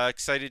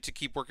 Excited to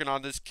keep working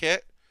on this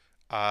kit.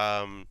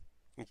 I'm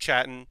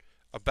chatting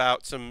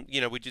about some,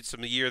 we did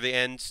some year the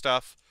end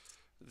stuff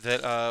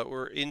that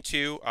we're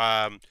into.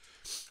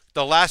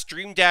 The Last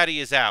Dream Daddy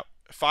is out.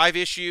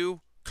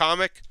 5-issue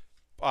comic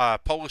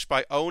published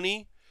by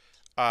Oni.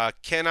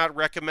 Cannot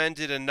recommend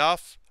it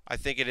enough. I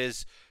think it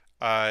is.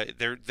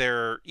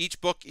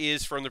 Each book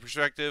is from the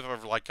perspective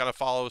of like kind of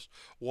follows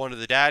one of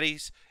the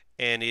daddies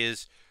and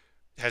has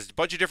a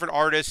bunch of different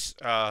artists.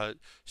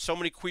 So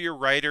many queer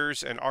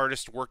writers and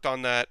artists worked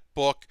on that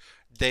book.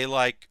 They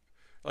like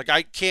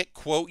I can't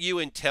quote you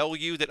and tell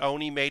you that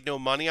Oni made no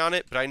money on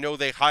it, but I know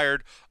they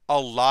hired a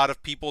lot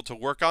of people to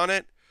work on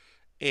it,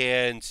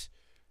 and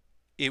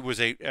it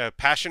was a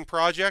passion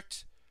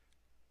project.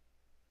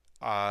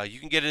 You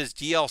can get it as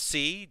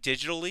DLC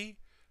digitally.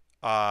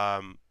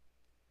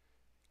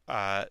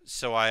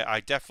 So I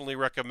definitely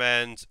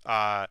recommend.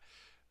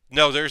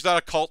 No, there's not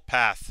a cult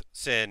path,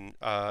 Sin,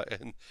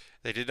 and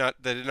they did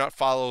not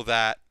follow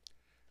that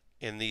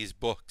in these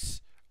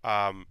books.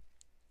 But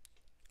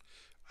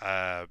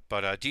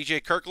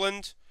DJ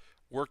Kirkland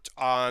worked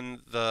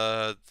on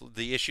the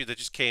issue that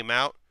just came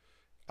out.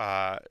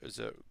 It was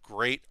a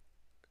great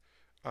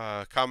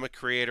comic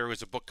creator.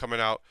 There's a book coming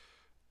out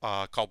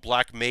called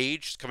Black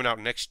Mage. It's coming out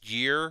next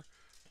year.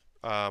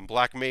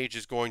 Black Mage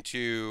is going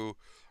to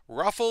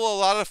ruffle a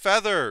lot of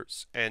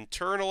feathers and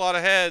turn a lot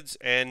of heads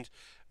and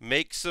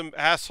make some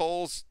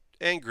assholes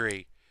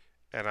angry.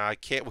 And I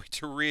can't wait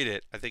to read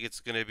it. I think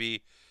it's going to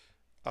be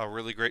a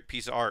really great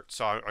piece of art.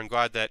 So I'm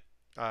glad that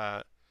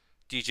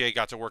DJ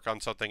got to work on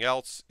something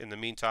else in the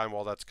meantime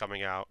while that's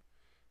coming out.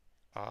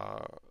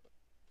 But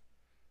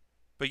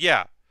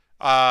yeah,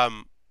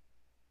 of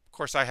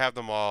course I have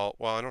them all.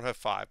 Well, I don't have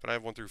 5, but I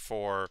have 1 through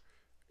 4,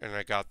 and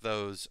I got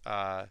those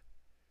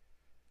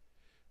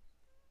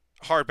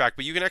hardback.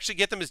 But you can actually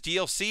get them as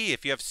DLC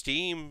if you have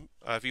Steam.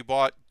 If you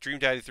bought Dream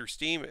Daddy through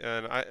Steam,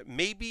 and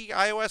maybe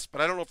iOS,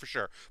 but I don't know for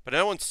sure. But I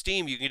know on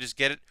Steam you can just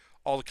get it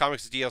all the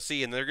comics as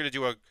DLC, and they're gonna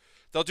do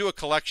they'll do a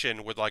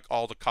collection with like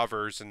all the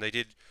covers, and they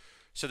did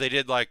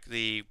like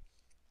the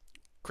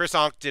Chris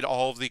Onk did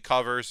all of the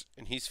covers,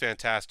 and he's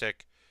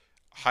fantastic.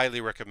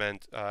 Highly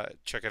recommend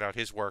checking out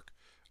his work.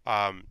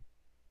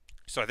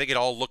 So I think it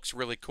all looks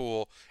really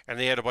cool, and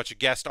they had a bunch of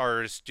guest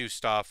artists do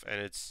stuff,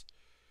 and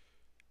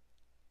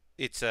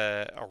it's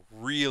a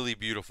really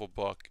beautiful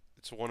book.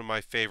 It's one of my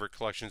favorite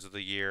collections of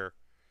the year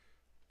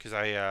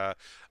because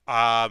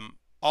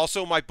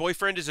also My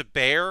Boyfriend is a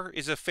Bear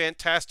is a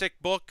fantastic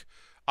book.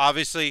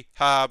 Obviously,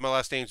 my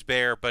last name's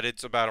Baer, but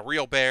it's about a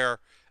real bear,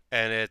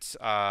 and it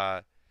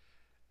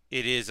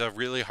is a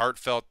really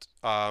heartfelt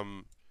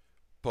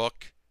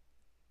book.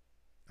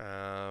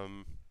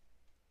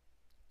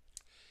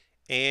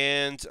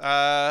 And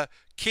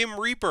Kim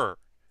Reaper.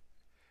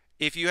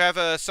 If you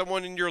have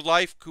someone in your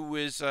life who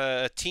is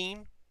a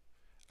teen,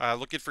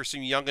 looking for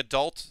some young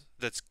adult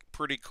that's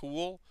pretty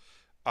cool.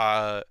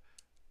 Uh,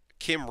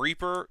 Kim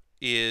Reaper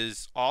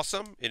is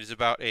awesome. It is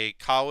about a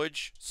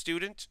college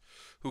student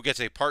who gets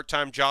a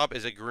part-time job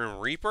as a Grim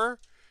Reaper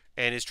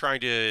and is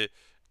trying to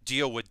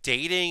deal with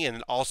dating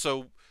and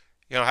also,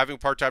 having a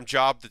part-time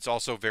job that's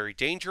also very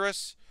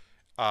dangerous.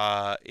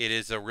 It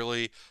is a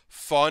really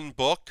fun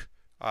book.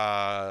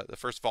 The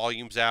first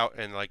volume's out,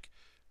 and like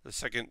the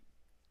second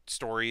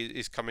story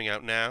is coming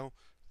out now.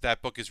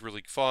 That book is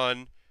really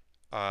fun.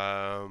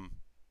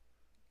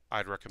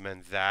 I'd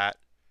recommend that.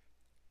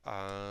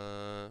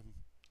 I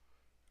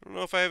don't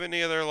know if I have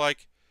any other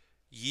like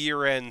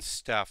year-end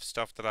stuff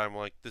that I'm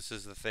like, this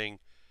is the thing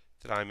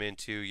that I'm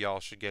into. Y'all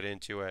should get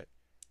into it.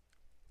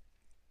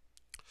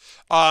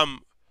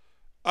 Um,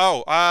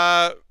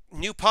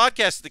 New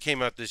podcast that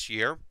came out this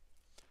year.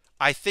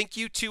 I think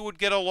you two would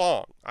get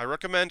along. I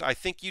recommend I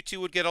think you two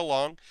would get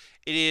along.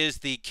 It is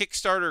the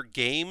Kickstarter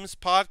Games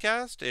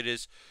podcast. It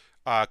is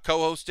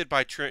co-hosted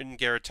by Trin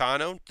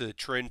Garitano, the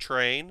Trin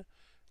Train.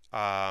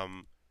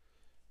 Um,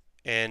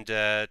 and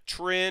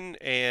Trin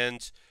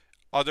and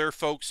other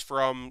folks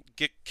from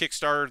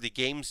Kickstarter, the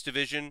games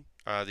division,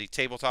 the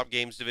tabletop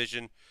games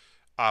division,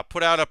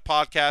 put out a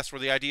podcast where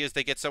the idea is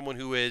they get someone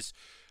who is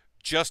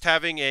just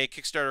having a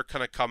Kickstarter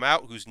kind of come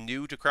out, who's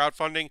new to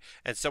crowdfunding,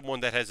 and someone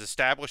that has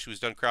established, who's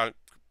done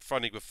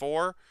crowdfunding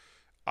before,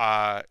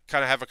 kind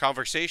of have a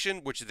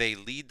conversation, which they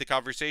lead the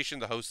conversation,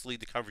 the hosts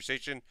lead the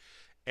conversation,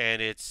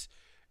 and it's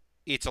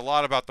a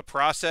lot about the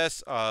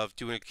process of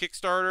doing a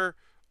Kickstarter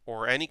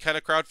or any kind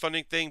of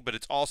crowdfunding thing, but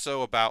it's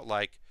also about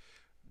like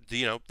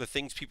the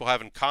things people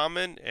have in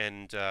common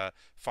and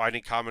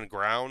finding common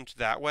ground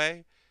that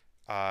way.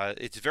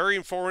 It's very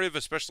informative,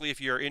 especially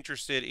if you're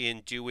interested in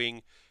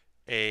doing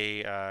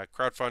a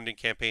crowdfunding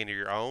campaign of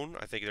your own.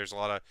 I think there's a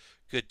lot of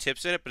good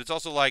tips in it, but it's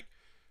also like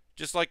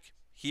just like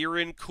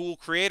hearing cool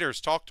creators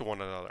talk to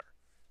one another.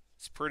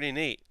 It's pretty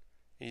neat.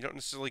 And you don't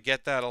necessarily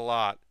get that a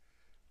lot.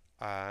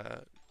 We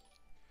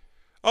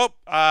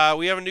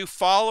have a new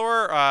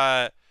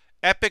follower.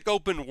 Epic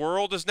Open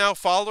World is now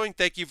following.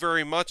 Thank you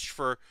very much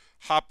for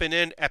hopping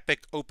in,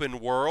 Epic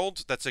Open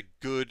World. That's a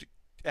good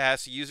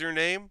ass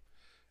username.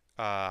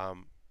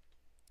 Thanks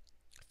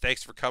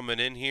for coming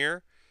in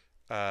here.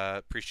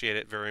 Appreciate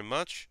it very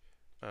much.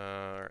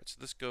 All right, so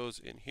this goes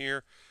in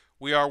here.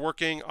 We are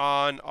working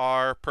on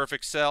our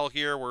perfect cell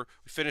here. We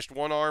finished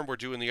one arm. We're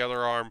doing the other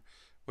arm,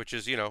 which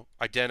is,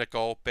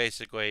 identical,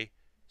 basically.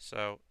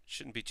 So it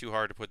shouldn't be too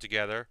hard to put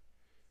together.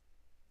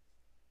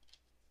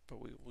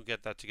 But we'll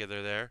get that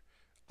together there.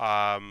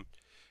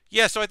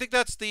 Yeah, so I think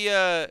that's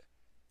it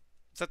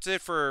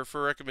for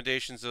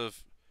recommendations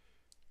of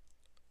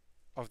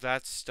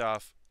that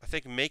stuff. I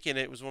think Making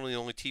It was one of the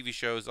only TV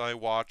shows I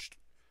watched.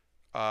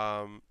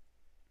 Because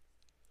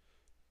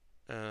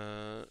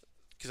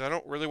I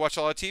don't really watch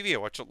a lot of TV. I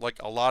watch like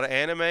a lot of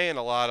anime and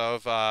a lot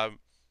of I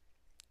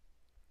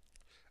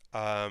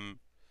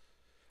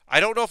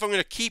don't know if I'm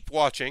going to keep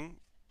watching,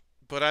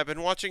 but I've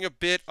been watching a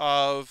bit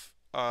of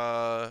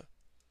I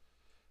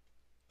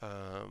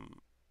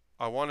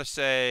want to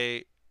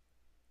say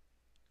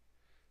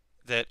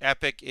that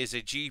Epic is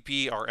a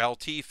GB or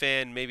LT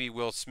fan. Maybe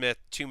Will Smith,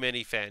 too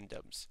many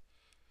fandoms.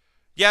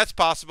 Yeah, it's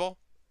possible.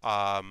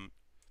 But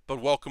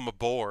welcome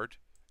aboard.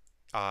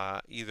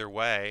 Either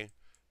way.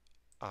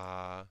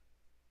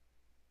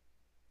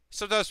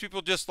 Sometimes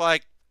people just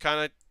like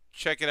kind of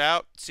check it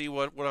out, see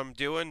what I'm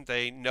doing.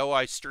 They know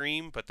I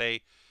stream, but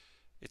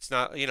it's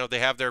not, they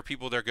have their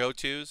people, their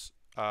go-tos.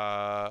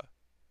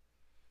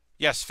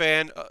 Yes,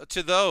 fan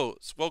to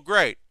those. Well,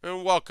 great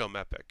and welcome,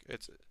 Epic.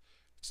 It's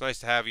nice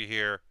to have you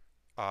here.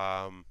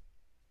 Glad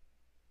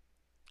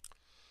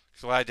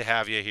to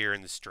have you here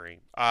in the stream.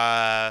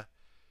 What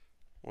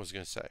was I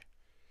gonna say?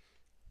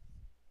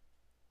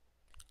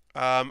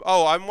 I'm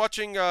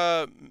watching.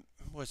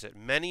 Was it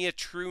Many a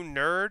True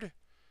Nerd?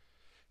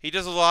 He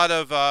does a lot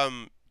of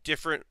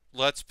different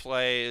Let's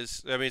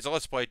Plays. I mean, it's a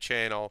Let's Play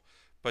channel,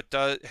 but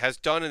has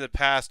done in the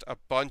past a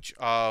bunch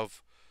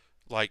of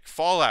like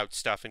Fallout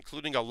stuff,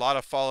 including a lot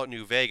of Fallout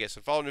New Vegas.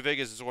 And Fallout New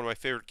Vegas is one of my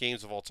favorite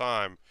games of all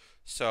time.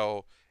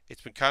 So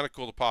it's been kind of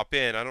cool to pop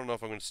in. I don't know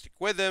if I'm going to stick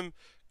with him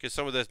because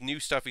some of the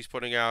new stuff he's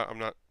putting out I'm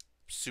not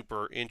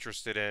super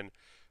interested in.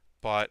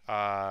 But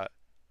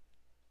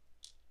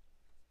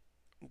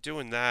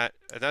doing that.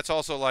 And that's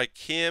also like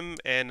him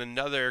and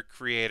another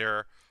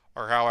creator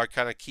are how I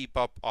kind of keep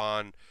up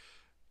on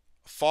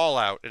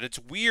Fallout. And it's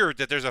weird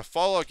that there's a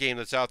Fallout game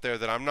that's out there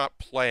that I'm not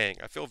playing.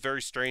 I feel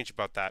very strange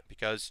about that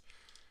because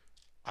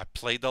I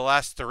played the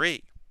last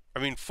 3. I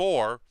mean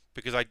 4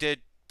 because I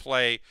did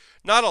play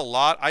not a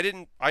lot. I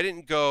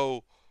didn't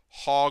go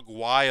hog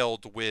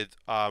wild with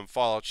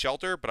Fallout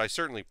Shelter, but I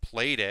certainly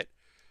played it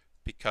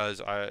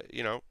because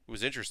it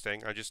was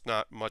interesting. I just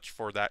not much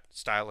for that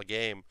style of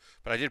game,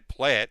 but I did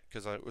play it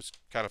because it was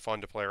kind of fun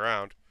to play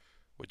around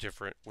with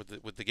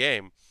the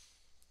game.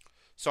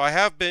 So I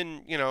have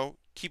been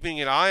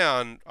keeping an eye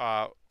on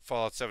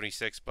Fallout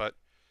 76, but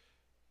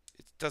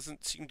it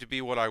doesn't seem to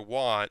be what I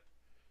want.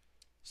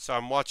 So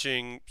I'm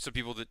watching some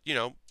people that,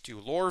 do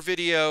lore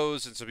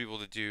videos, and some people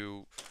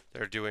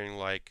they're doing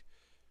like,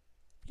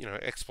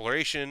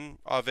 exploration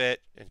of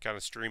it and kind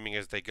of streaming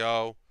as they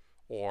go,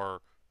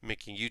 or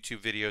making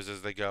YouTube videos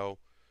as they go,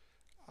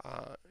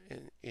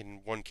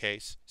 in one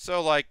case.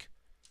 So like,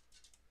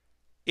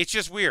 it's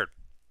just weird.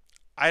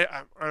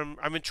 I've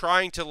been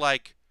trying to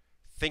like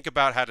think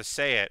about how to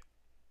say it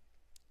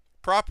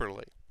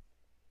properly,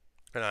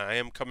 and I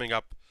am coming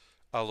up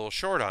a little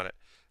short on it.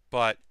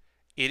 But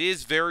it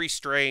is very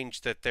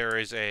strange that there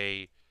is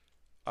a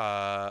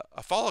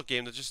Fallout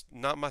game that's just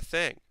not my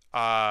thing.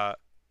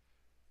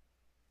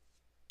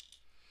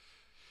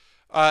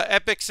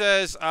 Epic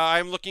says,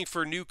 I'm looking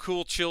for new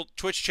cool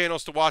Twitch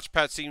channels to watch.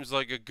 Pat seems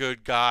like a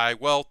good guy.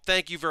 Well,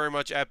 thank you very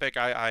much, Epic.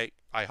 I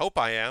hope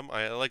I am.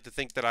 I like to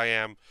think that I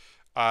am.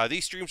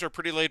 These streams are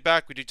pretty laid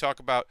back. We do talk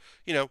about,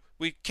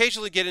 we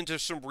occasionally get into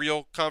some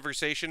real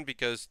conversation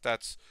because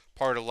that's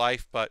part of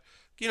life, but,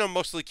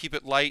 mostly keep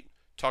it light.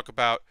 Talk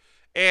about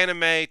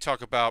anime,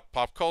 talk about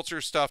pop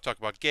culture stuff, talk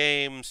about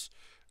games.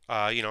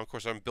 Of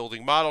course, I'm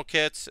building model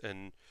kits,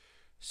 and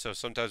so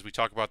sometimes we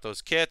talk about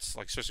those kits.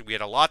 Like, especially we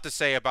had a lot to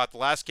say about the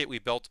last kit we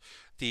built,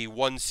 the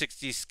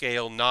 160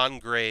 scale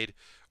non-grade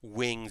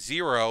Wing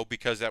Zero,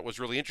 because that was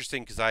really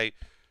interesting because I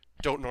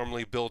don't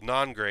normally build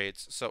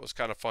non-grades, so it was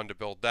kind of fun to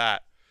build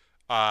that.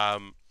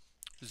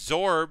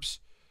 Zorbs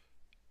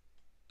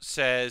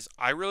says,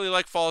 I really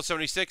like Fallout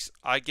 76.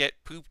 I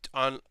get pooped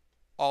on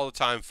all the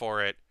time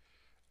for it.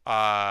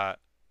 And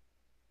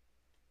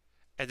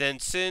then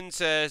Sin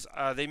says,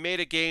 they made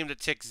a game that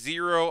ticks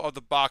 0 of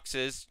the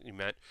boxes, you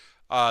meant,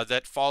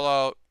 that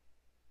Fallout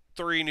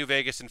 3, New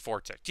Vegas, and 4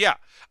 ticked. Yeah,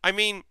 I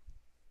mean,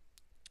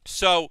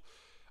 so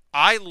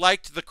I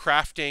liked the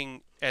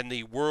crafting and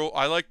the world.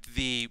 I liked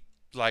the,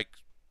 like,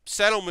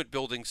 settlement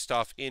building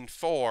stuff in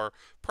 4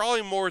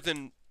 probably more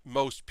than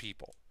most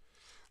people.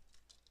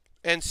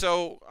 And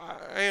so,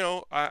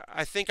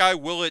 I think I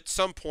will at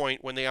some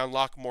point when they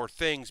unlock more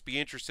things be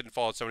interested in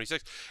Fallout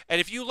 76. And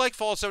if you like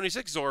Fallout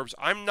 76, Zorbs,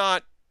 I'm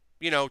not,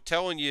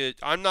 telling you,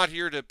 I'm not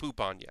here to poop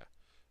on you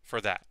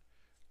for that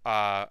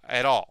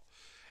at all.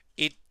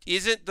 It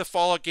isn't the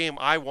Fallout game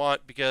I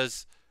want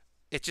because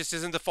it just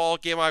isn't the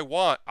Fallout game I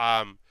want.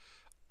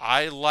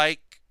 I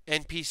like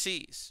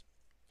NPCs.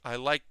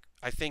 I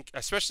think,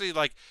 especially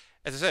like,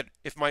 as I said,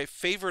 if my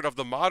favorite of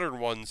the modern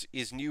ones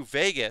is New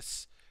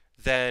Vegas,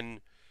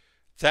 then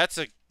that's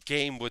a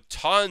game with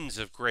tons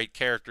of great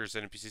characters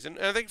and NPCs. And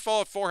I think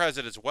Fallout 4 has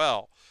it as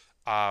well.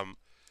 I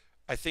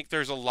think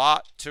there's a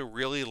lot to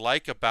really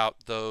like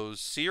about those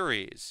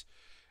series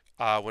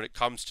when it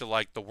comes to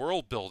like the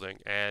world building.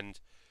 And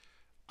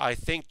I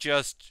think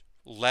just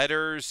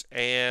letters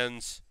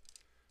and,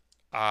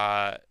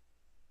 holotapes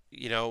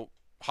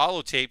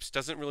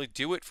doesn't really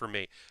do it for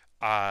me.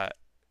 I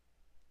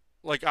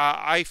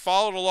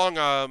followed along.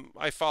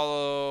 I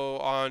follow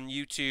on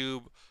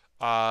YouTube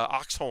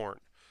Oxhorn,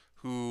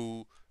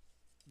 who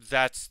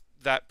that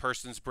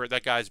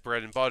guy's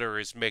bread and butter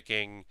is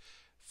making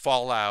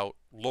Fallout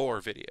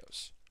lore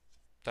videos.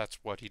 That's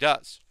what he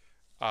does,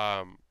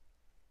 and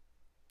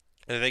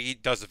I think he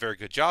does a very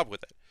good job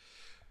with it.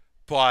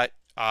 But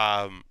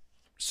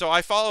so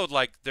I followed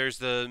like there's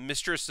the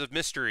Mistress of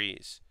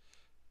Mysteries,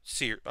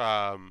 is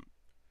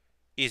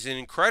an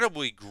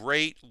incredibly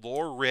great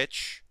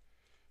lore-rich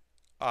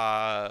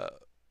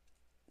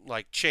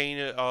like chain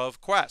of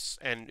quests,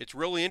 and it's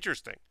really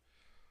interesting.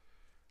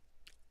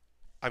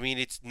 I mean,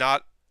 it's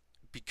not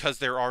because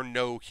there are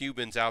no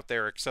humans out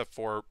there except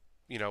for,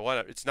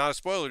 what, it's not a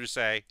spoiler to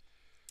say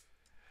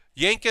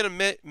you ain't going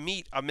to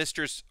meet a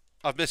mistress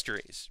of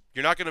mysteries.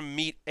 You're not going to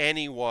meet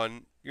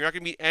anyone. You're not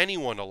going to meet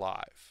anyone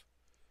alive.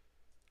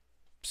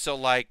 So,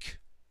 like,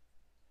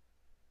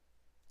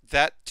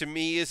 that to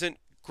me isn't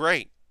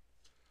great.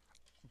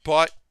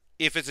 But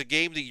if it's a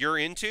game that you're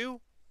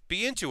into,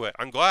 be into it.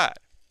 I'm glad.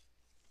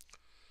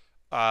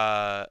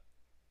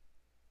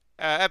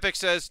 Epic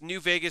says, New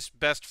Vegas,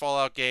 best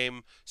Fallout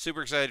game.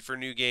 Super excited for a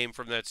new game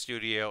from that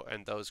studio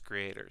and those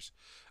creators.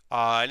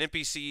 And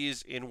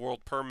NPCs in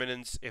world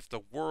permanence. If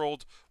the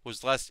world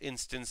was less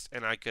instanced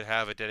and I could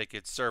have a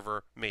dedicated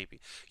server, maybe.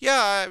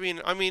 Yeah,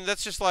 I mean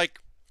that's just like,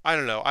 I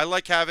don't know. I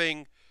like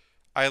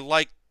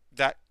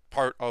that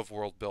part of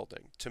world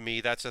building. To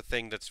me, that's a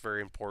thing that's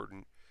very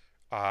important.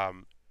 I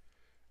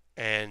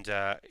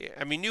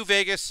mean, New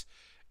Vegas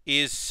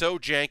is so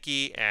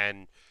janky,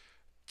 and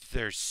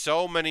there's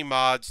so many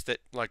mods that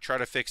like try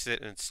to fix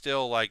it, and it's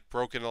still like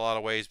broken in a lot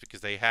of ways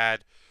because they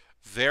had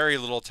very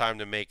little time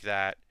to make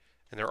that,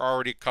 and they're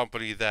already a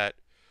company that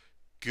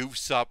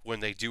goofs up when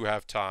they do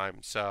have time.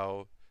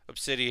 So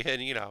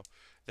Obsidian,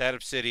 that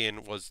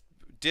Obsidian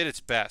did its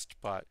best,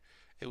 but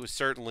it was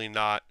certainly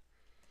not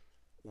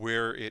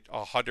where it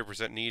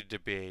 100% needed to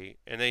be,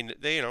 and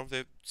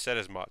they said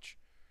as much.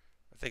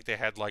 I think they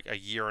had like a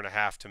year and a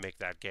half to make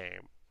that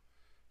game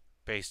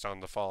based on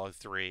the Fallout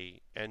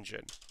 3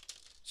 engine.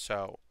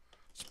 So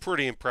it's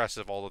pretty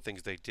impressive all the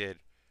things they did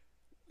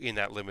in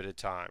that limited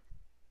time.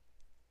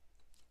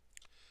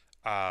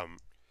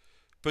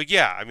 but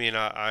yeah, I mean,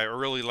 I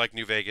really like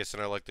New Vegas,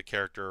 and I like the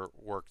character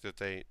work that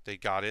they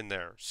got in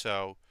there.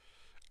 So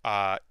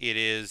it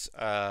is,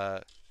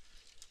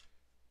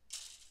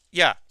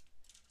 yeah,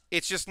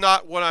 it's just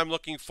not what I'm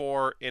looking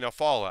for in a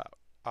Fallout.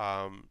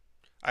 Um,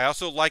 I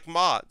also like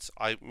mods.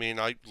 I mean,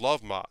 I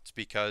love mods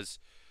because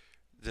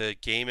the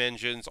game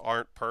engines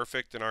aren't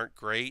perfect and aren't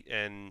great,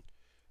 and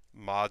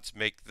mods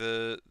make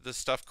the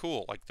stuff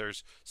cool. Like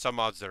there's some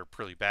mods that are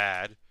pretty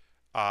bad,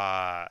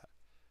 uh,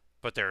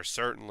 but there are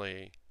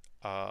certainly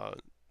uh,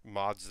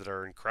 mods that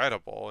are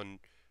incredible and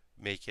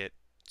make it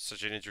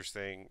such an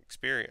interesting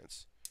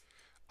experience.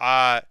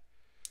 Uh,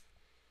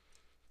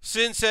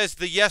 Sin says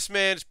the Yes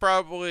Man is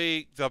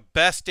probably the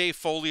best Dave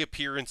Foley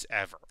appearance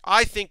ever.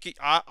 I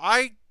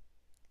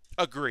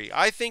agree.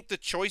 I think the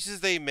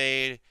choices they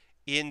made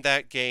in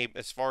that game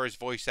as far as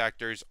voice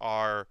actors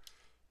are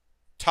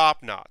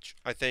top notch.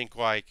 I think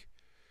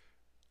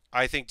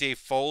Dave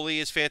Foley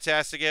is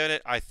fantastic at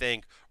it. I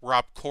think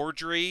Rob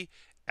Corddry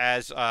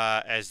as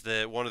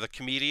the one of the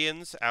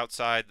comedians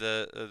outside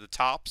the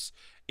tops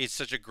is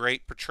such a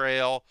great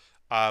portrayal.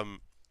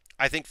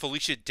 I think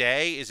Felicia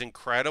Day is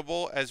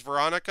incredible as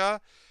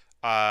Veronica.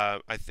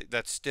 I think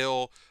that's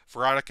still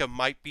Veronica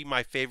might be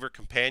my favorite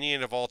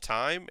companion of all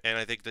time, and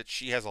I think that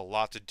she has a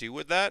lot to do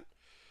with that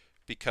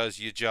because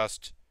you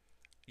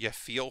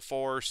feel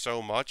for her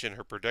so much in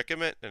her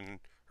predicament and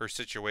her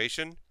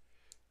situation.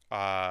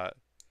 Uh,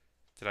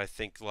 that I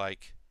think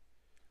like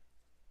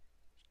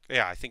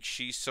yeah, I think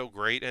she's so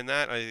great in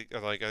that. I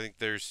think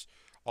there's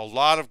a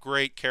lot of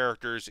great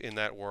characters in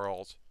that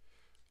world.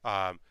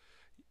 Um,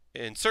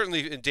 and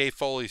certainly in Dave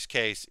Foley's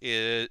case,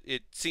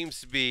 it seems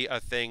to be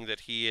a thing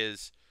that he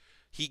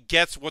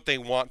gets what they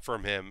want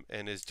from him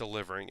and is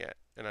delivering it.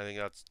 And I think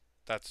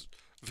that's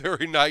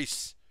very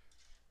nice.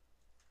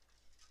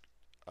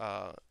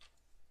 I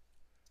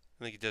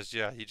think he does.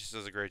 Yeah, he just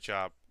does a great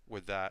job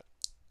with that.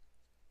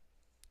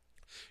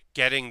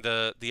 Getting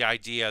the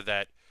idea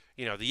that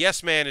the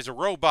Yes Man is a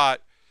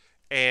robot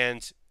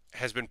and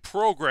has been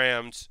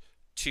programmed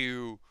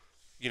to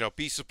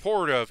be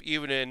supportive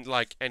even in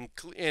like and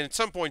at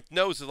some point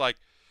knows that like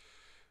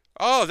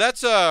oh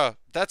that's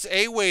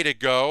a way to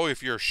go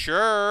if you're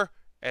sure,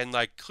 and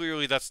like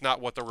clearly that's not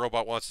what the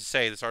robot wants to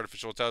say. This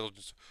artificial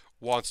intelligence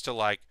wants to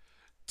like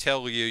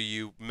tell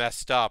you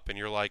messed up, and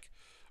you're like,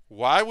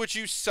 why would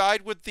you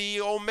side with the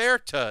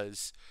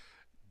Omertas,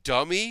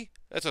 dummy?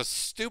 That's a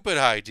stupid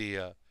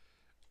idea.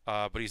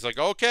 But he's like,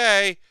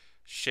 okay,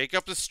 shake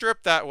up the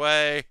strip that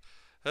way.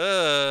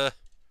 I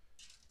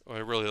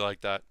really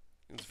like that.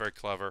 It's very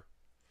clever.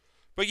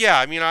 But yeah,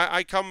 I mean,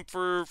 I come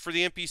for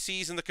the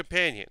NPCs and the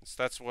companions.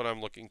 That's what I'm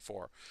looking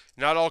for.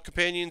 Not all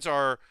companions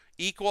are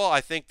equal.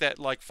 I think that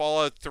like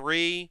Fallout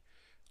 3,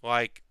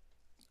 like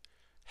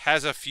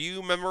has a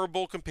few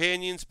memorable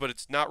companions, but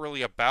it's not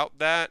really about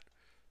that.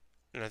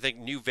 And I think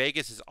New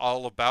Vegas is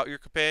all about your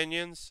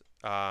companions.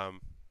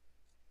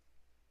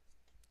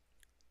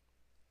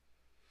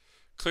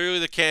 Clearly,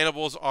 the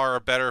cannibals are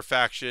a better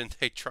faction.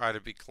 They try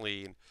to be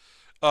clean.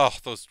 Oh,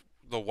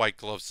 the White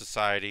Glove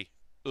Society.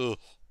 Ugh,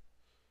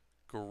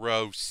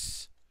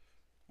 gross.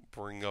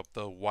 Bring up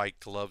the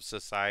White Glove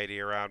Society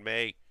around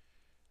me.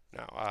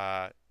 No,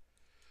 I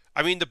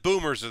mean the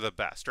boomers are the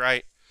best,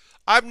 right?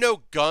 I'm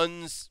no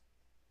guns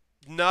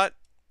nut.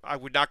 I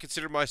would not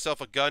consider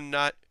myself a gun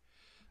nut.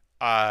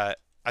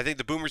 I think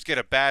the boomers get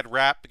a bad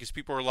rap because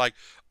people are like,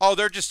 "Oh,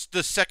 they're just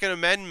the Second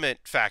Amendment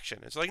faction."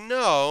 It's like,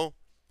 no,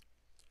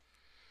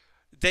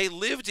 they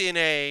lived in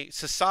a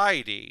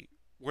society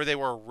where they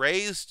were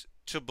raised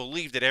to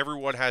believe that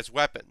everyone has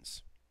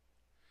weapons.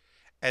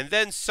 And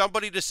then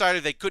somebody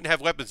decided they couldn't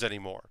have weapons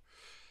anymore.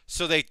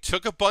 So they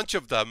took a bunch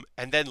of them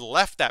and then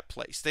left that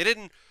place.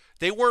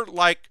 They weren't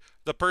like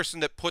the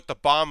person that put the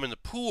bomb in the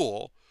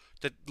pool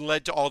that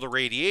led to all the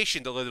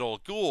radiation that led to all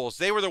the ghouls.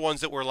 They were the ones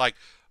that were like,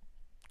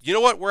 you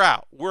know what, we're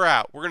out. We're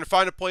out. We're going to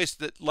find a place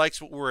that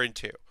likes what we're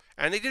into.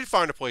 And they did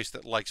find a place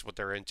that likes what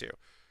they're into.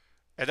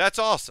 And that's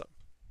awesome.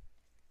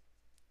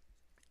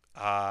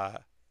 Uh,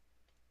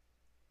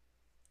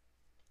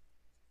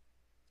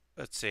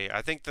 let's see.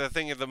 I think the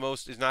thing of the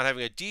most is not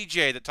having a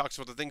DJ that talks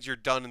about the things you're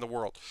done in the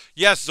world.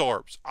 Yes,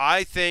 Zorbs.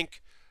 I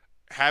think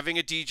having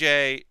a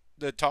DJ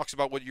that talks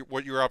about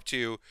what you're up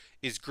to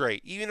is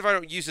great. Even if I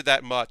don't use it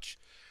that much.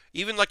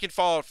 Even like in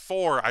Fallout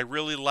 4, I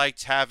really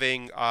liked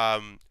having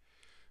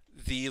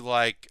the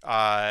like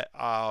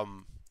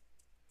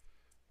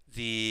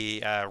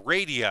the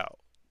radio,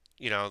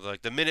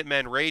 like the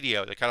Minutemen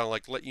radio that kind of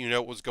like let you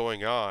know what was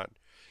going on,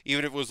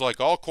 even if it was like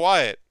all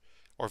quiet,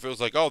 or if it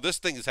was like, oh, this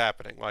thing is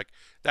happening. Like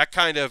that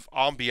kind of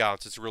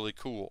ambiance is really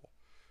cool,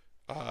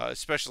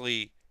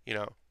 especially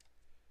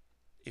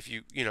if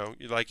you're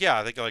like, yeah,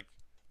 I think like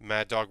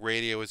Mad Dog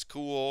Radio is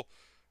cool.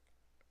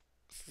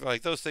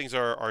 Like those things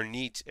are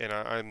neat, and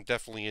I'm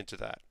definitely into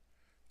that.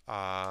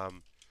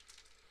 Um,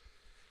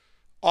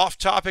 Off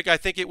topic, I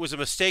think it was a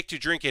mistake to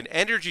drink an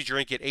energy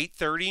drink at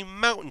 8:30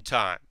 Mountain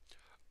Time.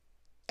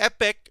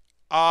 Epic.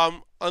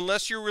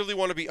 Unless you really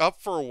want to be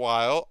up for a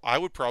while, I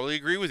would probably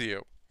agree with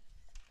you.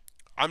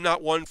 I'm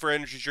not one for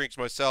energy drinks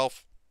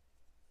myself.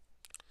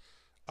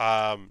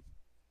 Um,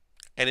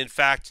 and in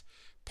fact,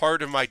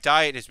 part of my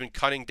diet has been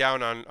cutting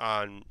down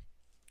on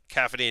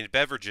caffeinated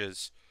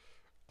beverages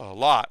a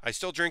lot. I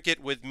still drink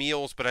it with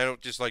meals, but I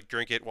don't just like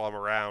drink it while I'm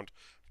around.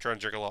 I'm trying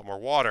to drink a lot more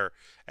water.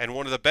 And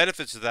one of the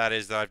benefits of that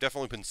is that I've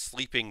definitely been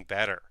sleeping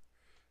better.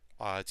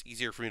 It's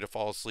easier for me to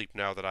fall asleep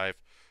now that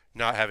I've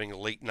not having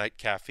late night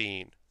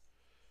caffeine.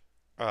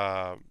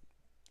 Um,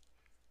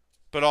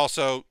 but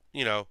also,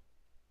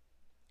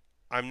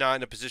 I'm not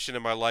in a position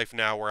in my life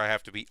now where I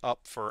have to be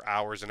up for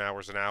hours and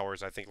hours and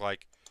hours. I think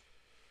like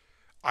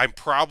I'm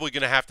probably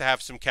going to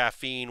have some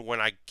caffeine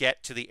when I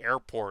get to the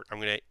airport. I'm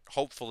going to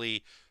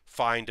hopefully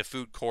find a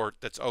food court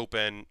that's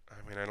open.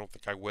 I mean, I don't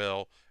think I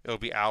will. It'll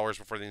be hours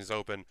before things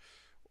open.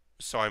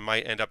 So I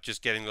might end up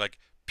just getting like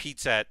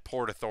pizza at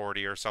Port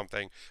Authority or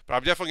something. But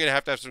I'm definitely going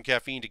to have some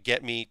caffeine to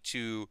get me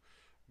to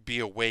be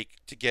awake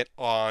to get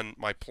on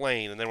my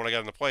plane. And then when I get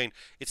on the plane,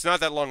 it's not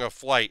that long a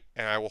flight,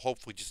 and I will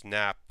hopefully just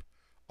nap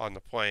on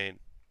the plane.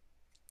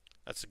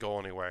 That's the goal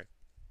anyway.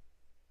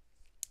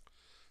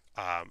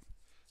 Um,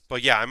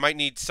 but yeah, I might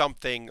need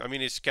something. I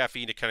mean, it's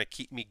caffeine to kind of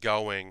keep me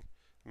going.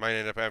 I might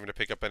end up having to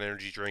pick up an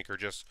energy drink or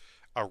just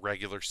a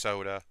regular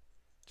soda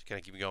to kind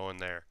of keep me going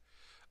there.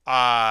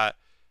 Uh,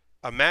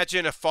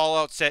 Imagine a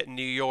Fallout set in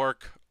New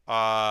York.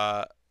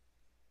 Oh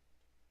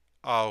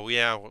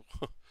yeah,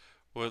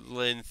 with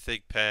Lynn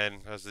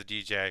Thigpen as the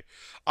DJ.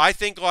 I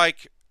think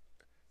like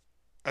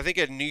I think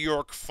a New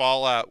York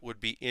Fallout would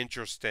be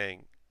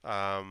interesting.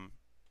 Um,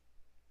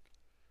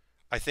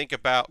 I think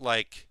about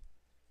like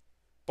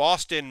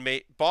Boston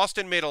made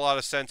a lot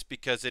of sense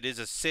because it is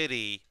a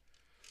city,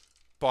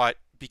 but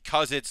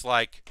because it's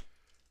like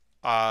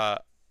uh,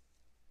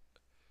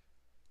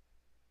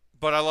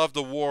 but I love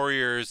the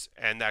Warriors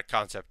and that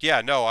concept.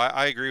 Yeah, no,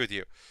 I agree with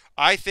you.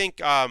 I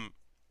think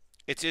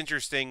it's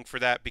interesting for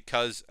that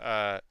because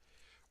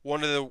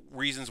one of the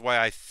reasons why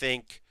I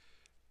think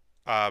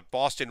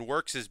Boston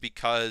works is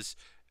because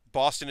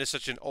Boston is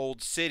such an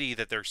old city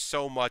that there's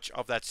so much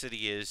of that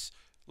city is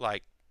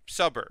like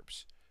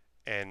suburbs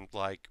and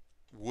like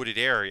wooded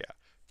area.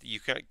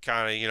 You can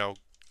kind of,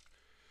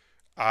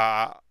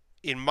 uh,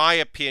 in my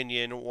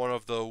opinion, one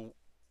of the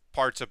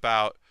parts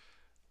about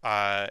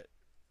uh,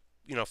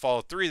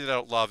 Fallout 3 that I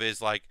don't love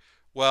is like,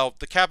 well,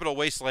 the Capital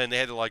Wasteland they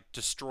had to like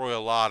destroy a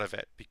lot of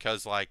it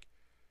because like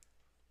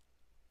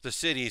the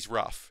city's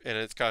rough and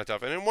it's kind of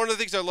tough. And one of the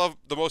things I love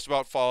the most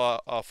about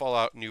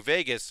Fallout New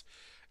Vegas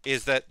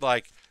is that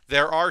like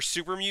there are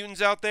super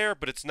mutants out there,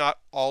 but it's not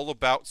all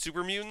about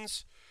super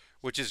mutants,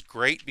 which is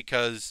great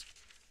because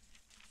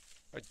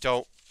I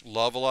don't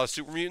love a lot of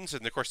super mutants,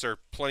 and of course there are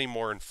plenty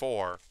more in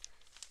 4.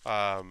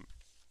 Um,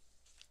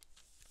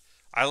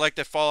 I like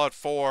that Fallout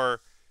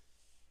 4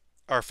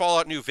 or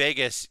Fallout New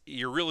Vegas,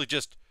 you're really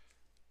just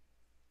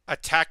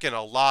attacking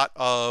a lot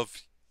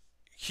of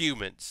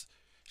humans.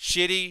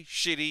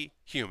 Shitty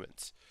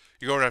humans.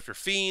 You're going after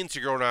fiends.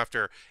 You're going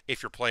after,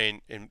 if you're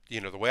playing in,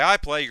 the way I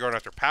play, you're going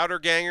after powder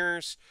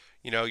gangers.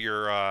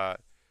 You're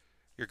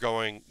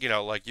going,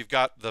 like you've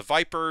got the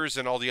Vipers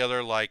and all the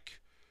other like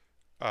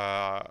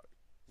uh,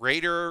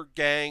 raider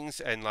gangs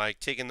and like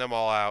taking them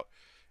all out,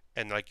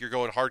 and like you're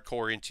going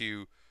hardcore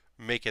into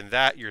making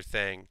that your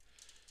thing.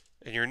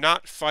 And you're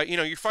not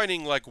you're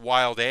fighting like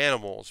wild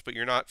animals, but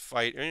you're not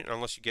fighting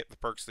unless you get the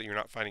perks that you're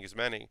not fighting as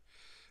many.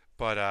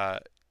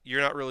 But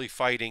you're not really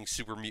fighting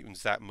super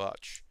mutants that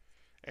much.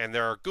 And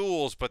there are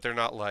ghouls, but they're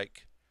not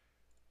like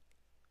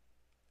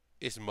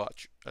as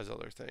much as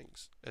other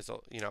things.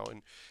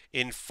 And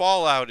in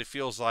Fallout, it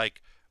feels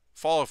like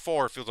Fallout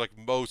 4 feels like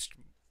most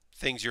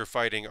things you're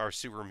fighting are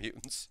super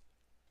mutants.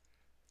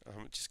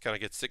 Just kind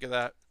of get sick of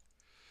that.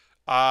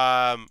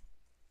 Um,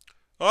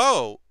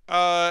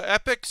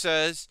 Epic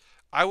says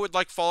I would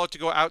like Fallout to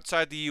go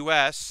outside the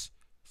U.S.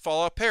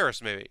 Fallout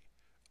Paris, maybe.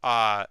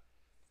 Uh,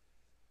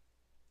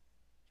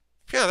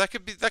 yeah, that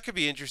could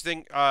be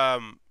interesting.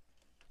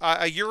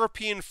 A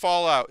European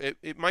Fallout.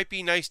 It might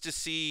be nice to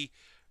see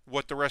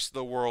what the rest of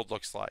the world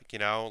looks like.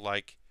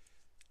 Like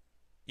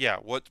yeah,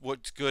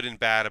 what's good and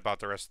bad about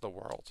the rest of the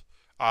world.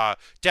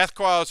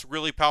 Deathclaw is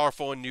really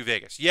powerful in New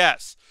Vegas.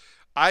 Yes,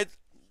 I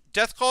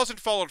Deathclaws in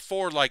Fallout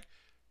 4 like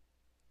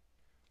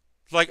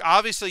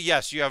obviously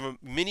yes, you have a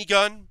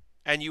minigun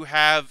and you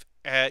have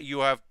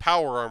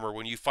power armor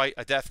when you fight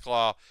a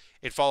Deathclaw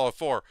in Fallout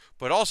 4,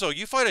 but also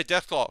you fight a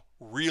Deathclaw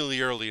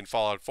really early in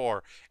Fallout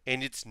 4,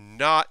 and it's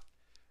not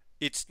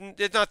the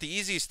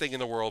easiest thing in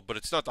the world, but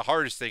it's not the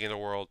hardest thing in the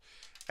world.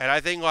 And I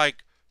think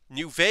like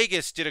New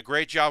Vegas did a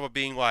great job of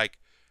being like,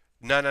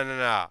 no, no, no,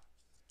 no,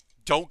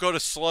 don't go to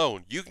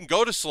Sloan. You can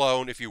go to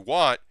Sloan if you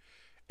want,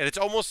 and it's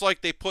almost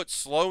like they put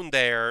Sloan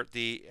there,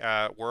 the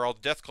where all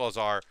the Deathclaws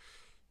are,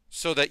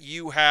 so that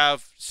you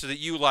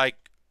like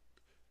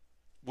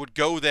would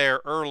go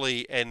there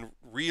early and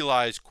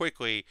realize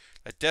quickly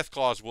that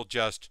Deathclaws will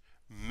just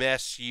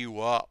mess you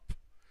up.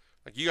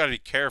 Like you got to be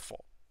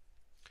careful.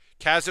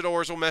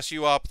 Cazadors will mess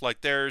you up.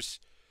 Like there's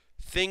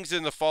things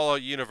in the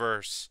Fallout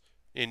universe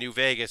in New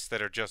Vegas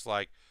that are just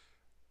like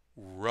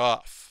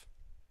rough,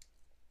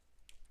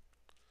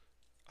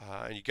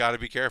 and you got to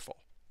be careful.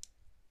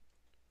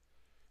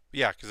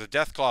 Yeah, because a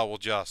Deathclaw will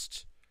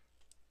just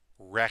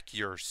wreck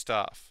your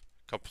stuff,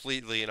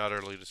 completely and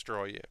utterly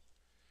destroy you.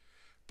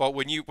 But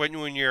when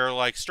you're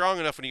like strong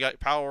enough, when you got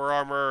power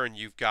armor and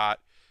you've got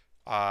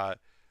uh,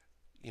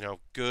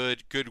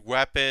 good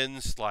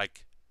weapons,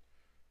 like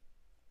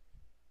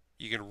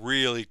you can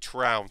really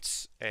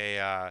trounce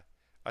a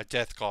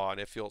Deathclaw, and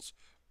it feels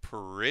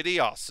pretty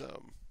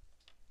awesome.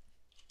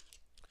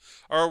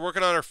 All right,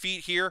 working on our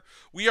feet here.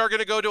 We are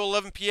going to go to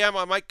 11 p.m.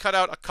 I might cut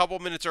out a couple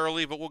minutes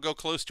early, but we'll go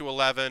close to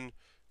 11.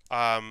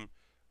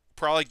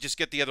 Probably just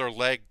get the other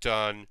leg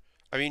done.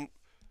 I mean,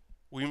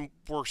 we're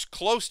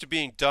close to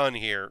being done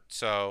here,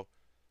 so,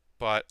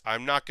 but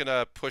I'm not going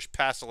to push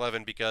past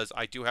 11 because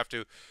I do have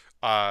to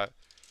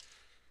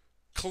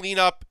clean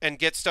up and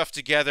get stuff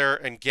together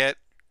and get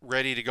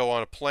ready to go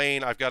on a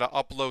plane. I've got to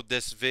upload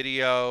this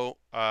video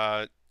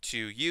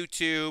to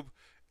YouTube,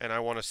 and I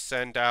want to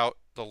send out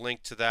the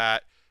link to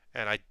that.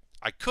 And I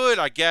could,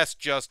 I guess,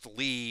 just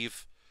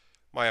leave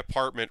my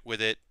apartment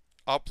with it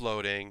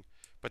uploading,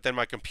 but then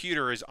my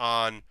computer is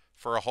on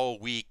for a whole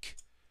week,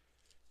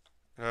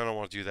 and I don't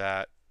want to do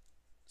that.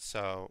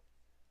 So,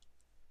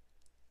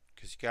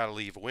 because you got to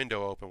leave a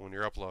window open when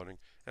you're uploading.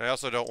 And I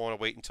also don't want to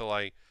wait until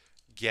I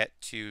get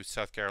to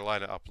South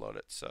Carolina to upload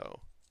it. So,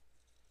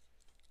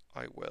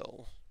 I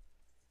will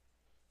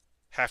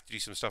have to do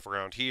some stuff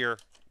around here,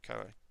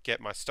 kind of get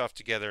my stuff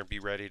together and be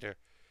ready to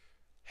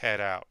head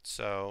out.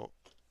 So,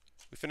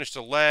 we finished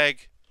a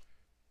leg.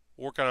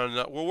 We'll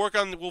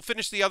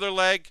finish the other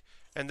leg,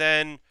 and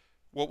then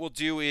what we'll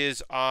do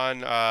is on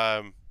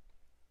what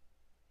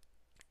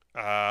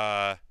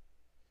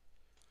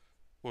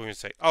were we gonna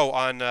say? Oh,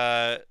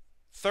 on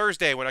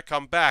Thursday when I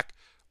come back,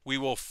 we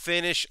will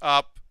finish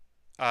up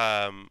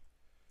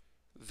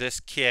this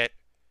kit,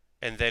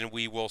 and then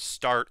we will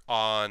start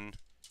on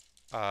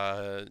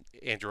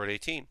Android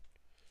 18.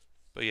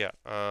 But yeah,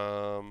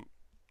 we'll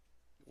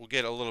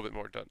get a little bit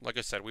more done. Like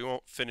I said, we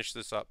won't finish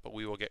this up, but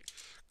we will get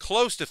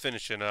close to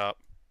finishing up.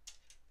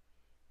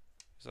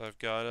 So I've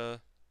got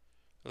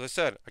as I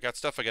said, I got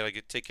stuff I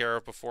gotta take care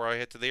of before I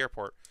head to the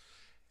airport.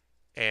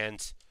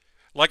 And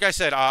like I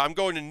said, I'm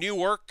going to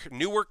Newark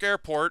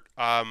Airport.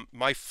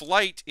 My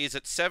flight is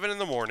at 7 in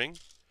the morning,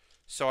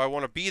 so I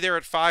want to be there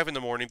at 5 in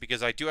the morning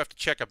because I do have to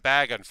check a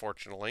bag,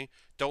 unfortunately.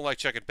 Don't like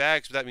checking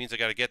bags, but that means I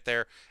got to get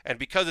there. And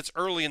because it's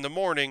early in the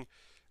morning,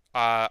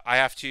 I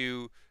have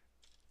to.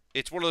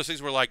 It's one of those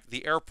things where, like,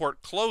 the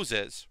airport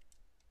closes,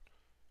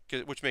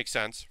 which makes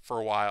sense, for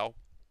a while,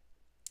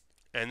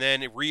 and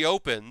then it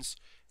reopens,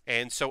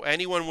 and so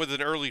anyone with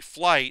an early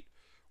flight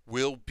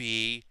will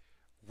be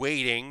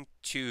waiting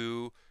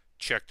to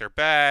check their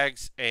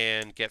bags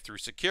and get through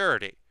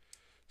security.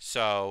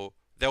 So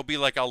there'll be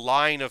like a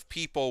line of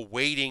people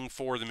waiting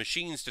for the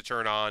machines to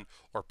turn on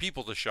or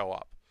people to show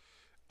up,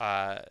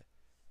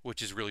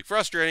 which is really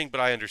frustrating,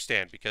 but I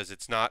understand because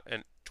it's not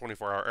a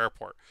 24-hour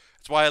airport.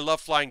 That's why I love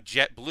flying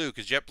JetBlue,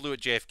 because JetBlue at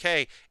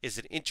JFK is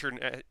an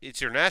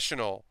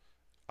international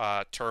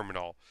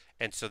terminal,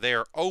 and so they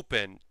are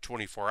open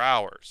 24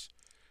 hours,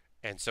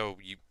 and so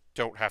you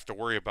don't have to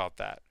worry about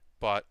that.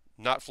 But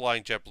not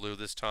flying JetBlue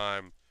this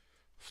time,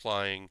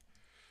 flying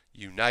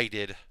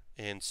United,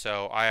 and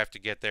so I have to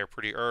get there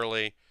pretty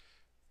early,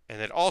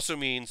 and it also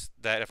means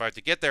that if I have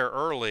to get there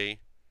early,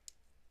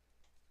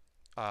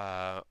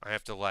 I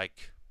have to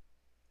like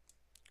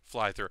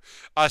fly through.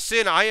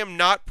 Sin, I am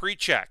not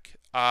pre-check.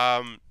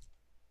 I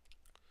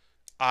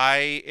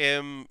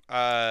am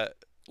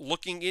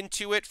looking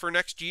into it for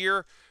next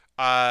year.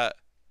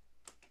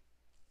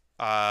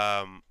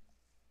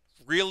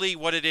 Really,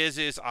 what it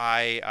is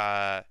I've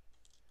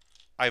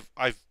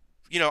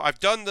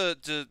done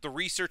the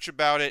research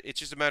about it. It's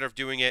just a matter of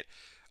doing it.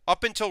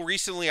 Up until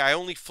recently, I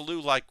only flew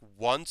like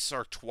once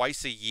or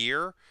twice a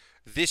year.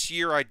 This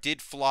year, I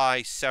did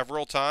fly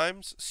several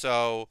times.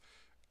 So,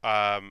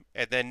 and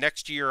then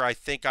next year, I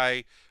think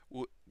I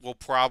will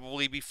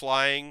probably be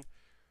flying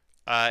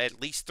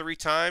at least 3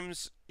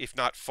 times, if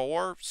not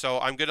 4. So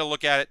I'm going to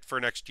look at it for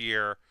next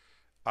year.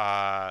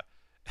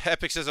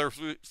 Epic says I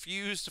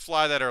refuse to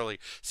fly that early.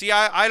 See,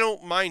 I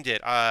don't mind it.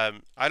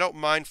 I don't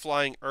mind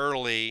flying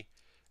early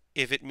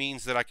if it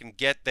means that I can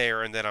get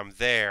there and then I'm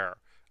there.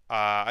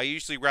 I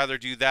usually rather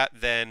do that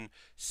than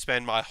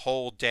spend my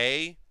whole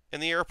day in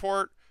the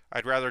airport.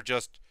 I'd rather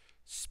just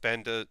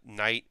spend a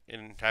night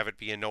and have it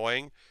be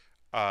annoying.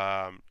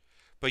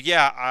 But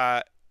yeah,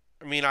 I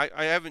mean,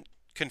 I haven't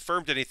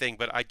confirmed anything,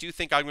 but I do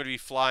think I'm going to be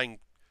flying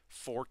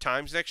 4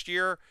 times next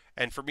year.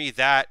 And for me,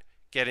 that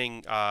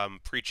getting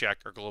pre-check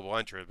or global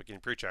entry, but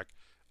getting pre-check,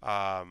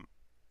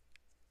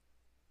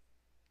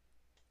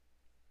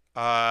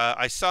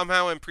 I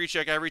somehow am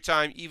pre-check every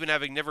time, even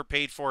having never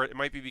paid for it. It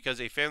might be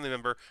because a family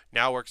member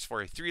now works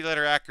for a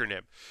 3-letter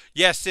acronym.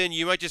 Yes, Sin,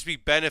 you might just be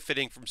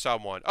benefiting from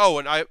someone. Oh,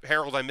 and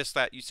Harold, I missed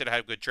that. You said I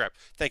had a good trip.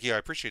 Thank you. I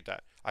appreciate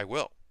that. I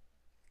will.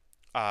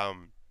 But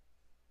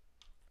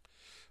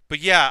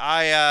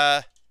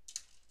yeah,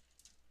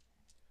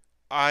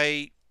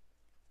 I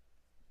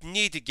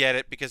need to get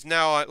it because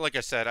now, like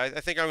I said, I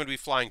think I'm going to be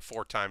flying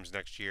 4 times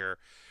next year.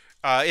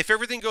 If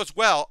everything goes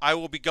well, I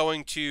will be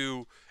going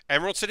to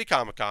Emerald City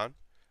Comic Con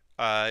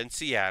in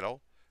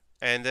Seattle,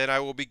 and then I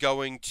will be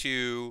going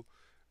to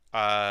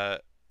uh,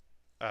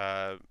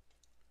 uh,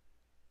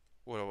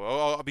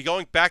 I'll be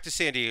going back to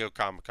San Diego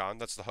Comic Con.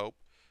 That's the hope,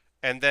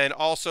 and then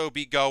also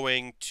be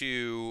going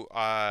to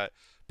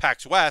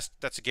PAX West.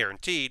 That's a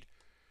guaranteed.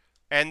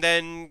 And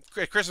then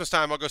at Christmas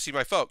time, I'll go see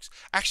my folks.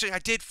 Actually, I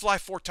did fly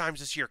 4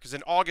 times this year because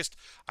in August,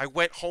 I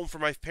went home for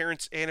my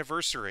parents'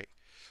 anniversary.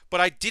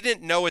 But I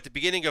didn't know at the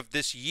beginning of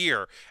this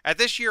year. At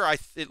this year,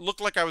 it looked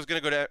like I was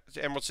going to go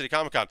to Emerald City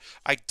Comic Con.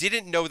 I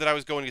didn't know that I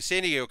was going to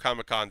San Diego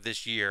Comic Con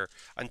this year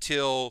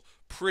until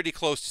pretty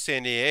close to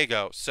San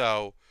Diego.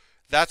 So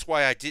that's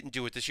why I didn't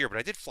do it this year. But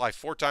I did fly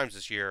 4 times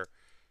this year.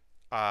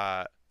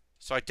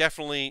 So I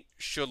definitely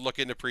should look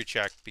into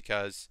pre-check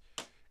because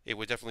it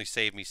would definitely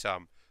save me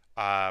some.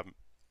 I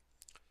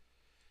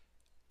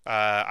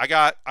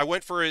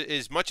went for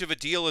as much of a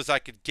deal as I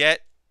could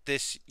get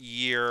this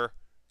year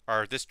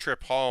or this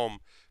trip home,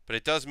 but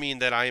it does mean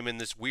that I am in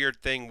this weird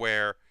thing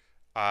where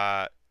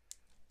I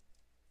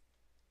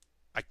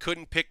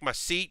couldn't pick my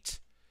seat,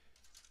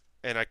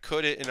 and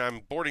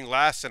I'm boarding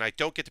last, and I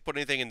don't get to put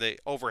anything in the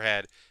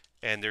overhead,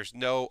 and there's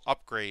no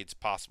upgrades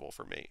possible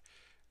for me.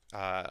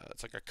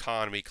 It's like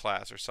economy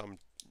class or some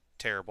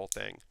terrible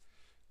thing,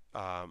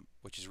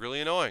 which is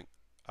really annoying.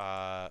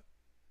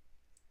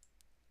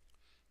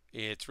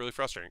 It's really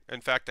frustrating.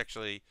 In fact,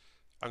 actually,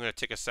 I'm going to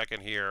take a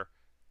second here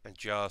and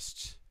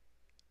just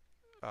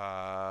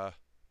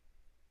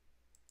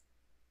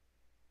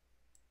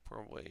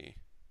probably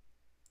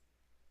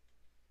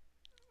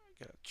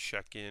gotta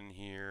check in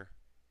here.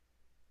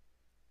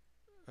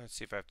 Let's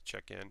see if I have to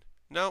check in.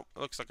 No, it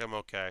looks like I'm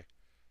okay.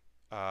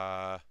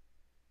 But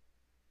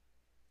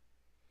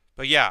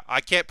yeah,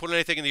 I can't put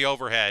anything in the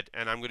overhead,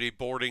 and I'm going to be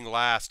boarding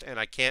last, and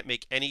I can't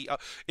make any...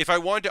 if I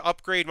wanted to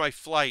upgrade my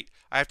flight,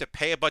 I have to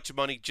pay a bunch of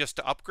money just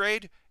to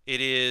upgrade. It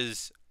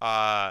is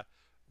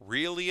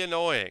really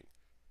annoying.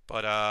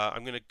 But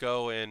I'm going to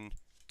go and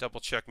double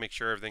check, make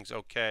sure everything's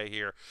okay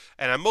here.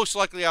 And most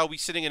likely I'll be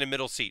sitting in a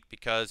middle seat,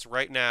 because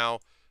right now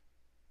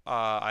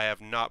I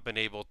have not been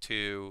able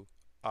to...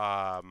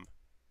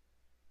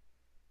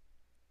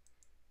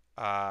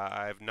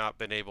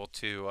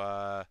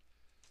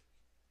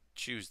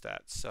 choose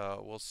that,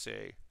 so we'll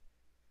see.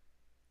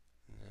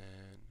 And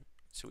then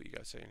let's see what you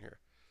guys say in here.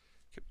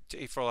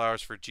 Take 4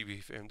 hours for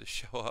GB for him to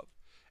show up.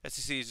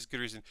 SEC is a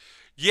good reason.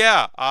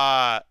 Yeah,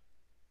 I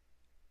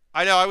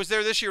know. I was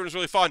there this year and it was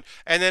really fun.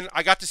 And then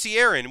I got to see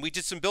Aaron, and we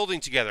did some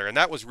building together, and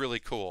that was really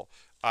cool.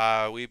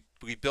 We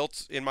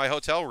built in my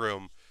hotel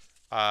room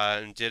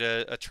and did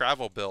a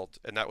travel build,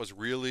 and that was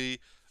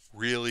really,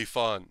 really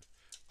fun.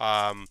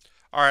 All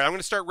right, I'm going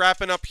to start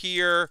wrapping up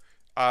here.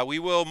 We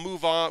will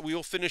move on. We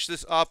will finish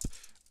this up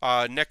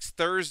next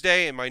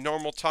Thursday in my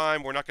normal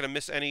time. We're not going to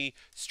miss any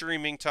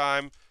streaming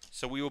time,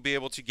 so we will be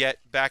able to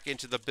get back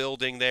into the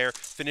building there,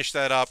 finish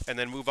that up, and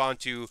then move on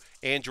to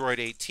Android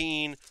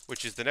 18,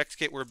 which is the next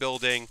kit we're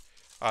building.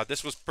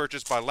 This was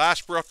purchased by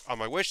Lashbrook on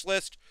my wish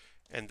list,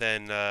 and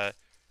then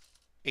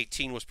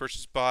 18 was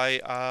purchased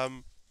by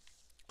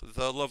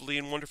the lovely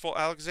and wonderful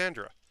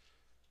Alexandra,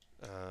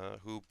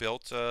 who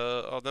built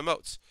the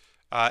moats.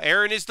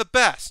 Aaron is the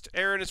best.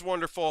 Aaron is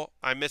wonderful.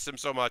 I miss him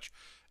so much.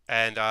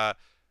 And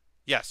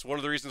yes, one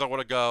of the reasons I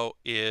want to go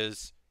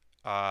is,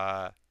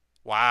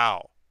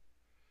 wow.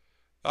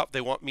 Oh,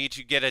 they want me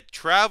to get a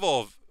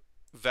travel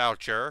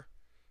voucher.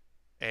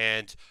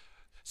 And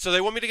so they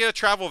want me to get a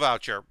travel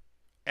voucher.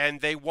 And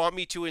they want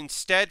me to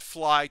instead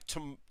fly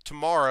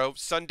tomorrow,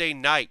 Sunday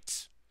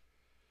night.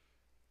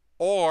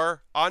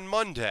 Or on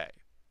Monday.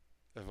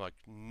 I'm like,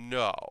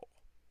 no.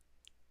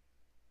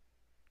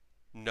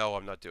 No,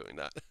 I'm not doing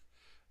that.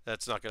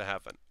 That's not going to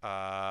happen.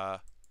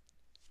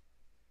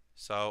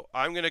 So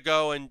I'm going to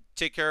go and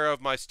take care of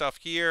my stuff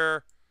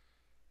here.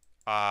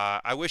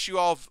 I wish you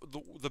all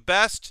the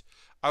best.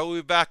 I will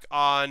be back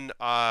on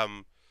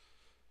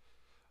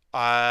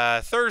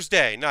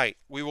Thursday night.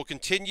 We will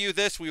continue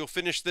this. We will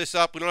finish this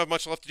up. We don't have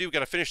much left to do. We got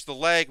to finish the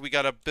leg. We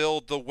got to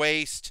build the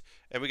waist,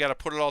 and we got to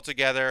put it all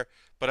together.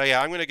 But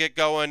yeah, I'm going to get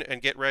going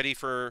and get ready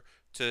to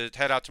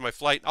head out to my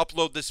flight,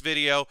 upload this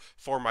video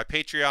for my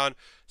Patreon.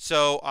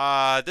 So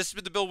this has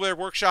been the Build-A-Bear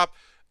Workshop.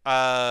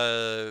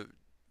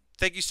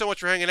 Thank you so much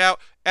for hanging out.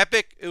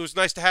 Epic, it was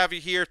nice to have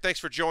you here. Thanks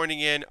for joining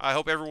in. I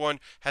hope everyone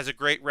has a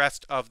great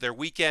rest of their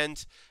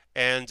weekend.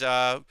 And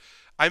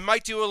I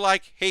might do a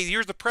hey,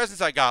 here's the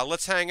presents I got.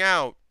 Let's hang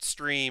out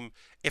stream.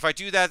 If I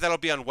do that, that'll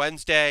be on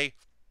Wednesday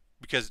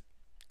because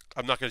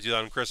I'm not going to do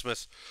that on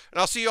Christmas. And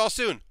I'll see you all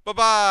soon.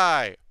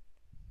 Bye-bye.